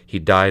 He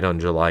died on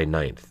July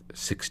 9th,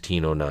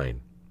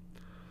 1609.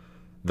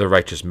 The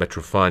righteous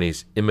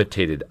Metrophanes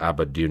imitated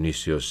Abba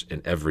Dionysius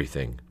in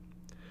everything.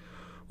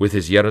 With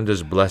his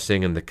Yeranda's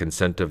blessing and the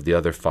consent of the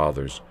other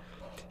fathers,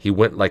 he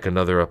went like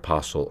another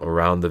apostle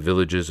around the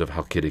villages of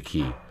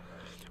Halkidiki,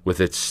 with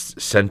its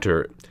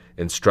center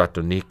in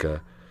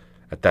Stratonica,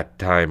 at that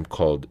time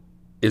called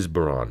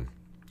Isbaron,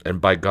 and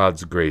by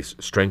God's grace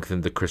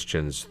strengthened the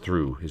Christians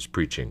through his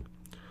preaching.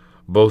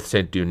 Both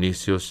St.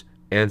 Dionysius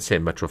and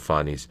St.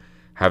 Metrophanes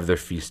have their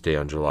feast day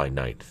on July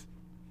 9th.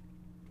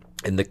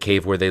 In the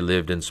cave where they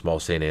lived in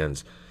small St.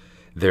 Anne's,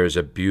 there is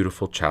a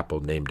beautiful chapel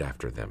named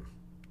after them.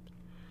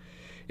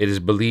 It is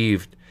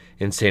believed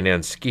in St.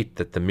 Anne's Skeet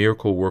that the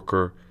miracle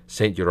worker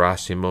St.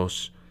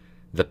 Gerasimos,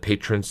 the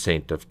patron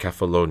saint of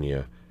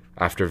Kephallonia,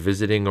 after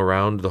visiting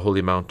around the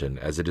Holy Mountain,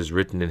 as it is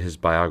written in his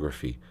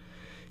biography,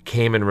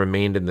 came and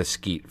remained in the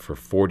Skeet for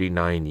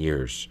 49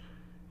 years.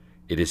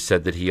 It is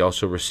said that he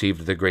also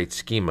received the great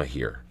schema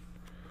here.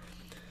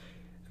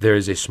 There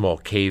is a small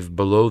cave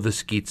below the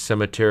Skeet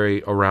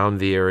cemetery around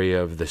the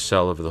area of the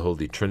cell of the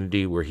Holy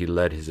Trinity where he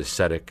led his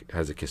ascetic,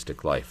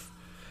 hesychastic life.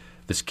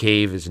 This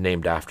cave is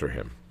named after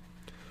him.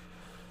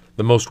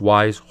 The most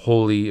wise,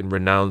 holy, and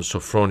renowned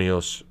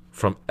Sophronios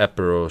from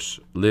Epiros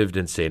lived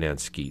in St.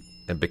 Anne's Skeet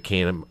and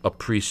became a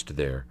priest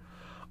there,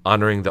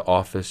 honoring the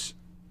office,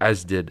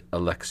 as did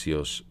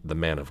Alexios, the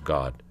man of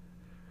God.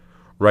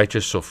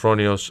 Righteous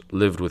Sophronios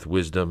lived with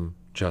wisdom,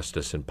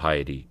 justice, and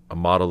piety, a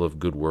model of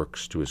good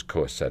works to his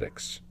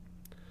co-ascetics.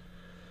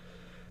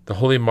 The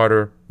holy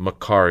martyr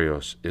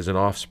Macarios is an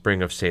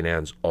offspring of St.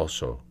 Anne's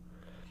also.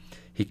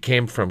 He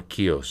came from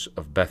Chios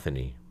of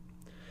Bethany.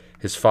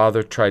 His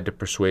father tried to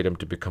persuade him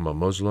to become a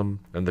Muslim,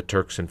 and the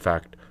Turks, in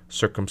fact,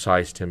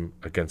 circumcised him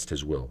against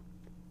his will.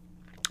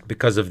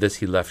 Because of this,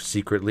 he left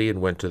secretly and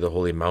went to the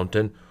Holy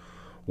Mountain,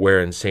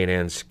 where in St.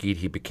 Anne's Skeet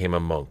he became a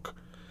monk.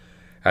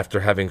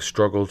 After having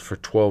struggled for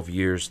 12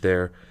 years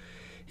there,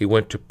 he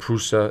went to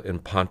Prusa in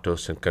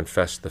Pontus and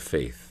confessed the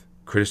faith,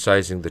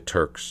 criticizing the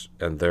Turks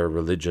and their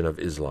religion of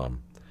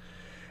Islam.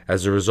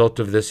 As a result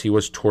of this, he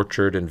was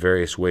tortured in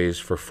various ways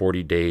for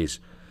 40 days,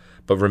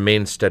 but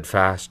remained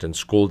steadfast and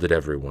scolded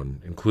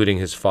everyone, including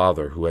his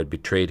father, who had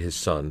betrayed his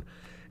son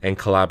and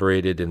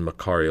collaborated in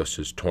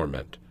Macarius's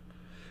torment.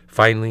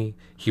 Finally,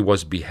 he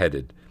was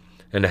beheaded,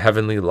 and a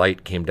heavenly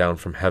light came down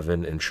from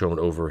heaven and shone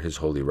over his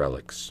holy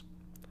relics.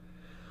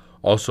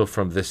 Also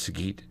from this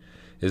Skeet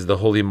is the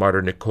holy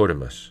martyr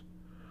Nicodemus.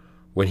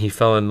 When he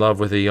fell in love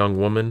with a young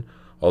woman,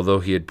 although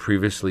he had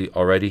previously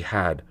already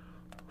had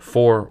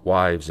 4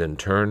 wives in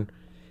turn,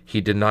 he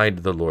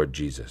denied the Lord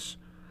Jesus.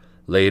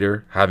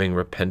 Later, having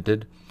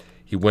repented,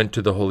 he went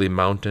to the Holy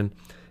Mountain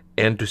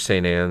and to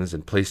St. Anne's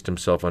and placed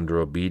himself under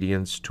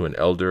obedience to an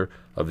elder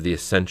of the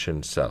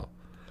Ascension cell.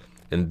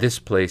 In this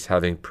place,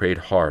 having prayed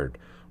hard,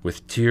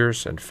 with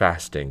tears and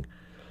fasting,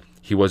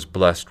 he was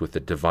blessed with the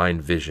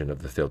divine vision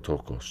of the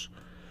Theotokos.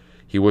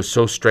 He was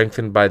so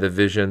strengthened by the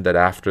vision that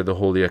after the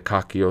holy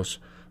Akakios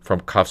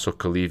from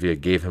Kafsokalivia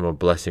gave him a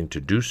blessing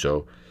to do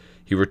so,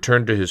 he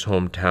returned to his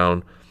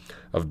hometown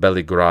of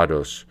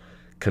Beligrados,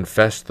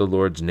 confessed the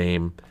Lord's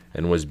name,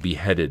 and was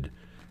beheaded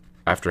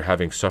after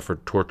having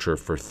suffered torture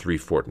for 3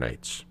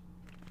 fortnights.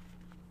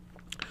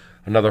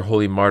 Another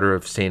holy martyr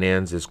of St.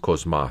 Anne's is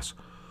Cosmas,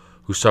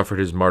 who suffered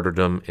his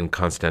martyrdom in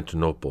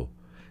Constantinople,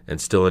 and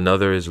still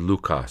another is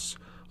Lucas,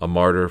 a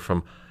martyr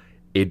from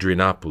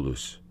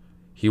Adrianopolis.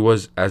 He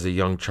was, as a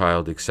young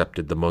child,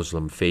 accepted the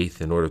Muslim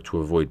faith in order to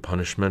avoid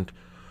punishment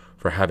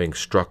for having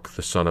struck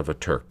the son of a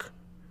Turk.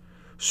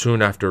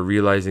 Soon after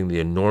realizing the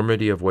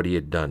enormity of what he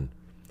had done,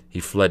 he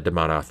fled to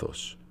Mount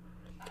Athos.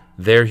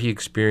 There he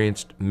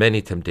experienced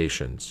many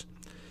temptations.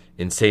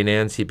 In St.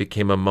 Anne's he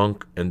became a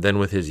monk, and then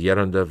with his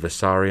Geronda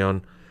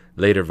Vessarion,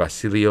 later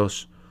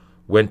Vasilios,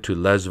 went to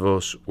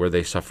Lesvos, where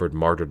they suffered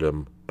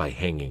martyrdom by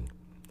hanging.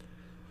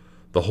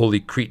 The holy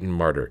Cretan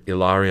martyr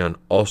Ilarion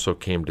also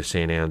came to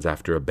St. Anne's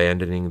after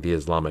abandoning the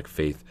Islamic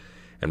faith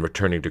and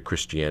returning to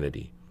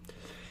Christianity.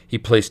 He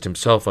placed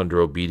himself under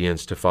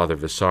obedience to Father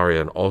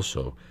Vessarion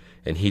also,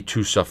 and he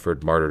too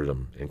suffered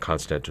martyrdom in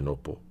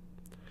Constantinople.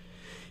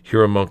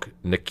 Hero monk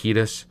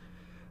Nikitas,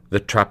 the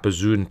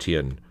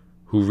Trapezuntian,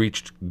 who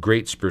reached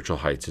great spiritual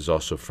heights, is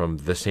also from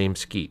the same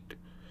Skeet.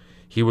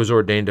 He was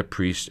ordained a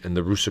priest in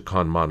the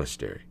Rusicon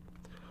monastery.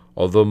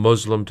 Although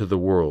Muslim to the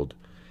world,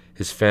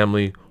 his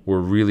family were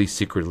really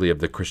secretly of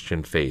the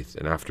Christian faith,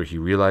 and after he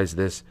realized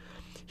this,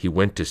 he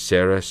went to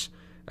Ceres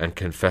and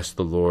confessed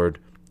the Lord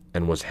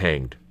and was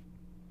hanged.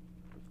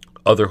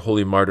 Other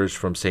holy martyrs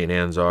from St.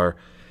 Anne's are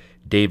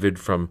David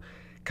from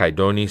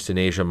Kydonis in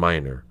Asia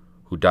Minor,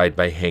 who died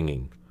by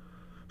hanging;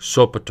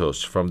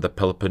 Sopatos from the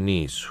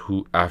Peloponnese,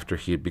 who, after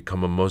he had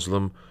become a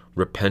Muslim,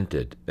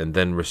 repented and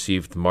then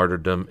received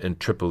martyrdom in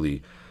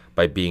Tripoli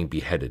by being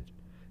beheaded;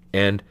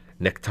 and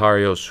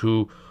Nectarios,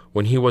 who,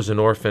 when he was an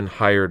orphan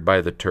hired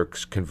by the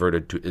Turks,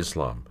 converted to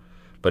Islam,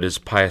 but his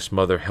pious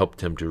mother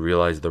helped him to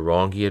realize the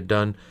wrong he had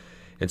done,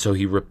 and so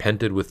he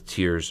repented with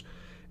tears,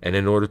 and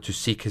in order to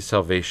seek his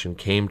salvation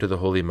came to the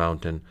Holy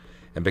Mountain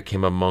and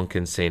became a monk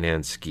in St.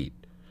 Anne's Skeet.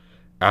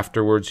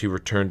 Afterwards he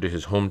returned to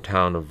his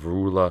hometown of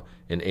Vrula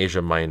in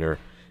Asia Minor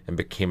and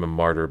became a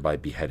martyr by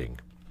beheading.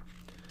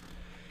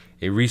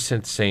 A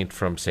recent saint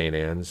from St.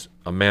 Anne's,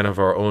 a man of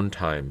our own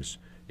times,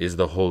 is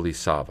the holy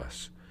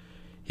Savas.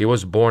 He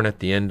was born at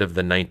the end of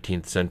the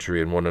 19th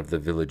century in one of the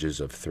villages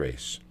of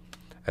Thrace.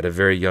 At a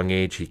very young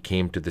age he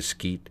came to the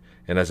Skeet,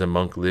 and as a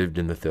monk lived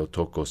in the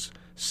Theotokos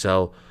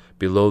cell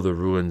below the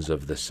ruins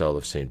of the cell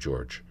of St.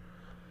 George.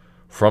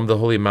 From the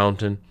Holy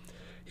Mountain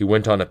he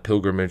went on a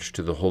pilgrimage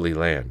to the Holy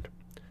Land.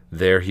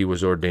 There he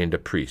was ordained a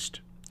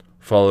priest.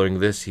 Following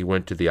this he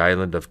went to the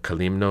island of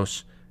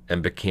Kalymnos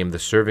and became the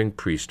serving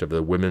priest of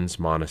the women's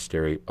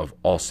monastery of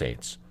All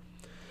Saints.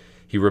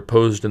 He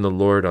reposed in the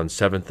Lord on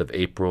 7th of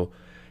April,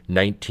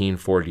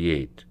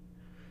 1948.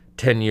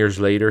 10 years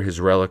later, his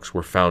relics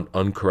were found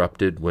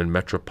uncorrupted when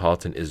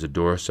Metropolitan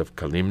Isidorus of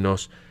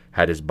Kalymnos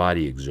had his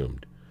body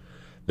exhumed.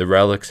 The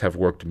relics have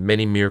worked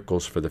many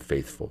miracles for the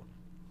faithful.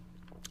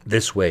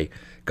 This way,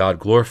 God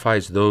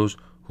glorifies those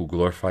who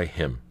glorify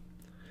him.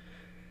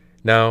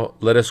 Now,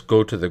 let us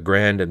go to the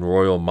grand and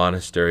royal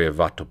monastery of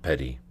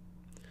Vatopedi.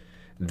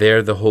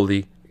 There the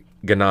holy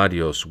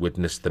Gennadios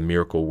witnessed the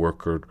miracle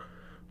worked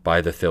by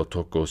the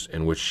Theotokos,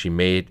 in which she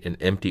made an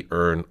empty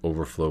urn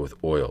overflow with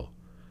oil.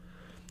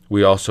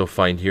 We also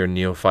find here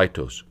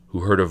Neophytos, who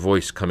heard a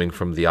voice coming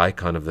from the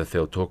icon of the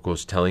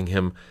Theotokos telling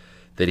him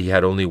that he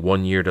had only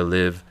 1 year to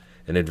live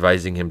and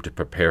advising him to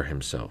prepare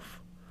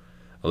himself.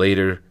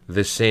 Later,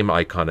 this same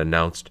icon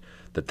announced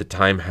that the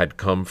time had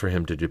come for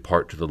him to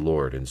depart to the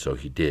Lord, and so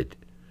he did.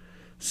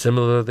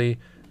 Similarly,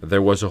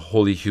 there was a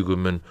holy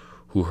Huguman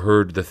who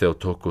heard the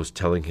Theotokos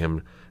telling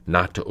him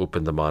not to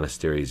open the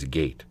monastery's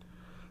gate.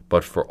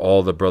 but for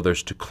all the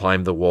brothers to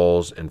climb the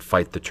walls and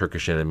fight the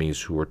Turkish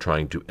enemies who were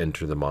trying to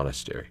enter the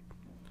monastery.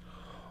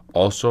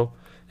 Also,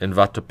 in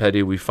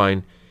Vatopedi we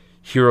find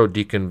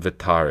Hierodikon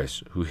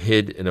Vitaris, who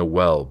hid in a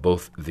well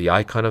both the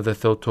icon of the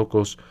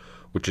Theotokos,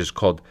 which is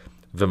called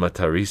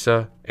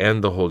Vimatarisa,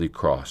 and the Holy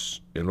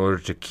Cross, in order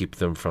to keep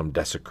them from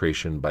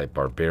desecration by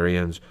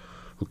barbarians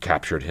who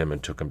captured him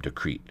and took him to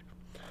Crete.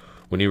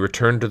 When he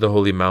returned to the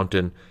Holy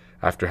Mountain,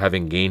 after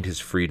having gained his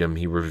freedom,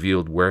 he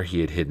revealed where he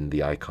had hidden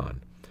the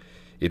icon.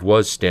 It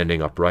was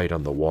standing upright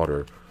on the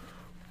water,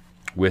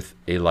 with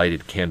a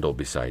lighted candle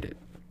beside it.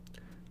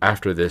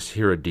 After this,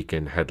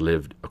 Hierodikon had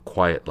lived a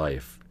quiet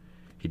life.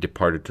 He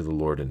departed to the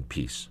Lord in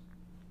peace.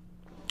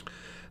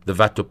 The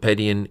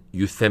Vatopedian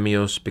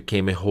Euthemios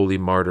became a holy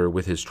martyr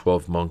with his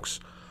 12 monks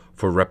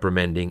for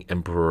reprimanding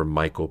Emperor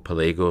Michael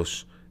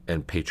Pelagos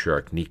and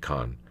Patriarch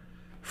Nikon,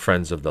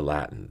 friends of the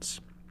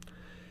Latins.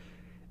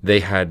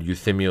 They had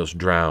Euthemios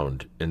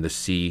drowned in the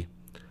sea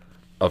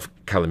of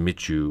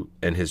Kalamichu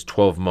and his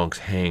 12 monks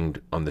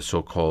hanged on the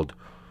so-called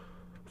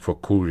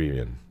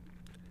Focurion.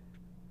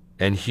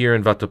 And here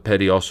in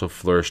Vatopedi also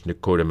flourished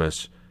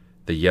Nicodemus,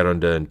 the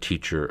Geronda and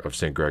teacher of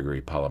St.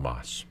 Gregory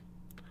Palamas.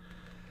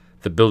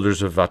 The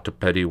builders of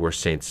Vatopedi were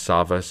Saints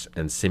Savas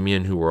and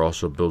Simeon, who were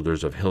also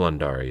builders of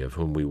Hilandari, of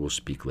whom we will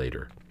speak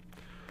later.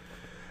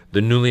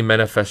 The newly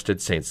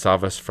manifested Saint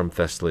Savas from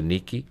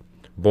Thessaloniki,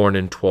 born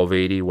in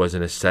 1280, was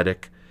an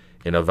ascetic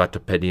in a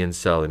Vatopedian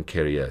cell in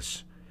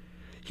Kyrios.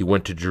 He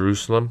went to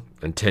Jerusalem,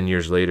 and 10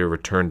 years later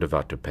returned to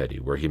Vatopedi,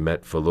 where he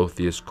met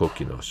Philotheus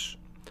Kokinos.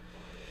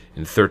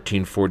 In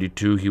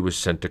 1342, he was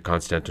sent to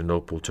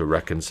Constantinople to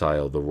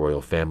reconcile the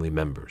royal family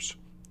members.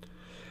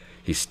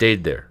 He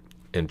stayed there,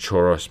 in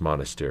Choros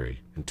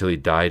Monastery, until he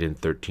died in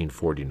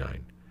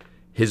 1349.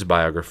 His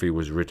biography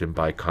was written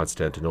by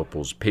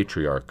Constantinople's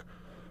patriarch,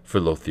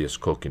 Philotheus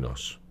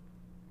Kokinos.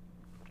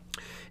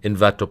 In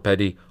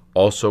Vatopedi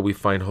also we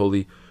find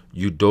holy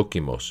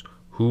Eudokimos,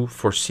 who,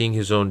 foreseeing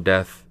his own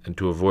death and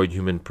to avoid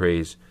human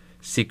praise,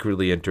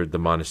 secretly entered the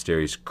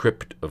monastery's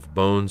crypt of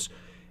bones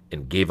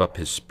and gave up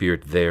his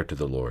spirit there to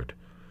the Lord.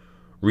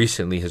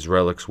 Recently his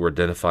relics were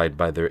identified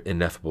by their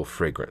ineffable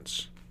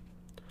fragrance.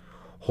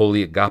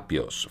 Holy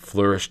Agapios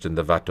flourished in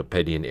the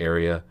Vatopedian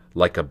area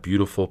like a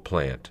beautiful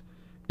plant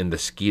in the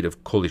skeet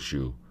of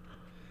Kolishu.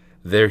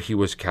 There he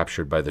was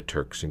captured by the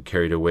Turks and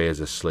carried away as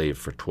a slave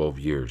for 12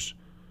 years.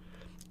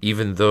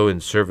 Even though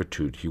in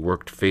servitude, he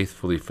worked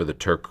faithfully for the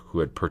Turk who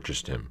had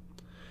purchased him.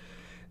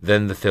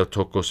 Then the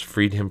Theotokos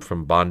freed him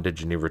from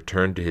bondage, and he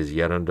returned to his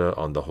Geronda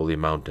on the Holy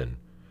Mountain.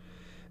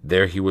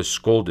 There he was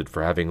scolded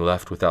for having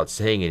left without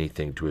saying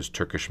anything to his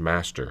Turkish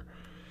master,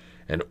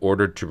 and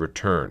ordered to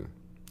return.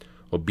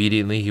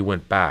 Obediently he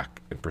went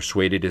back, and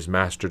persuaded his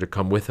master to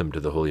come with him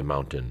to the Holy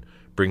Mountain,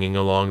 bringing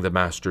along the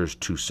master's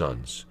 2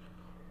 sons.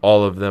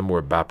 All of them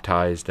were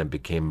baptized and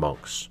became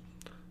monks.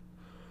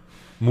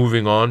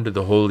 Moving on to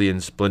the holy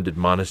and splendid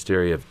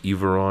monastery of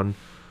Iveron,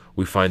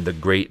 we find the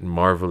great and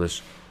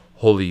marvelous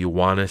Holy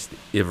Ioannis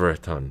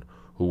Ivereton,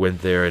 who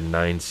went there in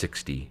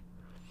 960.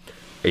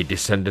 A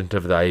descendant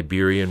of the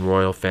Iberian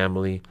royal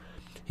family,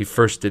 he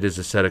first did his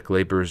ascetic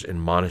labors in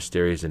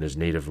monasteries in his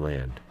native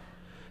land.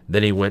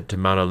 Then he went to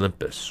Mount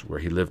Olympus, where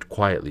he lived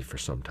quietly for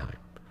some time.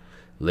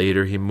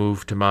 Later he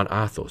moved to Mount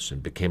Athos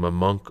and became a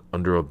monk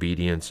under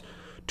obedience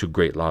to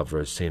great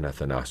Lavra's St.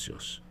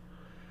 Athanasius.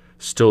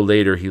 Still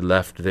later he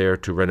left there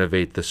to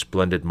renovate the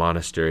splendid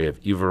monastery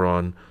of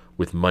Iveron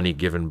with money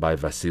given by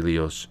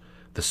Vasilios,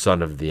 the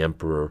son of the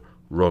emperor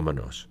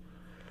Romanos.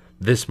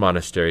 This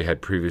monastery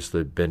had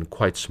previously been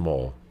quite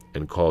small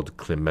and called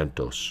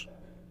Clementos.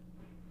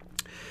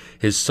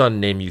 His son,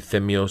 named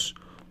Euthemios,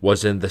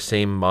 was in the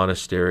same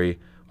monastery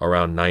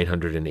around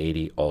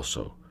 980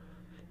 also.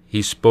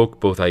 He spoke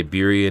both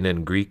Iberian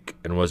and Greek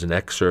and was an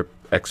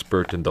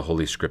expert in the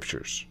Holy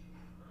Scriptures.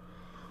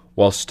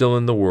 While still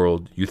in the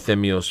world,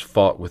 Euthemios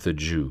fought with a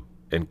Jew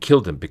and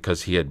killed him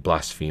because he had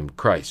blasphemed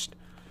Christ.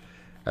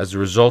 As a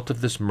result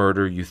of this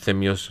murder,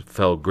 Euthemios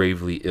fell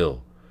gravely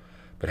ill,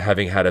 but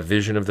having had a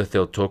vision of the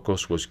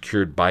Theotokos, was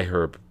cured by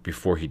her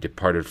before he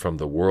departed from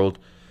the world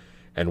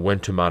and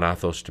went to Mount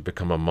Athos to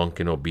become a monk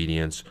in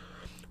obedience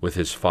with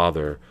his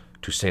father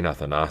to St.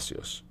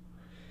 Athanasius.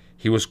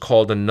 He was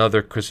called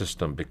another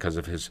Chrysostom because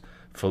of his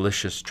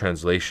fallacious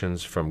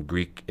translations from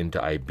Greek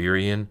into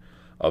Iberian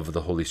of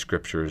the Holy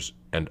Scriptures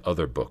and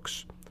other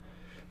books.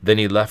 Then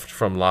he left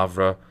from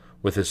Lavra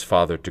with his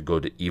father to go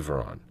to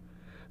Iveron.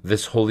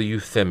 This holy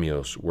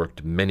Euthemios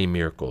worked many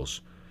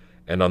miracles,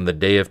 and on the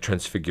day of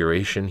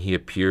Transfiguration he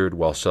appeared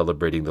while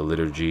celebrating the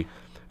liturgy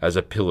as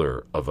a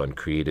pillar of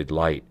uncreated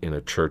light in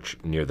a church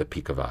near the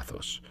peak of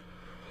Athos.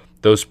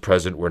 Those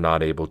present were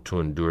not able to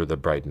endure the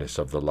brightness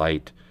of the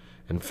light,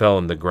 and fell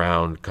on the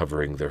ground,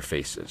 covering their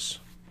faces.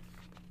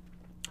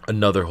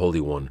 Another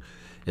holy one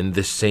in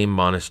this same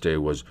monastery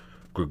was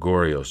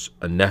Gregorios,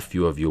 a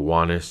nephew of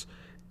Ioannis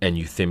and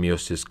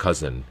Euthemios'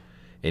 cousin,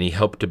 and he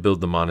helped to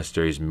build the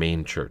monastery's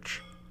main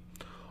church.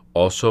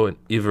 Also an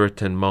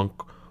Iveretan monk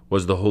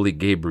was the holy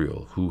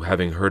Gabriel, who,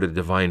 having heard a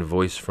divine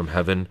voice from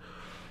heaven,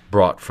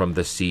 brought from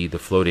the sea the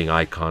floating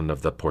icon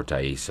of the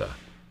Portaesa.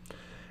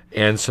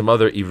 And some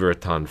other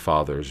Iveritan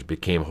fathers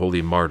became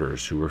holy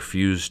martyrs who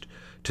refused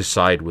to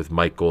side with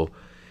Michael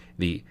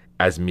the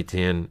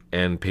Asmitian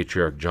and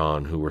Patriarch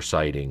John, who were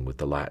siding with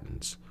the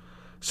Latins.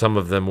 Some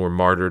of them were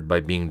martyred by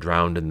being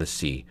drowned in the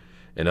sea,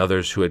 and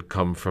others who had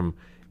come from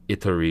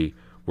Italy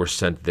were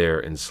sent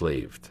there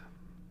enslaved.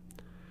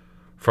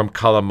 From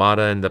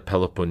Kalamata in the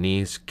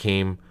Peloponnese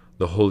came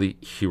the holy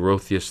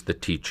Hierotheus the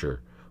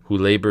teacher, who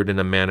labored in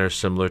a manner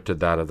similar to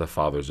that of the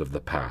fathers of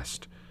the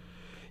past.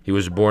 He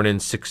was born in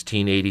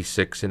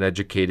 1686 and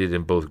educated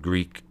in both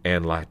Greek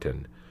and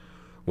Latin.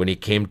 When he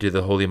came to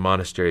the holy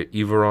monastery of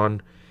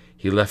Iveron,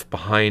 he left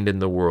behind in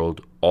the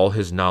world all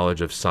his knowledge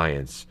of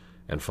science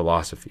and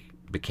philosophy,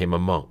 became a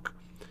monk.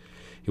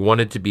 He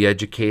wanted to be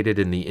educated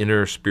in the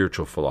inner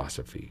spiritual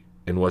philosophy,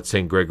 in what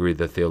St. Gregory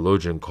the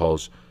theologian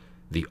calls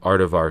the art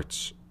of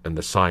arts and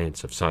the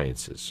science of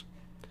sciences.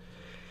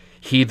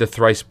 He, the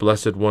thrice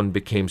blessed one,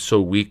 became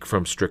so weak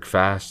from strict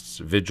fasts,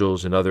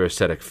 vigils, and other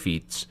ascetic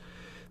feats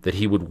that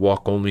he would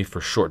walk only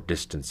for short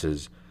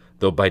distances,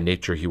 though by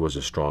nature he was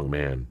a strong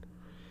man.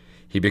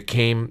 He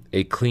became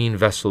a clean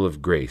vessel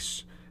of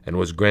grace, and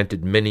was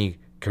granted many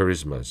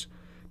charismas,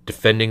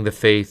 defending the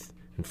faith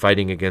and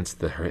fighting against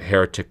the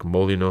heretic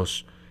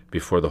Molinos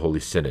before the Holy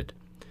Synod.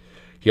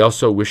 He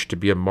also wished to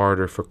be a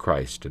martyr for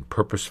Christ, and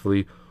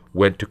purposefully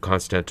went to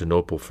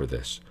Constantinople for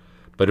this,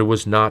 but it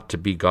was not to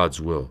be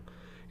God's will,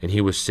 and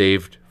he was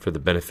saved for the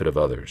benefit of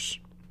others.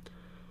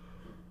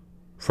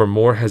 For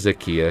more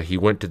Hezekiah, he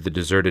went to the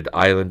deserted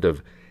island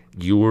of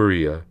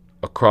Giuria,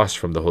 across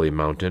from the holy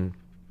mountain,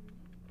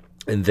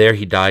 and there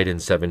he died in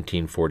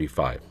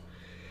 1745.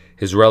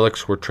 His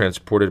relics were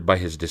transported by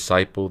his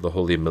disciple, the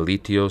holy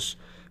Melitios,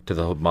 to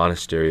the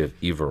monastery of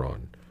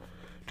Iveron.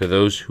 To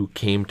those who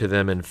came to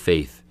them in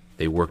faith,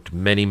 they worked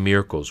many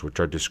miracles which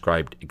are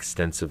described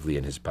extensively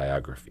in his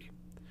biography.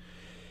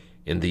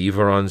 In the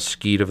Iveron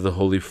skeet of the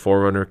holy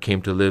forerunner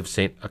came to live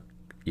St.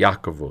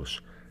 Iacovos,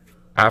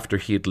 after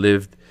he had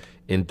lived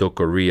in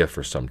Dokoria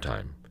for some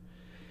time.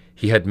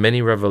 He had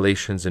many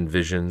revelations and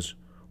visions,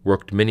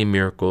 worked many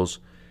miracles,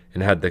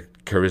 and had the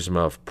charisma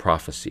of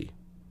prophecy.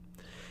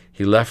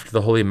 He left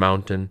the holy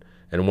mountain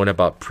and went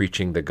about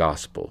preaching the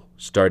gospel,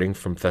 starting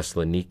from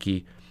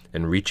Thessaloniki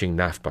and reaching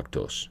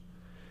Naphpaktos.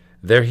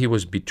 There he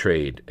was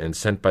betrayed and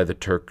sent by the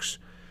Turks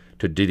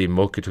to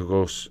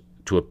Didymokitokos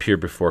to appear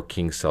before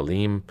King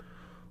Salim,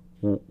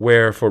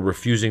 where, for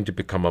refusing to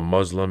become a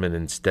Muslim and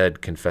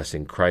instead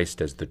confessing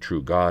Christ as the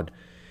true God,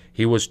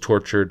 he was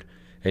tortured,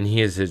 and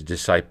he and his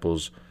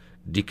disciples,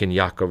 Deacon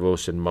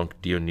Iacovos and monk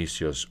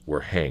Dionysios,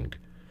 were hanged.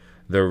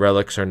 Their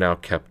relics are now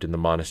kept in the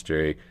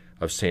monastery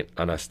of St.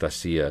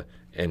 Anastasia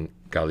in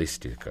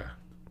Galistica.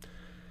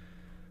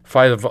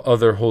 5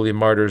 other holy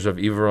martyrs of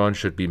Iveron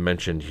should be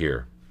mentioned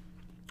here.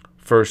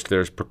 First,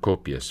 there's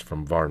Procopius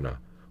from Varna,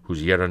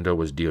 whose gerundio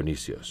was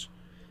Dionysios.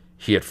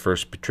 He at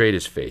first betrayed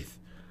his faith,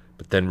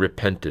 but then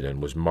repented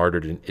and was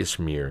martyred in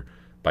Izmir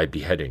by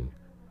beheading.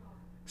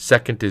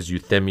 Second is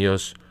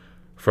Euthemios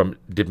from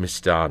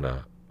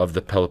Dimistana of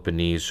the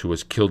Peloponnese, who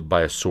was killed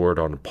by a sword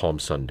on Palm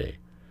Sunday.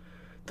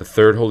 The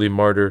third holy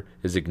martyr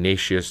is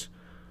Ignatius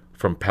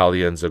from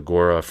Pallia and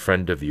Zagora, a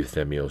friend of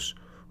Euthemios,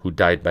 who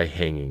died by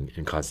hanging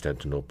in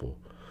Constantinople.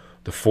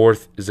 The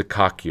fourth is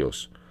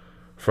Akakios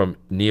from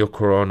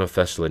Neokoron of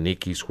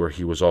Thessaloniki, where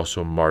he was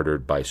also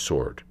martyred by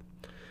sword.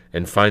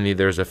 And finally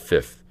there's a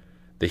fifth,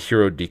 the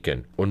hero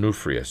deacon,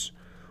 Onufrius,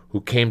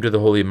 who came to the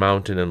holy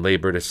mountain and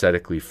labored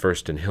ascetically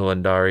first in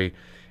Hilandari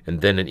and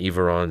then in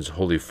Iveron's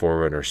holy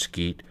forerunner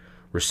Skeet,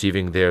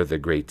 receiving there the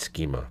great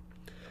schema.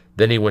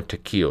 Then he went to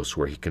Chios,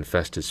 where he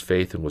confessed his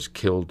faith and was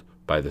killed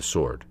by the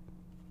sword.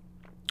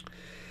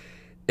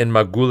 In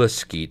Magula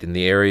Skeet, in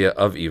the area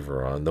of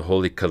Iveron, the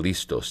holy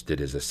Callistos did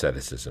his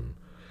asceticism.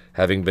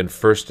 Having been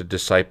first a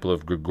disciple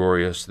of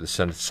Gregorius the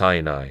son of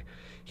Sinai,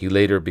 he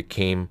later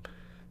became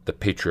the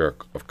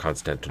Patriarch of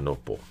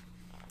Constantinople.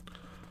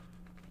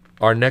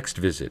 Our next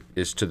visit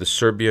is to the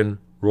Serbian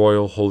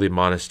Royal Holy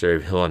Monastery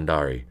of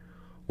Hilandari,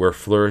 where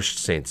flourished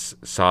Saint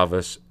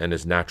Savas and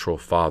his natural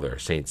father,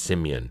 Saint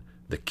Simeon,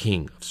 the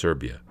king of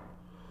Serbia.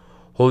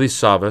 Holy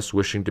Savas,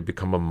 wishing to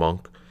become a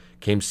monk,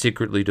 came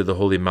secretly to the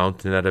holy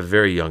mountain at a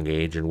very young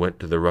age and went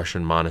to the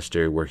Russian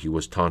monastery where he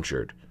was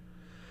tonsured.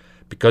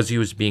 Because he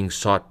was being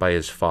sought by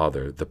his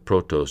father, the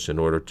Protos, in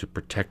order to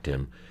protect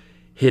him,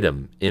 hid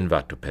him in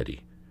Vatopedi.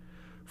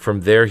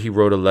 From there he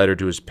wrote a letter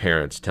to his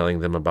parents telling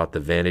them about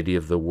the vanity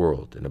of the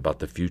world and about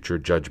the future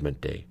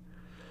judgment day.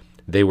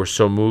 They were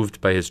so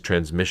moved by his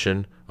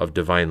transmission of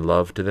divine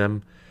love to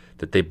them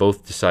that they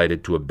both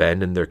decided to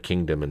abandon their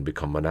kingdom and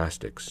become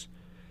monastics.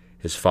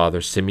 His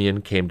father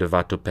Simeon came to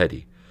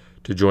Vatopedi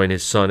to join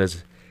his son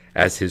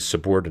as his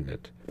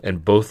subordinate,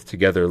 and both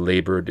together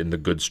labored in the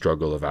good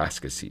struggle of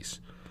ascetics.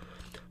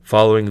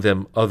 Following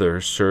them,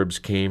 other Serbs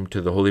came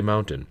to the holy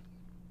mountain,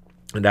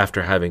 and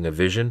after having a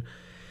vision,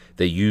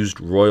 they used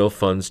royal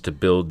funds to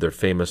build their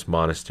famous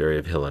monastery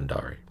of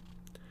Hilandari.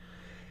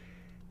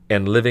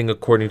 And living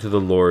according to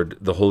the Lord,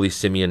 the holy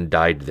Simeon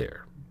died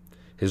there.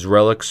 His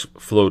relics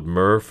flowed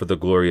myrrh for the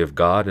glory of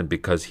God and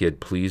because he had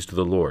pleased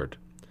the Lord.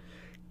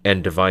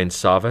 And divine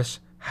Savas,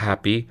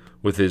 happy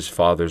with his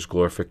father's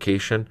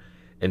glorification,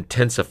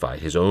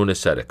 intensified his own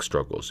ascetic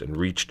struggles and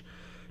reached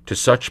to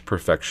such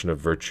perfection of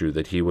virtue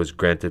that he was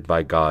granted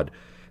by God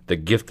the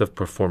gift of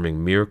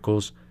performing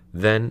miracles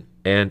then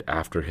and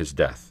after his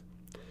death.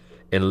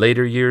 In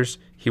later years,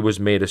 he was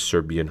made a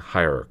Serbian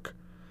hierarch.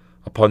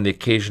 Upon the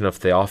occasion of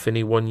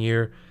Theophany one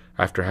year,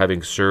 after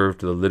having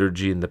served the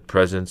liturgy in the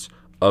presence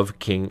of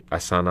King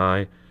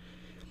ATHONITE,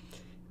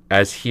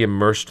 as he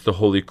immersed the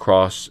Holy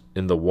Cross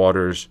in the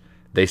waters,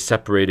 they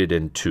separated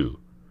in two,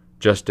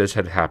 just as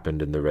had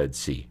happened in the Red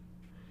Sea.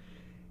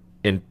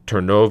 In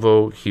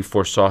Turnovo, he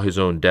foresaw his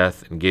own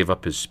death and gave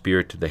up his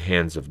spirit to the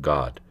hands of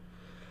God.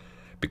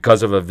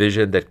 Because of a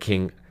vision that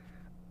King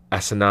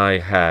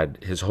ATHONITE had,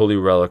 his holy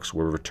relics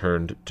were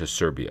returned to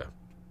Serbia.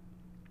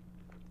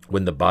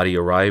 When the body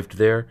arrived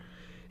there,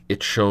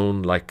 it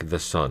shone like the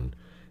sun,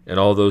 and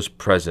all those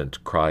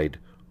present cried,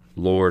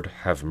 "Lord,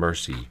 have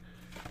mercy,"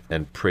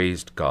 and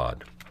praised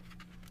God.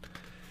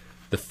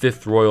 The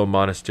fifth royal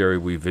monastery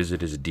we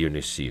visit is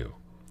Dionisio.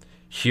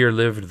 Here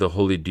lived the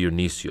holy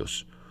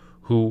Dionysius,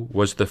 who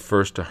was the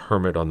first a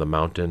hermit on the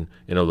mountain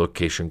in a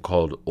location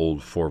called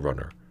Old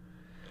Forerunner.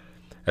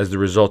 As the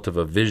result of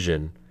a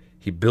vision,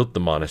 he built the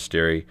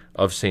monastery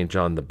of St.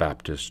 John the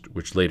Baptist,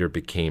 which later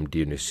became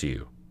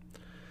Dionisio.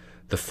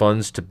 The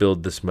funds to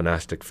build this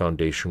monastic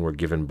foundation were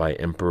given by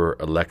Emperor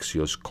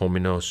Alexios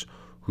Komnenos,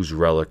 whose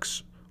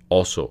relics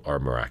also are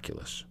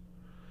miraculous.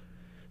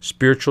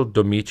 Spiritual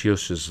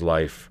Domitius's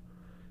life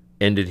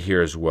ended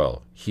here as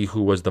well, he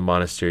who was the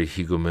monastery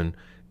hegumen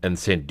and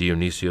St.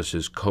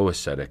 Dionysius's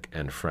co-ascetic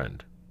and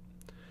friend.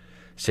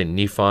 St.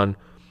 Niphon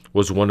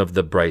was one of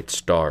the bright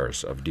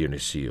stars of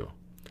Dionisio.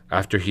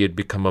 After he had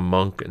become a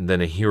monk and then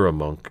a hero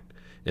monk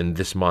in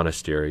this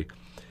monastery,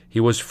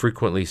 he was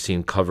frequently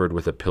seen covered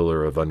with a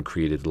pillar of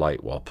uncreated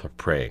light while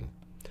praying.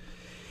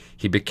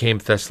 He became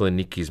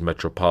Thessaloniki's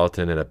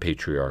metropolitan and a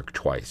patriarch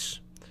twice.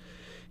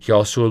 He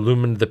also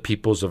illumined the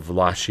peoples of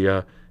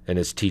Wallachia and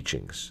his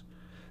teachings.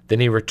 Then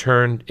he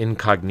returned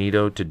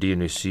incognito to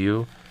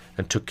Dionisio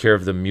and took care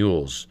of the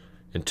mules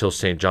until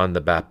St. John the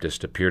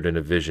Baptist appeared in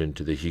a vision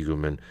to the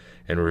hegumen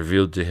and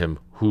revealed to him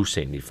who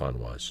St. Niphon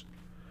was.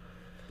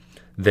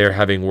 There,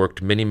 having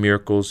worked many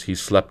miracles, he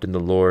slept in the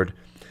Lord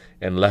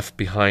and left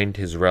behind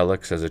his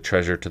relics as a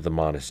treasure to the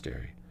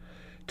monastery.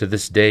 To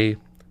this day,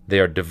 they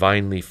are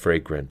divinely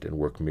fragrant and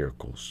work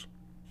miracles.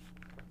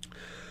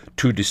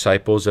 Two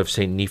disciples of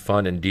St.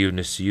 Niphon and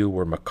Dionisio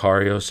were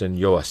Macarios and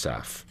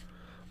Joasaph.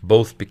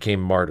 Both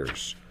became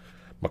martyrs.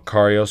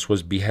 Macarios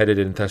was beheaded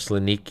in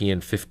Thessaloniki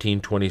in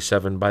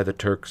 1527 by the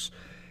Turks,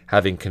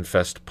 having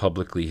confessed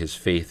publicly his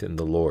faith in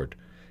the Lord,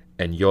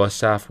 and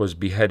Joasaph was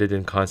beheaded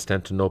in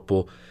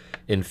Constantinople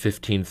in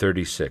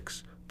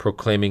 1536,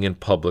 proclaiming in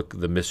public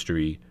the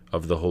mystery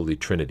of the Holy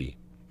Trinity.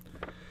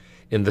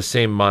 In the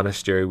same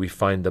monastery we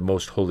find the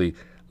most holy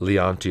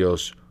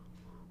Leontios,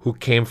 who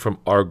came from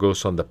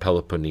Argos on the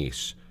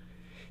Peloponnese.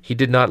 He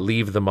did not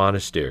leave the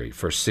monastery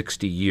for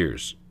 60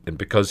 years, and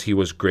because he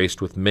was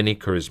graced with many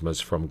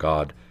charismas from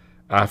God,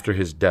 after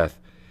his death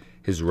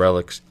his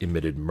relics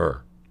emitted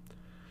myrrh.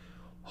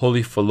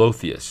 Holy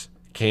Philotheus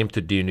came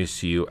to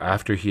Dionisio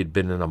after he had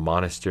been in a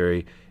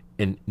monastery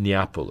in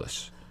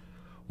Neapolis.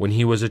 When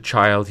he was a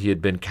child, he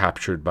had been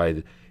captured by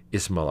the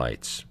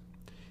Ismailites.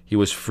 He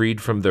was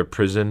freed from their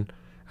prison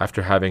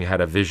after having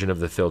had a vision of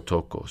the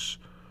Theotokos.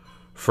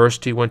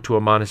 First he went to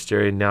a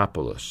monastery in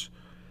Neapolis.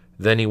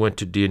 Then he went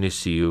to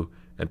Dionisio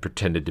and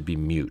pretended to be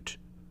mute.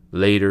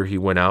 Later he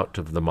went out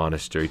of the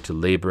monastery to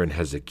labor in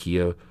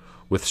Hezekiah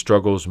with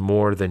struggles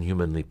more than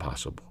humanly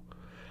possible.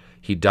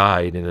 He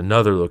died in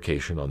another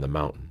location on the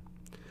mountain.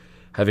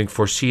 Having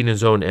foreseen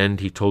his own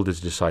end, he told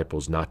his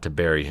disciples not to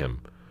bury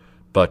him,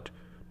 but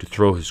to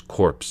throw his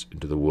corpse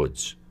into the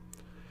woods.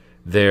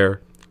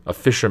 There, a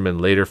fisherman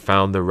later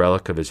found the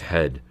relic of his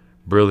head,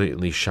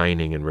 brilliantly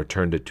shining, and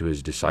returned it to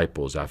his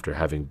disciples after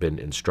having been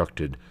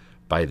instructed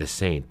by the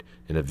saint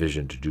in a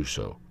vision to do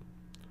so.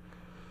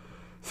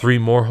 3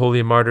 more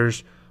holy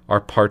martyrs are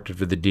part of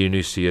the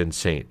Dionysian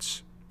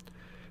saints: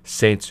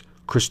 Saints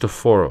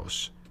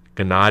Christophoros,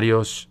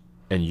 Gennadios,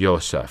 and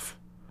Joseph.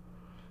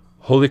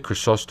 Holy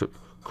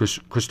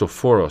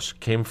Christophoros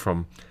came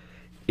from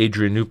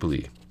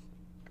Adrianople.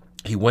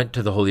 He went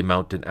to the holy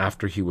mountain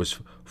after he was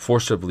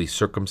forcibly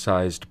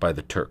circumcised by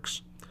the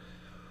Turks.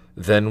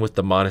 Then, with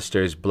the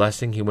monastery's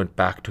blessing, he went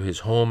back to his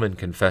home and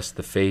confessed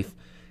the faith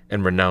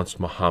and renounced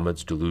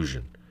Muhammad's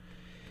delusion.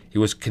 He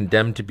was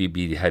condemned to be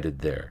beheaded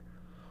there.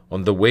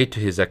 On the way to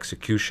his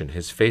execution,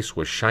 his face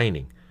was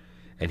shining,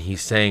 and he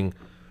sang,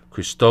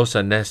 Christos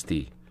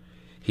Anesti.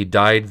 He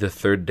died the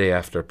 3rd day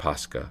after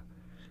Pascha.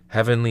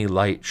 Heavenly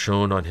light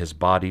shone on his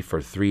body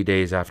for 3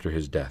 days after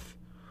his death.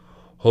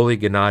 Holy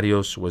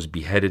Gennadios was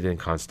beheaded in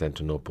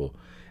Constantinople,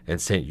 and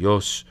St.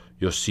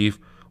 Yosef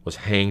was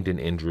hanged in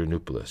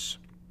Adrianopolis.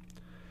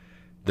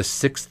 The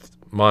 6th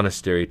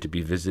monastery to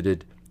be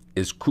visited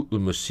is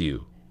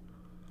Kutlumuseu.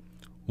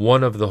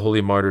 One of the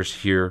holy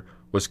martyrs here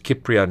was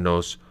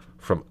Kyprianos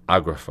from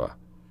Agrafah.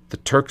 The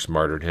Turks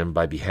martyred him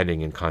by beheading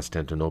in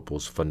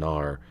Constantinople's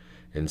Phanar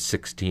in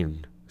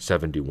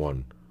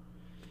 1671.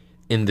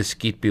 In the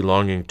skeet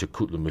belonging to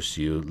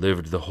Kutlumusyu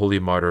lived the holy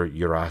martyr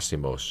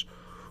Gerasimos,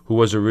 who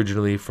was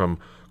originally from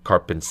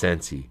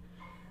Carpensensi.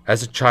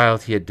 As a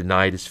child he had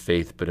denied his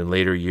faith, but in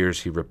later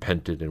years he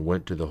repented and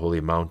went to the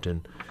holy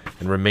mountain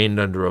and remained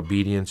under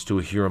obedience to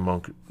a hero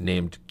monk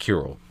named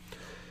Kirill.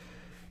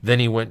 Then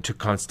he went to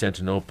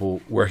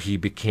Constantinople, where he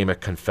became a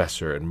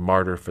confessor and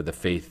martyr for the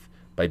faith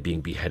by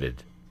being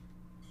beheaded.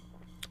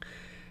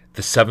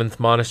 The seventh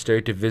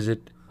monastery to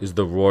visit is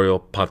the royal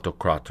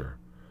Pantocrator.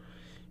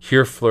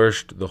 Here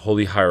flourished the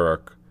holy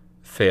hierarch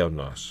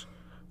Theonos.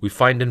 We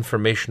find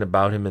information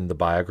about him in the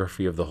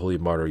biography of the holy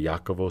martyr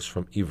Iakovos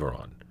from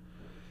Iveron.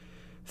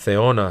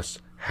 Theonos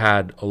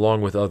had,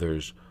 along with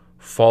others,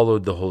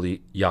 followed the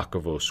holy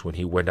Iakovos when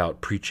he went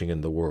out preaching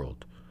in the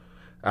world.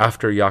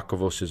 After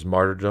Iakovos'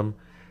 martyrdom,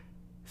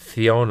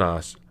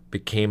 Theonos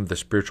became the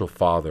spiritual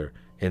father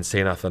in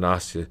St.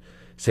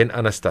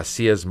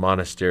 Anastasia's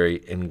monastery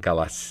in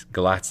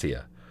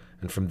Galatia,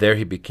 and from there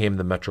he became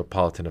the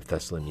metropolitan of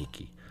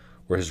Thessaloniki,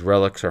 where his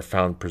relics are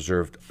found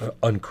preserved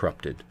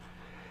uncorrupted.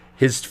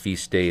 His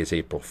feast day is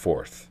April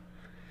 4th.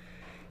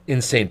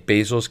 In St.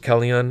 Basil's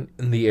Kelion,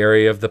 in the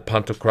area of the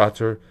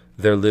Pantocrator,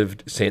 there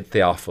lived St.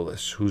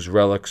 Theophilus, whose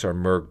relics are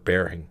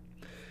myrrh-bearing.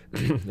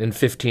 In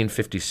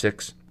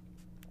 1556,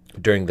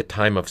 during the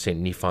time of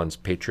St. Niphon's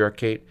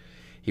patriarchate,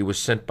 he was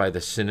sent by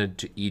the synod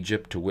to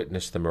Egypt to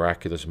witness the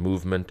miraculous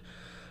movement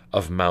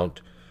of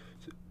Mount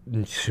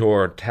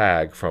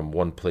Tag from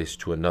one place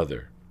to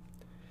another.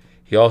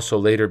 He also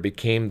later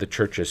became the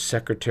church's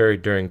secretary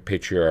during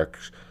Patriarch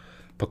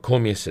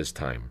Pachomius'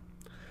 time.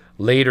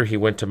 Later he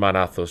went to Mount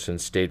Athos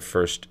and stayed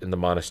first in the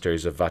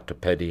monasteries of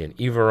Vatopedi and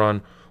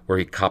Iveron, where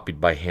he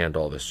copied by hand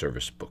all the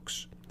service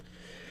books.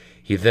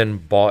 He then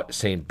bought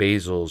St.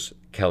 Basil's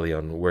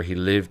Kelion, where he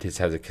lived his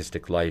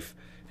hesychastic life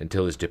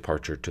until his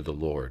departure to the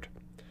Lord.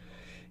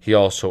 He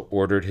also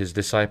ordered his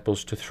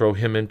disciples to throw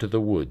him into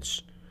the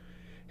woods.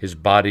 His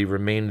body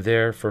remained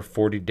there for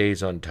 40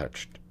 days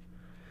untouched.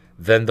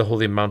 Then the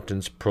holy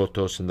mountains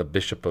Protos and the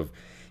bishop of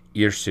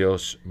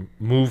Irsios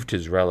moved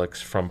his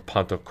relics from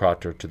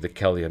Pantocrator to the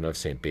Kelion of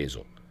St.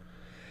 Basil.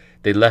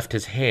 They left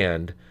his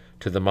hand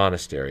to the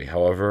monastery,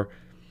 however,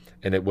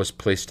 and it was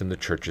placed in the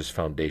church's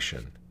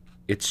foundation.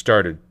 It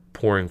started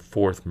pouring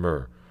forth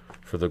myrrh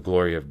for the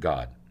glory of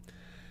God.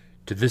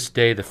 To this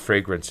day the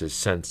fragrance is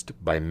sensed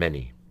by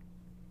many.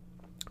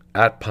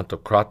 At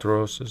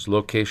Pantocrator's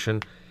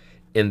location,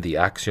 in the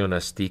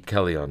Axionasti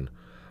Kelion,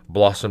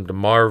 blossomed a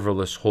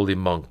marvelous holy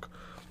monk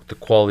with the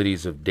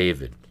qualities of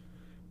David,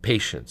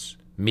 patience,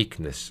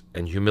 meekness,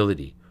 and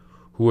humility,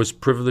 who was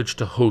privileged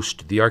to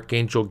host the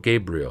archangel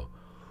Gabriel,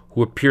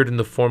 who appeared in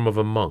the form of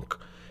a monk,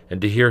 and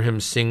to hear him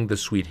sing the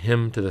sweet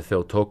hymn to the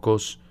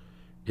Theotokos,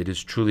 "It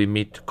is truly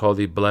meet to call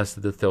thee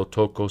blessed, the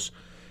Theotokos,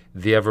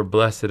 the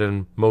ever-blessed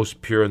and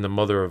most pure and the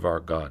mother of our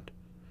God."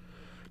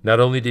 Not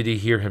only did he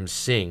hear him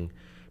sing,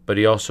 but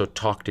he also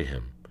talked to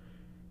him,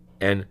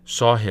 and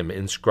saw him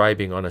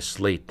inscribing on a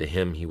slate the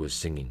hymn he was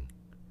singing.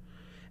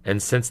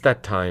 And since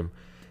that time,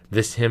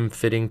 this hymn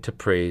fitting to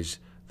praise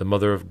the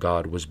Mother of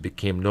God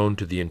became known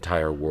to the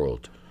entire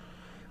world.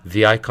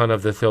 The icon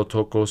of the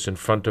Theotokos, in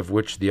front of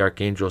which the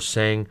archangel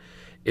sang,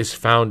 is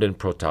found in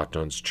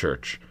Protaton's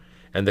church,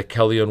 and the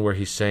Kelion where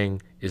he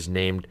sang is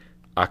named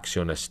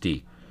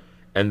Axionasti,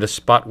 and the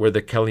spot where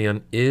the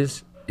Kelion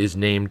is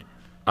named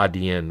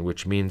Adien,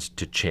 which means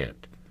to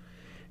chant.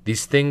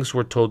 These things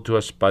were told to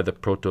us by the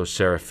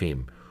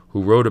Proto-Seraphim,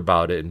 who wrote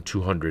about it in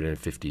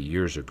 250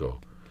 years ago.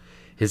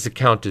 His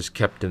account is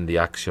kept in the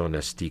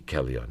Axionasti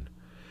Kelion.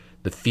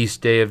 The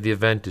feast day of the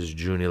event is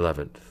June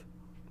 11th.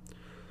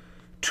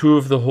 Two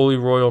of the holy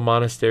royal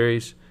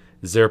monasteries,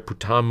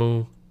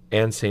 Zerputamu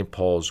and St.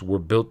 Paul's, were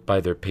built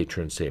by their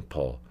patron St.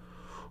 Paul,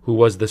 who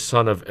was the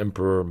son of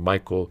Emperor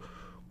Michael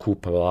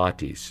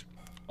Kupalates,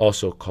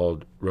 also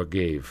called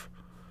Rogave.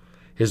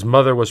 His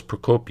mother was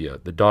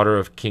Procopia, the daughter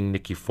of King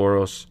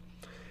Nikephoros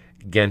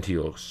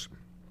Gentios.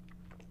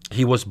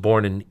 He was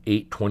born in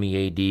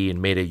 820 AD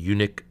and made a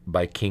eunuch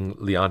by King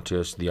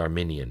Leontios the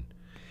Armenian.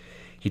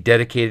 He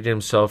dedicated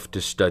himself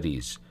to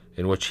studies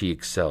in which he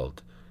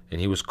excelled, and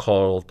he was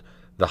called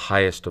the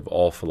highest of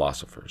all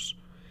philosophers.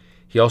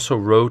 He also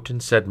wrote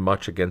and said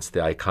much against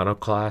the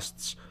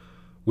iconoclasts,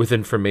 with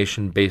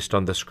information based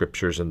on the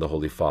scriptures and the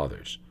Holy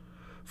Fathers.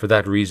 For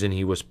that reason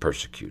he was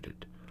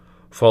persecuted.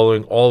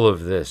 Following all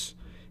of this,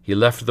 he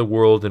left the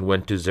world and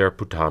went to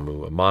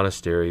Zerputamu, a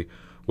monastery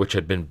which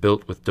had been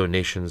built with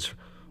donations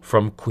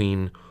from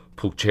Queen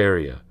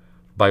Pulcheria,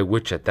 by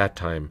which at that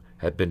time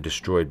had been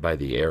destroyed by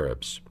the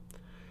Arabs.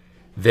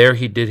 There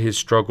he did his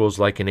struggles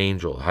like an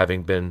angel,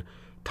 having been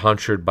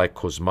tonsured by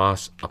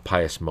Cosmas, a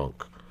pious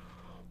monk.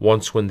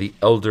 Once when the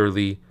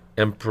elderly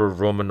Emperor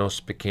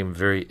Romanos became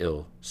very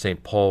ill,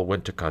 St. Paul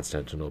went to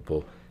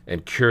Constantinople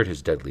and cured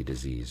his deadly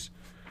disease.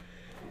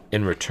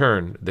 In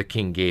return, the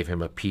king gave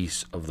him a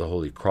piece of the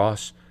Holy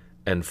Cross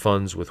and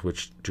funds with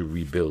which to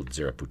rebuild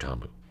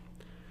Zerputamu.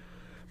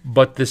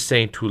 But this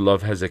saint who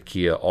loved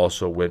Hezekiah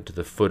also went to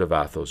the foot of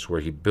Athos, where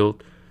he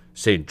built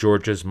St.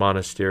 George's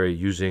Monastery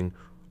using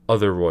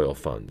other royal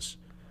funds.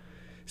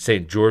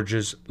 St.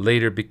 George's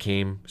later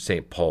became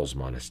St. Paul's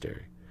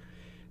Monastery.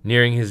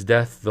 Nearing his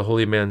death, the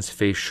holy man's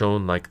face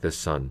shone like the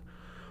sun,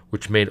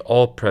 which made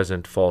all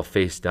present fall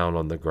face down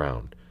on the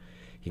ground.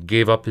 He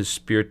gave up his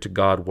spirit to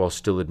God while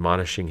still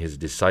admonishing his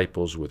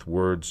disciples with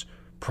words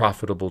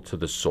profitable to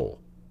the soul.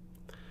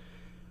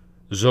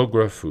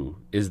 Zographou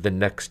is the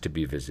next to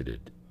be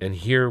visited, and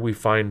here we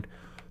find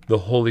the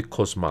holy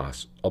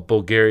Cosmas, a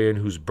Bulgarian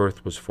whose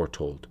birth was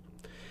foretold.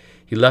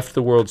 He left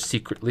the world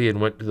secretly and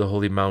went to the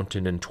holy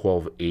mountain in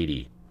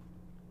 1280.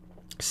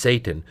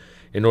 Satan,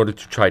 in order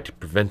to try to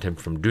prevent him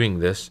from doing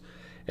this,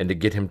 and to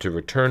get him to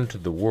return to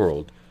the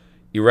world,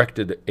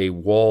 erected a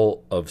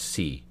wall of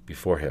sea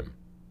before him.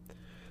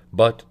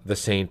 But the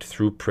saint,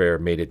 through prayer,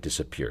 made it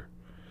disappear.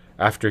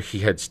 After he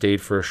had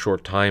stayed for a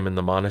short time in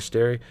the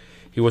monastery,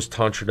 he was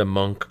tonsured a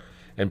monk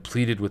and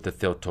pleaded with the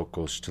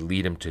Theotokos to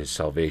lead him to his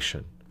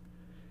salvation.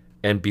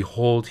 And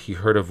behold, he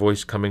heard a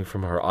voice coming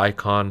from her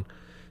icon,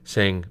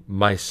 saying,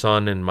 "My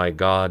son and my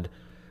God,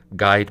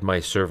 guide my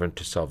servant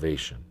to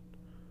salvation."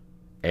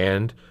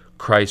 And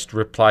Christ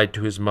replied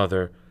to his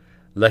mother,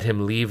 "Let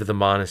him leave the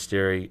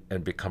monastery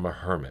and become a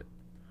hermit."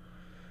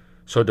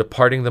 So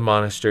departing the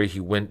monastery, he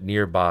went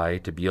nearby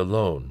to be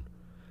alone.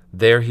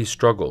 There he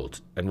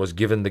struggled and was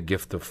given the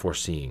gift of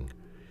foreseeing.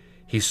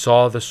 He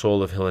saw the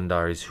soul of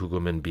Hilandari's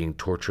Huguman being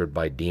tortured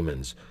by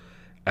demons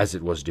as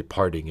it was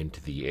departing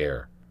into the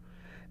air.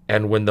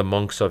 And when the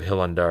monks of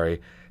Hilandari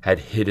had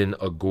hidden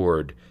a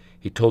gourd,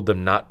 he told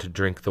them not to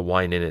drink the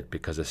wine in it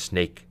because a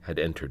snake had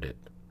entered it.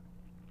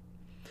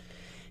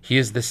 He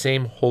is the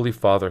same Holy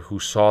Father who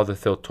saw the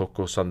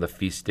Theotokos on the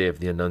feast day of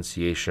the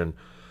Annunciation,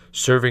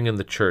 serving in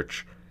the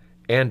church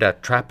and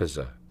at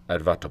Trapeza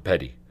at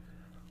Vatopedi.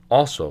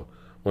 Also,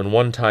 when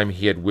one time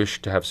he had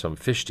wished to have some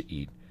fish to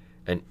eat,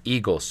 an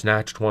eagle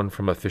snatched one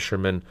from a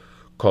fisherman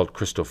called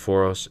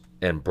Christophoros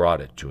and brought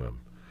it to him.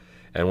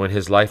 And when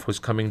his life was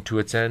coming to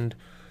its end,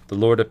 the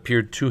Lord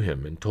appeared to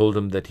him and told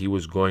him that he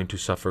was going to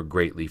suffer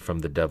greatly from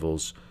the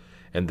devils,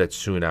 and that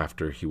soon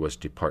after he was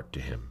to depart to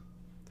him.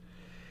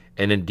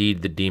 And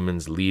indeed the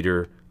demon's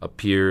leader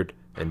appeared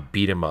and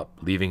beat him up,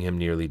 leaving him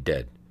nearly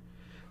dead.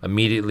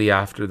 Immediately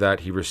after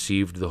that he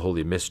received the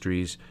holy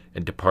mysteries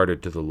and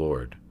departed to the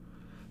Lord.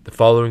 The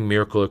following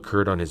miracle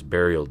occurred on his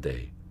burial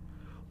day.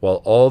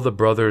 While all the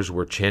brothers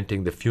were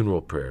chanting the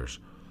funeral prayers,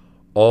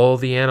 all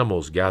the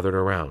animals gathered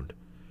around,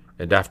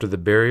 and after the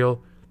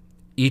burial,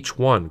 each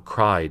one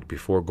cried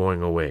before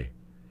going away.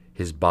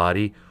 His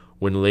body,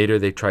 when later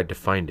they tried to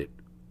find it,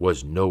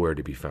 was nowhere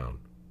to be found.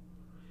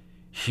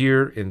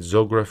 Here in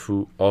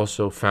Zographou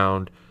also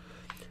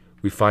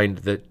we find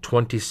the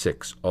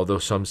 26, although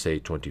some say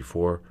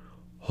 24,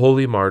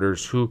 holy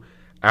martyrs who,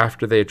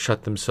 after they had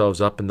shut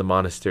themselves up in the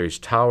monastery's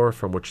tower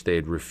from which they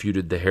had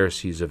refuted the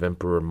heresies of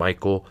Emperor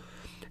Michael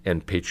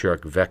and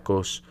Patriarch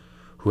Vecos,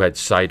 who had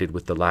sided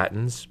with the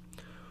Latins,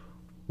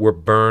 were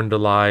burned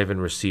alive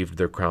and received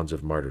their crowns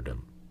of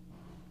martyrdom.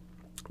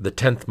 The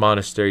 10th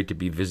monastery to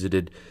be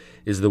visited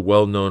is the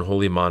well-known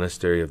holy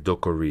monastery of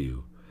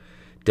Docoriu,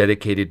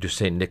 dedicated to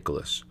St.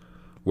 Nicholas,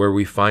 where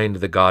we find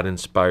the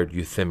God-inspired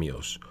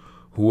Euthemios,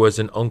 who was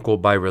an uncle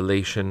by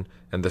relation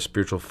and the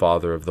spiritual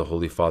father of the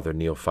Holy Father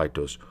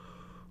Neophytos,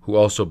 who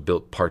also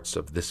built parts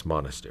of this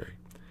monastery.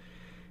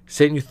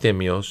 St.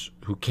 Euthemios,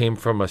 who came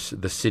from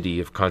the city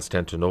of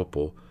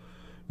Constantinople,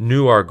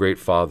 knew our great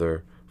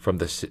father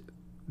Athanasios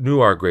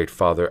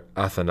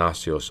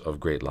of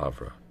Great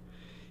Lavra.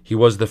 He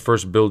was the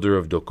first builder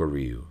of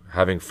Docoriu,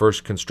 having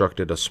first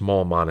constructed a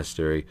small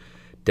monastery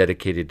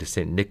dedicated to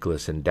St.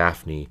 Nicholas in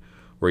Daphne,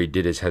 where he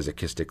did his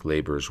hesychastic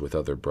labors with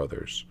other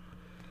brothers.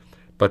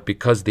 But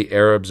because the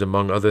Arabs,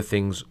 among other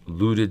things,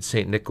 looted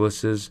St.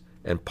 Nicholas's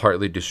and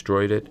partly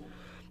destroyed it,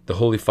 the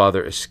Holy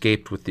Father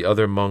escaped with the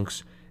other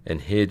monks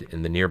and hid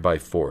in the nearby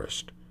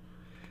forest.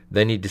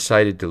 Then he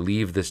decided to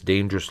leave this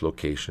dangerous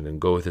location and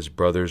go with his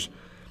brothers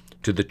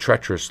to the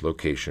treacherous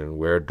location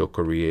where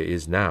Dokoria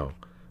is now,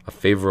 a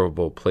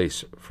favorable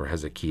place for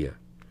Hezekiah.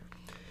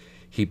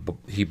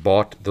 He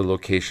bought the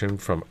location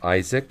from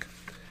Isaac,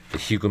 the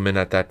Huguman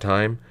at that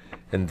time,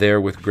 and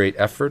there with great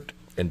effort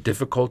and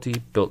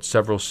difficulty built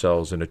several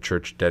cells in a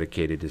church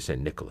dedicated to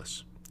St.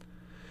 Nicholas.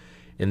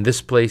 In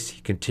this place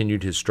he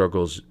continued his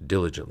struggles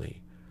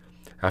diligently.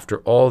 After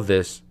all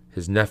this,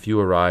 his nephew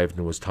arrived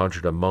and was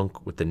tonsured a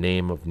monk with the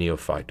name of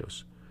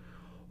Neophytos.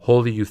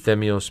 Holy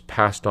Euthemios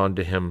passed on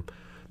to him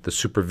the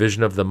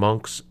supervision of the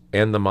monks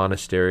and the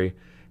monastery,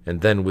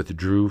 and then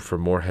withdrew for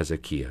more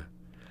Hezekiah.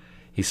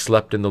 He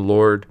slept in the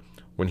Lord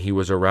when he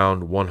was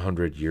around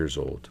 100 years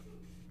old.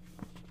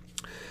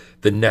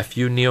 The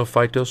nephew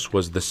Neophytos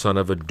was the son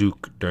of a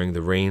duke during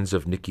the reigns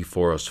of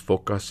Nikephoros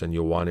Phokas and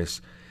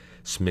Ioannis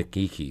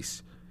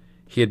Smikikis.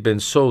 He had been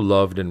so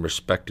loved and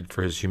respected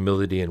for his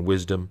humility and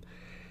wisdom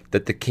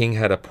that the king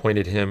had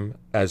appointed him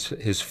as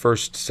his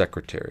first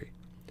secretary.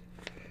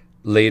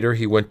 Later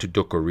he went to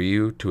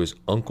Dokoriu to his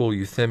uncle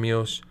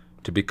Euthemios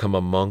to become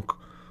a monk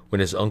when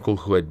his uncle,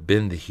 who had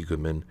been the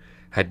hegumen,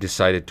 had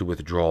decided to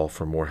withdraw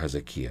from More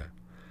Hezekiah.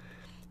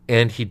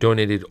 And he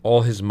donated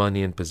all his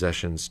money and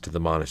possessions to the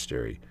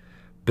monastery,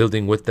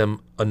 building with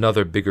them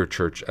another bigger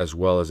church as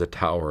well as a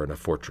tower and a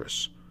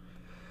fortress.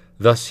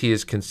 Thus he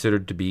is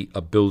considered to be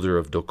a builder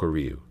of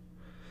Dokoriu.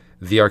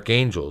 The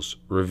archangels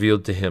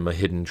revealed to him a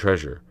hidden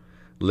treasure.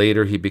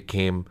 Later he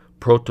became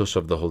protos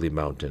of the holy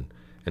mountain,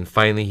 and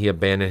finally he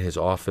abandoned his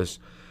office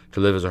to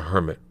live as a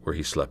hermit where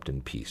he slept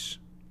in peace.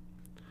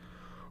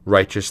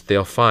 Righteous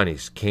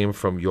Theophanes came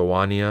from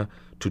Ioania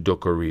to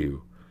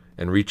Dokoriu,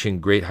 and reaching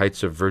great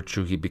heights of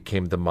virtue he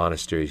became the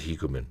monastery's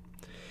hegumen.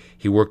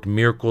 He worked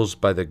miracles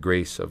by the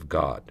grace of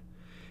God.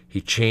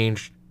 He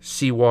changed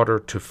seawater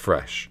to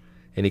fresh,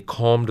 and he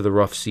calmed the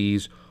rough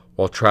seas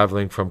while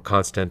traveling from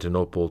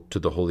Constantinople to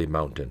the holy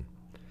mountain.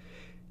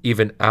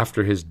 Even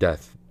after his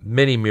death,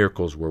 many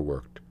miracles were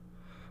worked,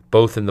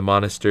 both in the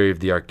monastery of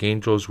the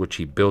archangels, which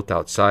he built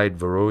outside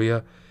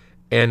Varoia,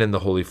 and in the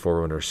holy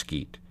forerunner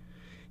Skete.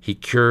 He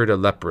cured a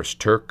leprous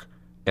Turk,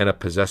 and a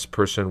possessed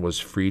person was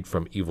freed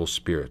from evil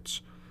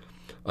spirits.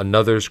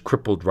 Another's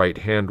crippled right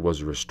hand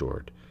was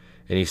restored,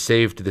 and he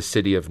saved the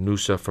city of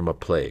Nusa from a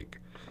plague,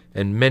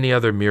 and many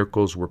other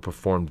miracles were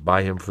performed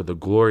by him for the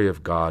glory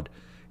of God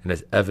and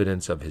as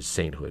evidence of his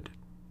sainthood.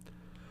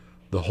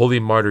 The holy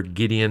martyr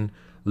Gideon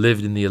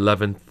lived in the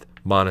 11th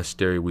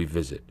monastery we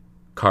visit,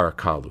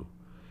 Karakalu.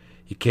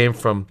 He came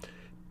from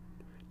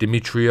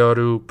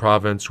Dimitriadu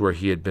province, where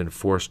he had been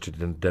forced to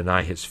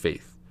deny his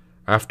faith.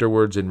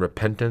 Afterwards, in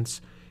repentance,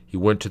 he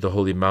went to the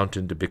holy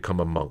mountain to become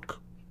a monk.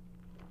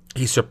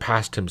 He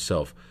surpassed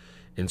himself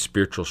in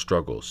spiritual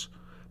struggles,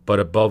 but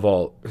above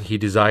all, he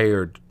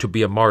desired to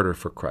be a martyr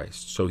for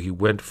Christ. So he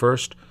went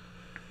first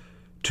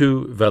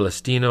to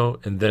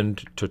Velestino and then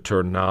to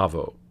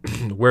Turnavo,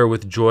 where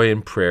with joy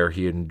and prayer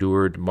he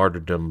endured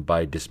martyrdom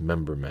by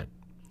dismemberment.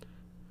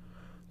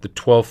 The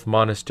 12th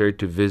monastery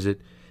to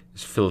visit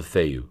is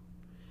Philotheu.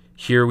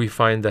 Here we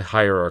find the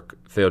hierarch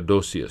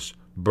Theodosius,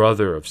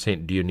 brother of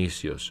St.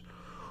 Dionysius,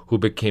 who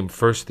became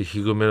first the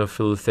hegumen of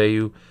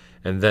Philotheu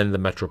and then the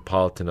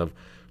metropolitan of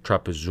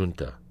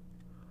Trapezunta.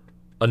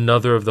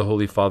 Another of the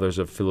holy fathers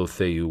of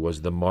Philotheu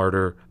was the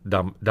martyr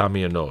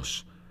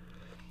Damianos.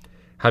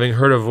 Having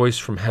heard a voice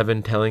from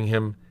heaven telling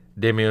him,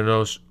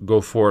 "Damianos,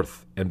 go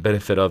forth and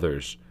benefit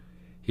others,"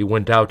 he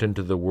went out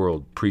into the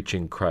world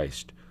preaching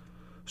Christ.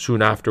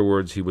 Soon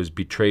afterwards he was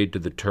betrayed to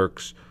the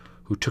Turks,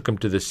 who took him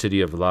to the city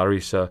of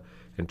Larissa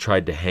and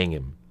tried to hang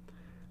him.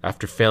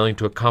 After failing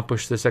to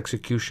accomplish this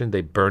execution,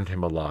 they burned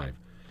him alive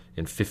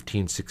in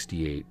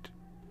 1568.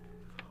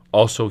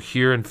 Also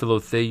here in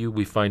Philotheu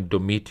we find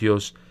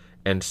Domitios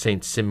and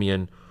Saint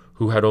Simeon,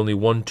 who had only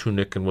one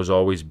tunic and was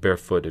always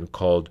barefoot and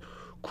called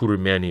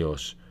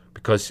Kouremenios,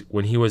 because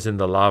when he was in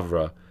the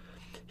Lavra,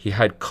 he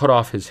had cut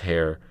off his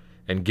hair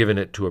and given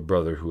it to a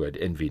brother who had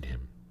envied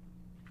him.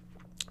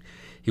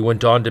 He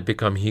went on to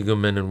become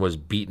hegumen and was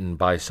beaten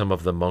by some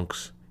of the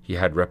monks he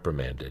had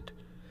reprimanded.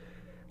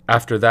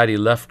 After that he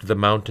left the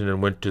mountain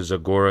and went to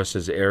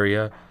Zagoras's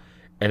area,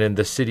 and in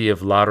the city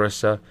of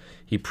Larissa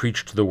he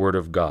preached the word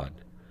of God.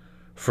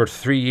 For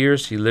 3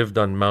 years he lived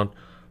on Mount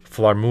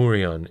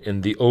Flarmurion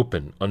in the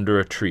open under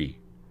a tree.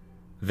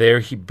 There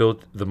he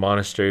built the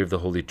monastery of the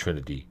Holy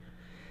Trinity.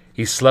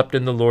 He slept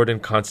in the Lord in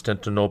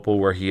Constantinople,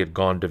 where he had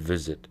gone to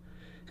visit.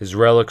 His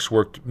relics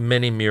worked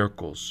many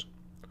miracles.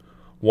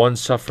 One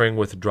suffering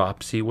with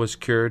dropsy was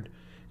cured,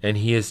 and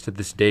he is to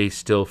this day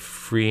still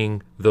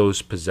freeing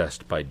those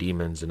possessed by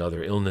demons and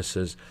other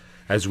illnesses,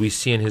 as we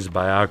see in his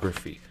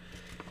biography.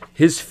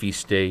 His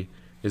feast day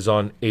is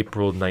on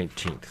April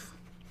 19th.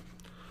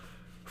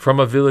 From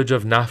a village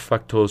of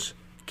Naphtactos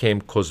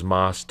came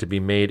Cosmas to be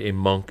made a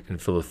monk in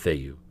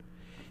Philotheu.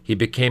 He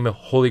became a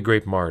holy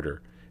great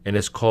martyr, and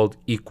is called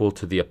equal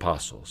to the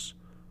apostles.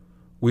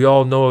 We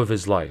all know of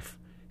his life,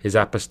 his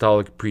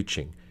apostolic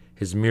preaching,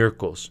 his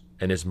miracles,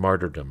 and his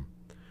martyrdom.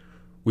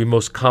 We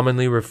most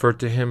commonly refer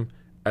to him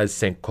as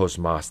St.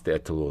 Cosmas the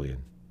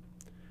Aetolian.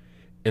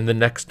 In the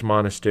next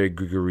monastery,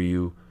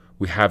 Grigoriou,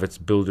 we have its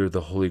builder,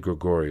 the holy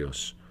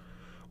Gregorios.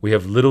 We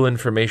have little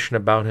information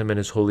about him and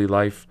his holy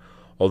life,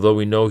 although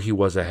we know he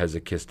was a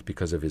hesychist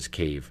because of his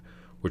cave,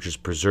 which is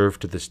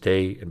preserved to this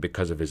day, and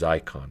because of his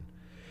icon.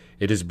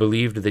 It is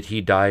believed that he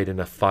died in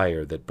a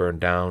fire that burned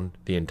down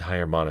the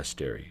entire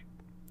monastery.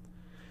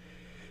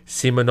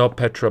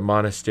 Simonopetra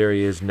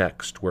Monastery is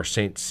next, where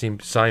St.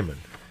 Simon,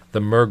 the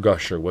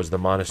Myrgusher, was the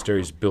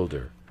monastery's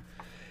builder.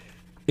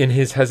 In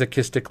his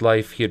hesychistic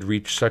life he had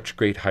reached such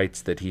great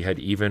heights that he had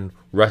even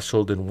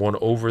wrestled and won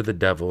over the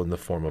devil in the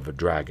form of a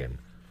dragon.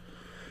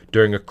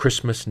 During a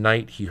Christmas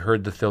night he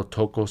heard the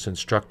Theotokos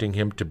instructing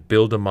him to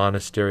build a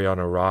monastery on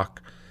a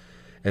rock,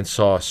 and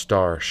saw a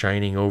star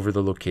shining over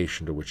the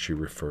location to which she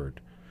referred.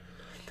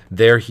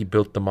 There he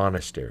built the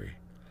monastery.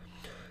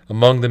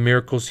 Among the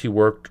miracles he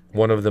worked,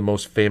 one of the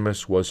most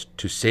famous was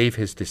to save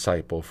his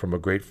disciple from a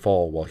great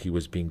fall while he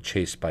was being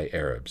chased by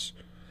Arabs.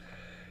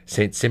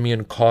 St.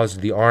 Simeon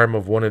caused the arm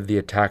of one of the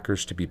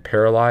attackers to be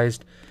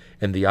paralyzed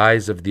and the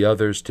eyes of the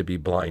others to be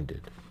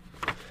blinded.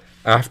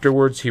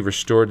 Afterwards he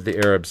restored the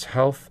Arab's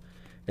health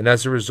and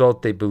as a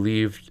result they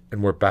believed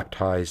and were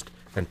baptized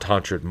and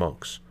tonsured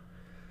monks.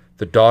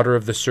 The daughter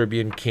of the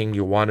Serbian king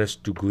Ioannis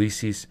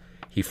Duglisis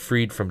he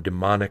freed from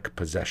demonic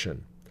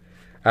possession.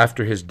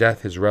 After his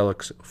death, his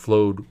relics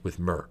flowed with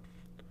myrrh.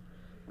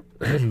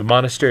 The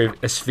monastery of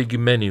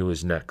Esphigumenu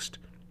is next,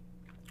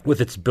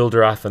 with its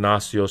builder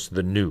Athanasios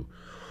the New,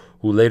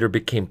 who later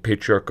became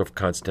Patriarch of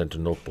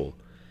Constantinople.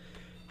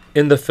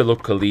 In the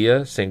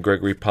Philokalia, St.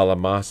 Gregory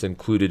Palamas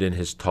included in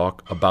his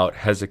talk about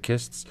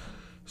hesychists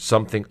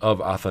something of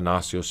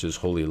Athanasios'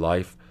 holy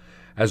life,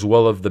 as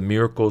well as the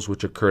miracles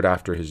which occurred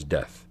after his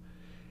death.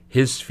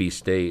 His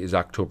feast day is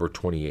October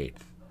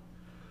 28th.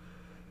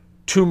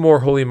 Two more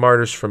holy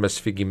martyrs from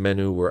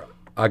Esphigumenu were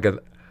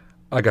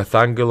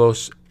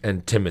Agathangelos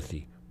and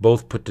Timothy,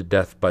 both put to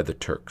death by the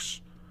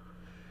Turks.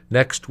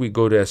 Next we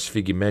go to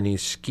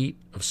Esphigumeni's Skete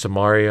of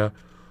Samaria,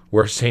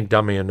 where St.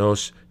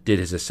 Damianos did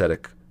his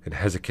ascetic and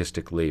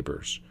hesychistic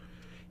labors.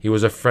 He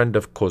was a friend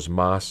of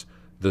Cosmas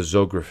the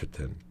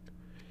Zographite.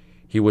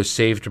 He was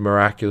saved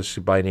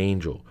miraculously by an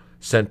angel,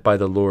 sent by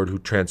the Lord, who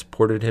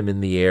transported him in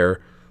the air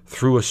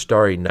through a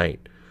starry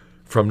night,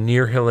 from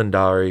near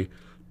Hilandari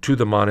to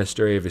the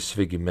monastery of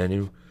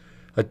Esphigumenu,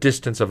 a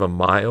distance of a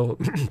mile,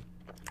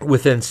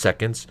 within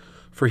seconds,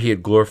 for he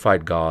had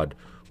glorified God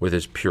with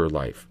his pure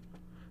life.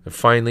 And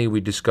finally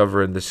we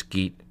discover in the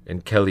Skete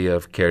and Kelia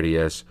of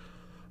Keries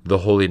the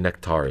holy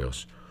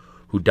Nectarios,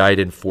 who died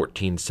in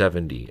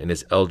 1470, and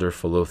his elder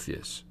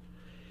Philotheus.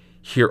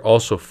 Here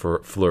also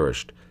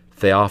flourished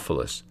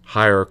Theophilus,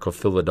 hierarch of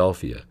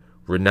Philadelphia,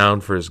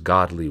 renowned for his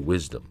godly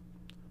wisdom.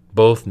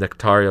 Both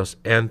Nectarios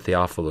and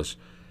Theophilus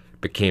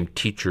became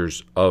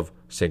teachers of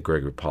St.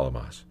 Gregory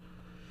Palamas.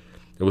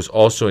 It was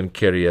also in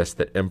Keries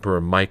that Emperor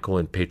Michael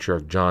and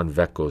Patriarch John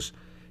Vekos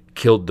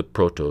killed the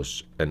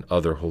Protos and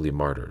other holy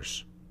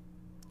martyrs.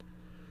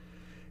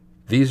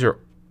 These are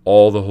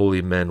all the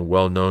holy men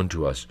well known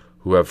to us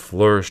who have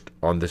flourished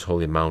on this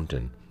holy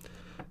mountain.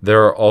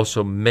 There are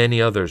also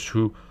many others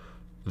who,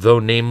 though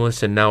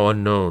nameless and now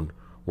unknown,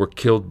 were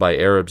killed by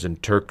Arabs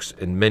and Turks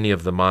in many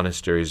of the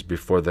monasteries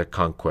before the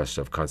conquest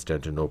of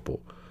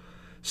Constantinople.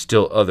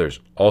 Still others,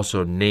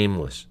 also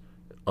nameless,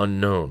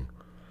 unknown,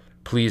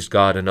 pleased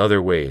God in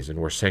other ways and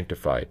were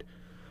sanctified.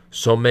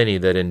 So many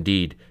that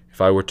indeed,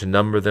 if I were to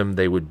number them,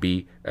 they would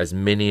be as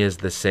many as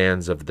the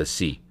sands of the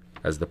sea,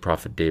 as the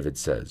prophet David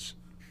says.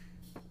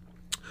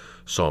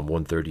 Psalm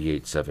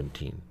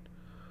 138:17.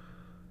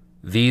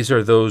 These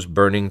are those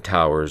burning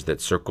towers that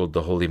circled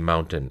the holy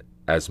mountain,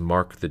 as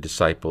Mark the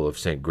disciple of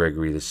St.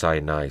 Gregory the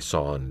Sinai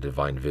saw in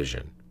divine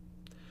vision.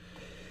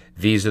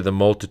 These are the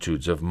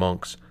multitudes of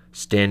monks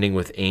standing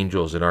with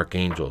angels and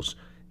archangels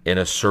in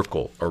a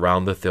circle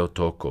around the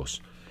Theotokos,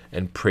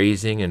 and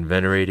praising and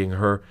venerating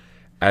her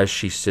as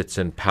she sits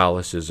in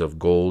palaces of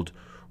gold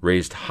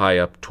raised high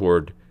up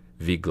toward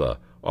Vigla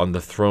on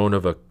the throne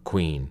of a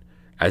queen,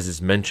 as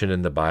is mentioned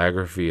in the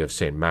biography of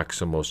St.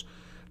 Maximus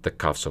the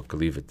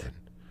Kapsokalivitan.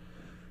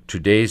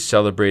 Today's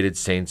celebrated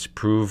saints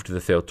proved the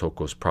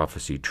Theotokos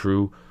prophecy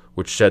true,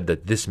 which said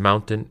that this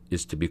mountain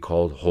is to be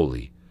called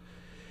holy.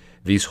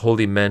 These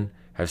holy men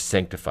have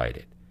sanctified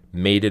it,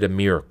 made it a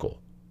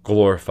miracle,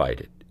 glorified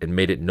it, and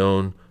made it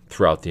known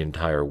throughout the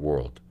entire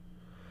world.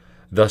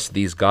 Thus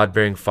these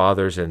God-bearing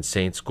fathers and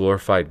saints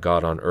glorified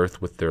God on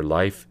earth with their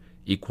life,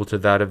 equal to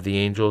that of the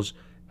angels,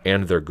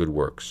 and their good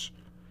works.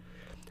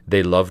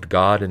 They loved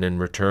God, and in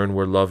return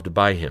were loved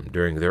by him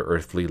during their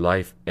earthly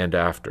life and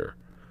after.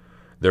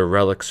 Their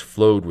relics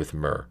flowed with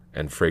myrrh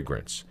and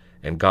fragrance,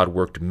 and God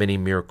worked many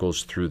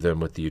miracles through them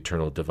with the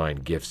eternal divine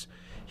gifts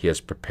he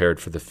has prepared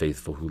for the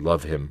faithful who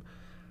love him.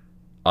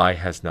 Eye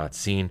has not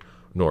seen,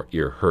 nor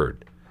ear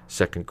heard.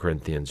 2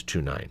 Corinthians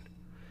 2:9.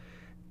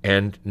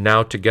 And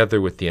now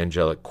together with the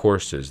angelic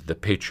courses, the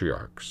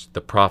patriarchs,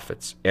 the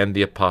prophets, and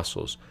the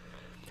apostles,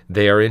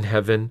 they are in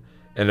heaven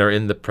and are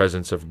in the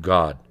presence of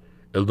God,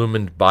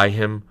 illumined by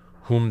him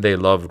whom they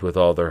loved with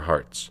all their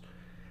hearts,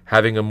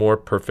 having a more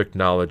perfect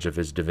knowledge of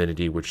his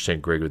divinity, which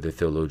St. Gregory the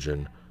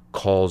Theologian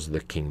calls the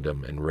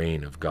kingdom and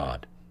reign of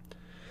God.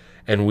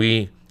 And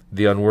we,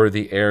 the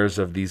unworthy heirs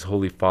of these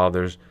holy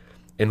fathers,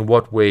 in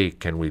what way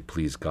can we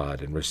please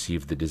God and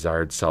receive the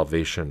desired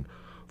salvation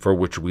for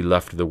which we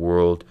left the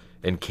world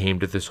and came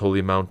to this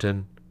holy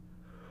mountain?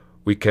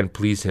 We can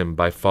please him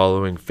by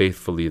following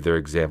faithfully their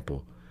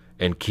example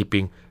and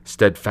keeping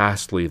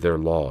steadfastly their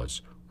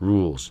laws,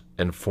 rules,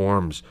 and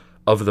forms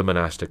of the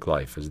monastic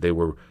life as they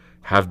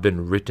have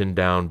been written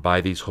down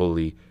by these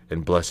holy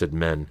and blessed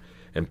men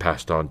and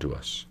passed on to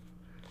us.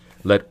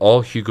 Let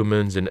all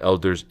hugumens and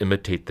elders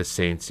imitate the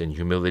saints in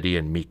humility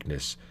and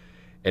meekness,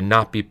 and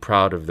not be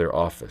proud of their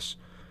office,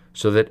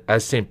 so that,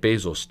 as St.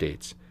 Basil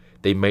states,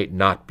 they might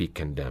not be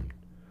condemned.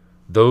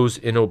 Those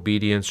in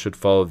obedience should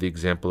follow the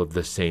example of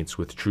the saints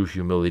with true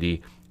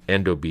humility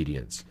and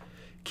obedience,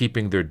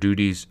 keeping their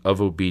duties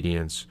of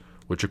obedience,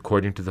 which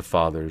according to the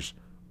fathers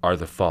are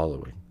the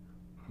following: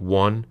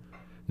 1.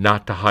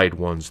 Not to hide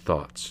one's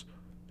thoughts.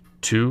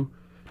 2.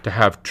 To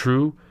have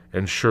true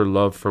and sure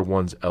love for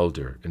one's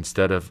elder,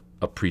 instead of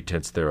a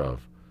pretense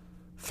thereof.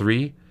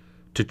 3.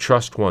 to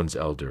trust one's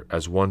elder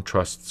as one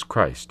trusts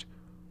Christ.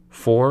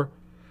 4.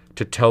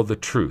 To tell the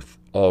truth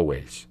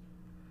always.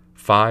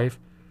 5.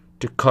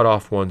 To cut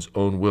off one's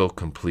own will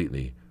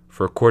completely,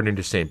 for according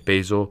to St.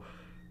 Basil,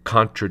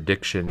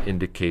 contradiction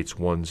indicates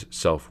one's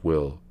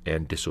self-will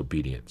and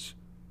disobedience.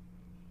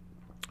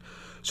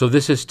 So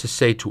this is to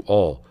say to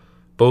all,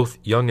 both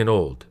young and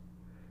old,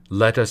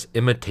 let us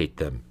imitate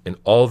them in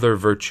all their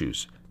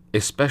virtues,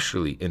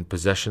 especially in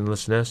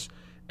possessionlessness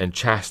and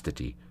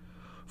chastity,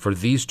 for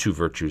these two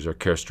virtues are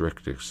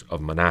characteristics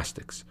of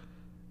monastics,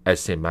 as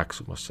St.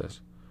 Maximus says.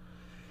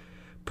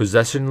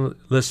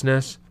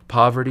 Possessionlessness,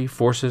 poverty,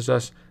 forces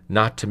us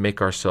not to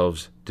make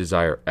ourselves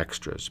desire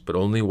extras, but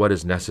only what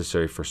is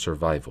necessary for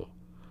survival.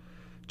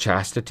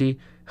 Chastity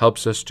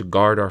helps us to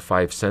guard our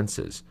 5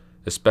 senses,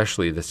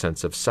 especially the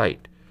sense of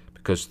sight,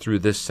 because through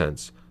this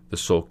sense the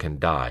soul can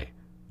die,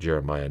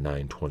 Jeremiah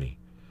 9:20.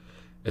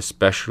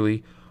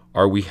 Especially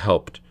are we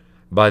helped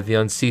by the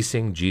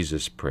unceasing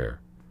Jesus prayer.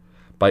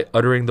 By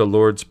uttering the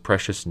Lord's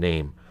precious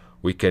name,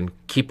 we can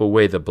keep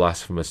away the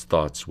blasphemous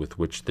thoughts with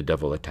which the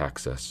devil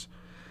attacks us.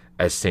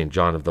 As St.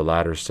 John of the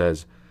Ladder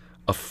says,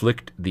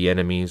 afflict the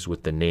enemies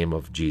with the name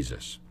of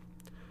Jesus.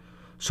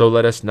 So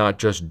let us not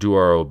just do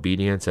our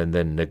obedience and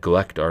then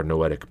neglect our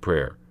noetic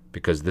prayer,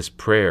 because this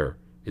prayer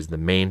is the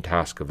main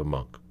task of a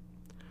monk.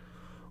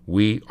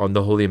 We, on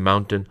the holy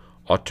mountain,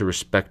 ought to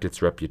respect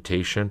its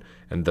reputation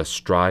and thus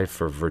strive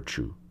for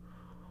virtue.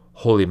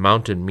 Holy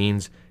mountain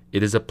means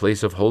it is a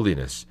place of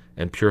holiness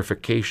and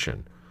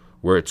purification,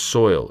 where its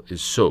soil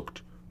is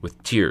soaked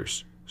with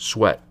tears,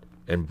 sweat,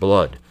 and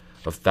blood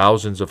of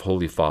thousands of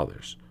holy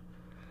fathers.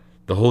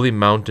 The holy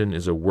mountain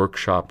is a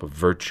workshop of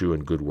virtue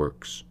and good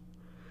works.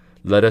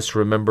 Let us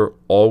remember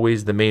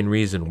always the main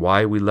reason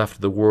why we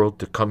left the world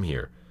to come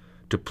here,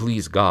 to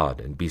please God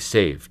and be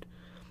saved,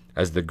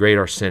 as the great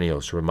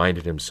Arsenios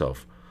reminded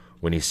himself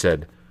when he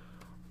said,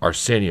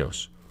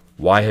 Arsenios,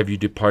 why have you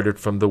departed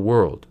from the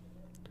world?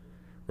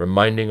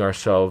 Reminding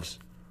ourselves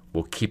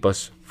will keep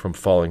us from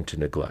falling to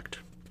neglect.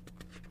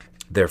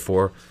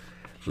 Therefore,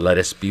 let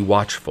us be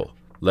watchful,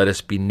 let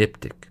us be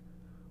niptic,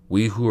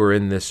 we who are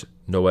in this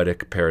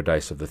noetic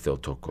paradise of the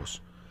Theotokos.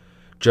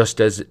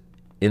 Just as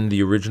in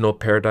the original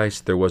paradise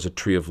there was a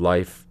tree of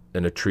life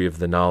and a tree of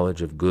the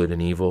knowledge of good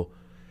and evil,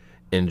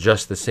 in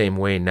just the same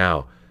way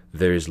now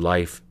there is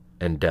life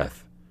and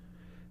death.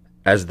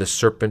 As the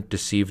serpent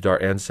deceived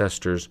our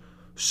ancestors,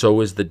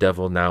 so is the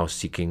devil now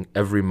seeking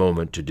every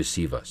moment to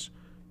deceive us,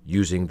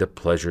 using the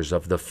pleasures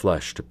of the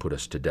flesh to put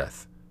us to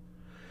death.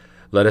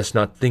 Let us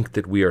not think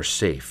that we are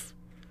safe,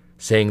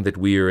 saying that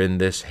we are in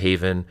this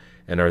haven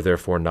and are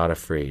therefore not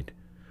afraid.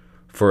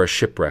 For a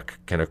shipwreck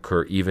can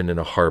occur even in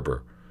a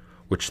harbor,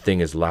 which thing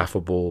is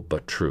laughable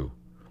but true.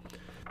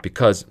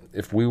 Because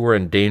if we were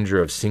in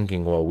danger of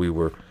sinking while we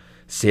were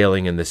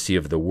sailing in the sea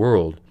of the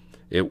world,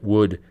 it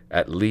would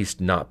at least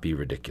not be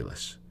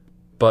ridiculous.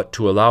 But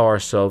to allow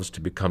ourselves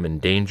to become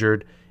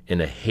endangered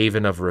in a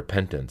haven of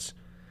repentance,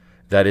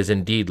 that is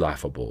indeed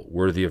laughable,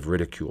 worthy of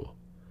ridicule.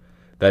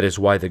 That is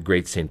why the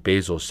great St.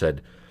 Basil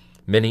said,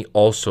 many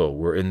also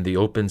were in the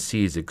open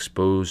seas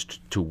exposed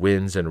to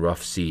winds and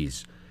rough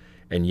seas,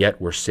 and yet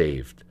were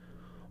saved,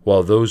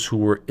 while those who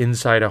were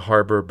inside a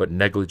harbor but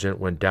negligent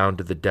went down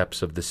to the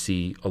depths of the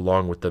sea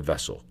along with the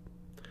vessel.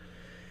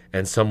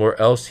 And somewhere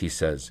else he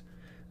says,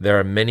 there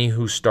are many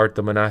who start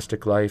the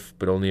monastic life,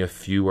 but only a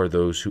few are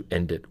those who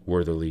end it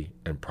worthily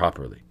and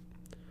properly.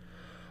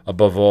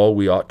 Above all,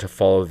 we ought to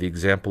follow the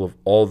example of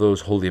all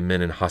those holy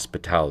men in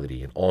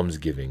hospitality and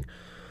almsgiving,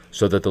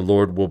 so that the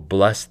Lord will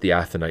bless the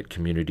Athonite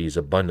communities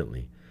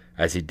abundantly,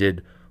 as he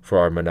did for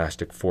our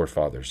monastic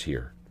forefathers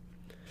here.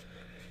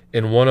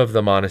 In one of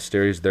the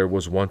monasteries there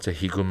was once a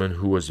hegumen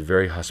who was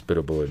very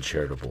hospitable and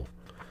charitable.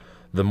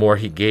 The more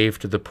he gave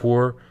to the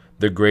poor,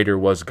 the greater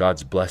was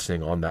God's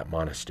blessing on that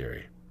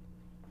monastery.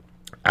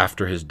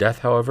 After his death,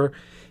 however,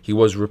 he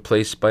was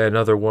replaced by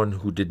another one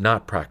who did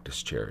not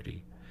practice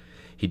charity.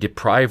 He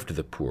deprived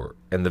the poor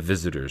and the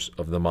visitors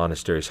of the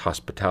monastery's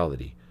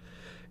hospitality,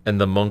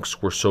 and the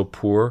monks were so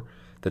poor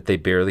that they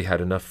barely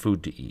had enough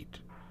food to eat.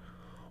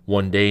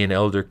 One day an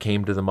elder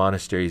came to the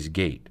monastery's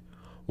gate,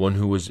 one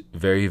who was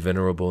very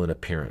venerable in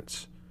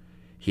appearance.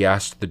 He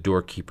asked the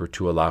doorkeeper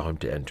to allow him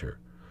to enter,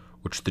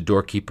 which the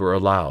doorkeeper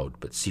allowed,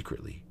 but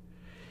secretly.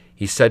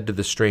 He said to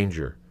the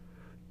stranger,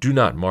 "Do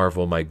not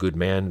marvel, my good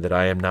man, that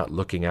I am not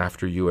looking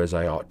after you as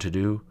I ought to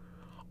do.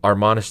 Our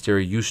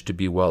monastery used to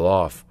be well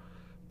off,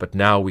 but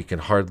now we can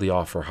hardly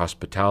offer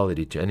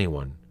hospitality to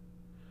anyone."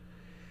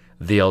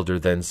 The elder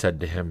then said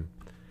to him,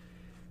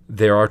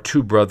 "There are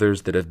 2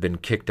 brothers that have been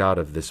kicked out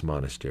of this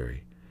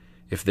monastery.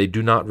 If they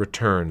do not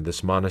return,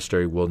 this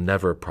monastery will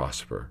never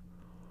prosper.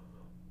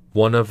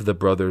 One of the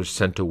brothers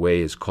sent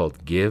away is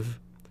called Give,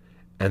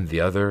 and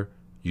the other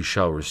You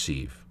shall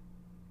receive."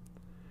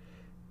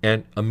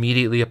 And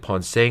immediately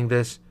upon saying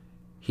this,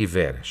 he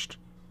vanished.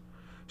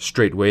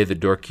 Straightway the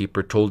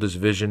doorkeeper told his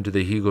vision to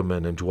the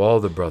hegumen and to all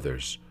the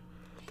brothers.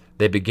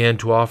 They began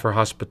to offer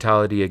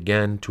hospitality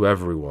again to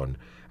everyone,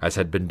 as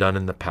had been done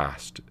in the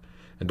past,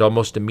 and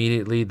almost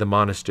immediately the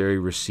monastery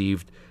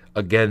received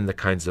again the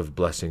kinds of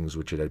blessings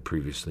which it had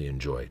previously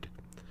enjoyed.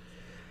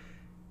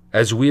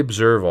 As we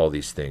observe all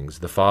these things,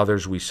 the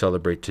fathers we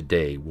celebrate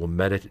today will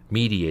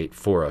mediate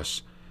for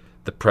us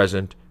the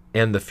present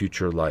and the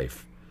future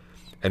life,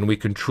 and we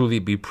can truly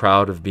be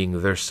proud of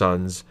being their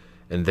sons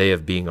and they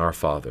of being our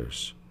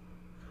fathers.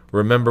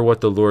 Remember what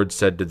the Lord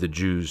said to the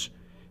Jews,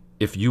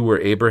 "If you were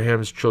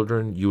Abraham's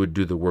children, you would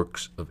do the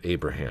works of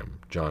Abraham."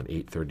 John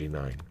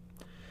 8:39.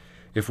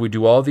 If we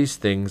do all these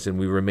things and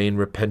we remain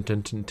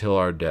repentant until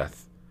our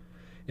death,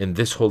 in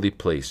this holy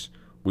place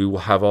we will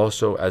have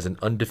also as an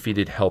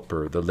undefeated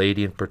helper the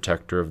Lady and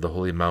Protector of the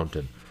Holy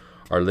Mountain,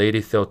 Our Lady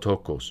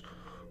Theotokos,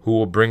 who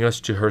will bring us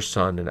to her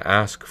Son and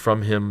ask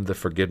from him the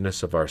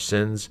forgiveness of our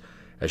sins,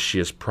 as she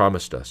has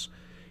promised us,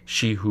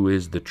 she who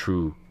is the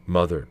true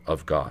Mother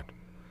of God.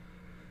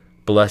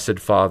 Blessed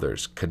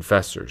fathers,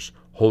 confessors,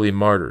 holy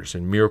martyrs,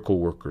 and miracle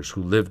workers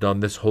who lived on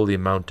this holy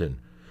mountain,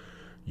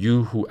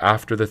 you who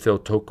after the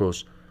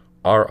Theotokos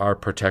are our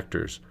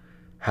protectors,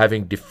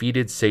 having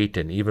defeated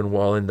Satan even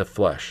while in the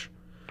flesh,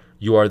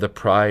 you are the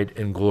pride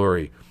and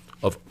glory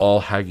of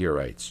all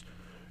Hagarites,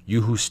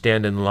 you who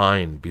stand in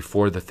line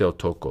before the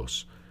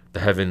Theotokos,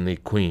 the heavenly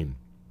queen,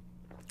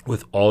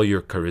 with all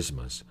your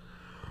charismas.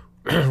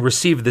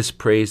 Receive this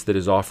praise that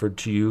is offered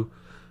to you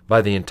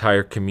by the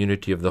entire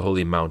community of the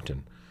holy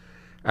mountain,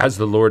 as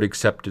the Lord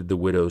accepted the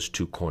widow's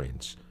 2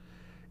 coins,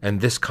 and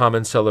this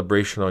common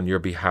celebration on your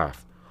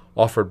behalf,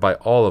 offered by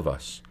all of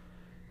us.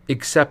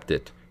 Accept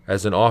it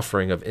as an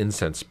offering of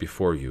incense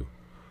before you.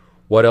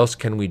 What else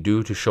can we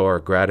do to show our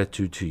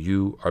gratitude to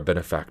you, our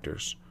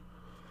benefactors?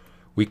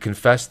 We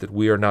confess that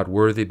we are not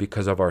worthy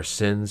because of our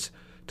sins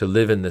to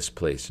live in this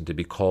place and to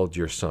be called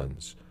your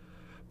sons.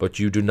 But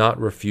you do not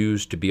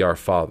refuse to be our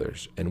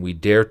fathers, and we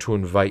dare to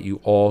invite you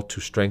all to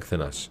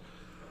strengthen us,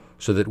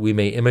 so that we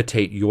may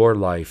imitate your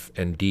life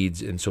and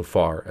deeds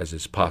insofar as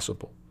is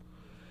possible.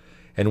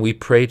 And we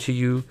pray to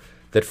you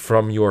that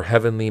from your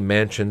heavenly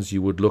mansions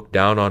you would look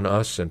down on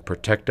us and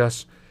protect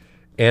us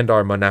and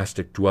our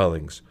monastic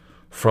dwellings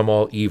from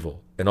all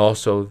evil, and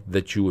also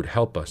that you would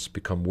help us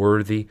become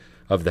worthy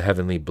of the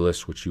heavenly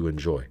bliss which you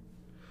enjoy.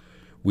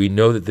 We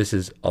know that this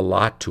is a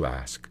lot to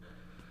ask,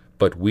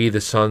 but we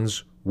the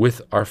sons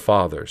with our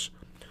fathers,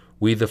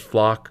 we the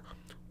flock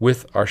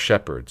with our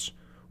shepherds,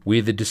 we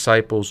the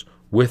disciples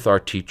with our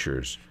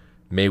teachers,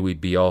 may we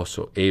be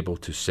also able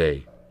to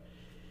say,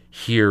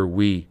 "Hear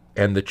we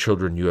and the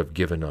children you have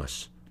given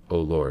us, O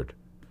Lord,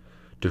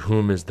 to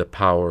whom is the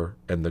power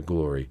and the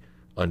glory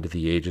unto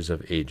the ages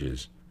of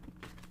ages.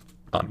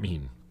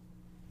 Amen."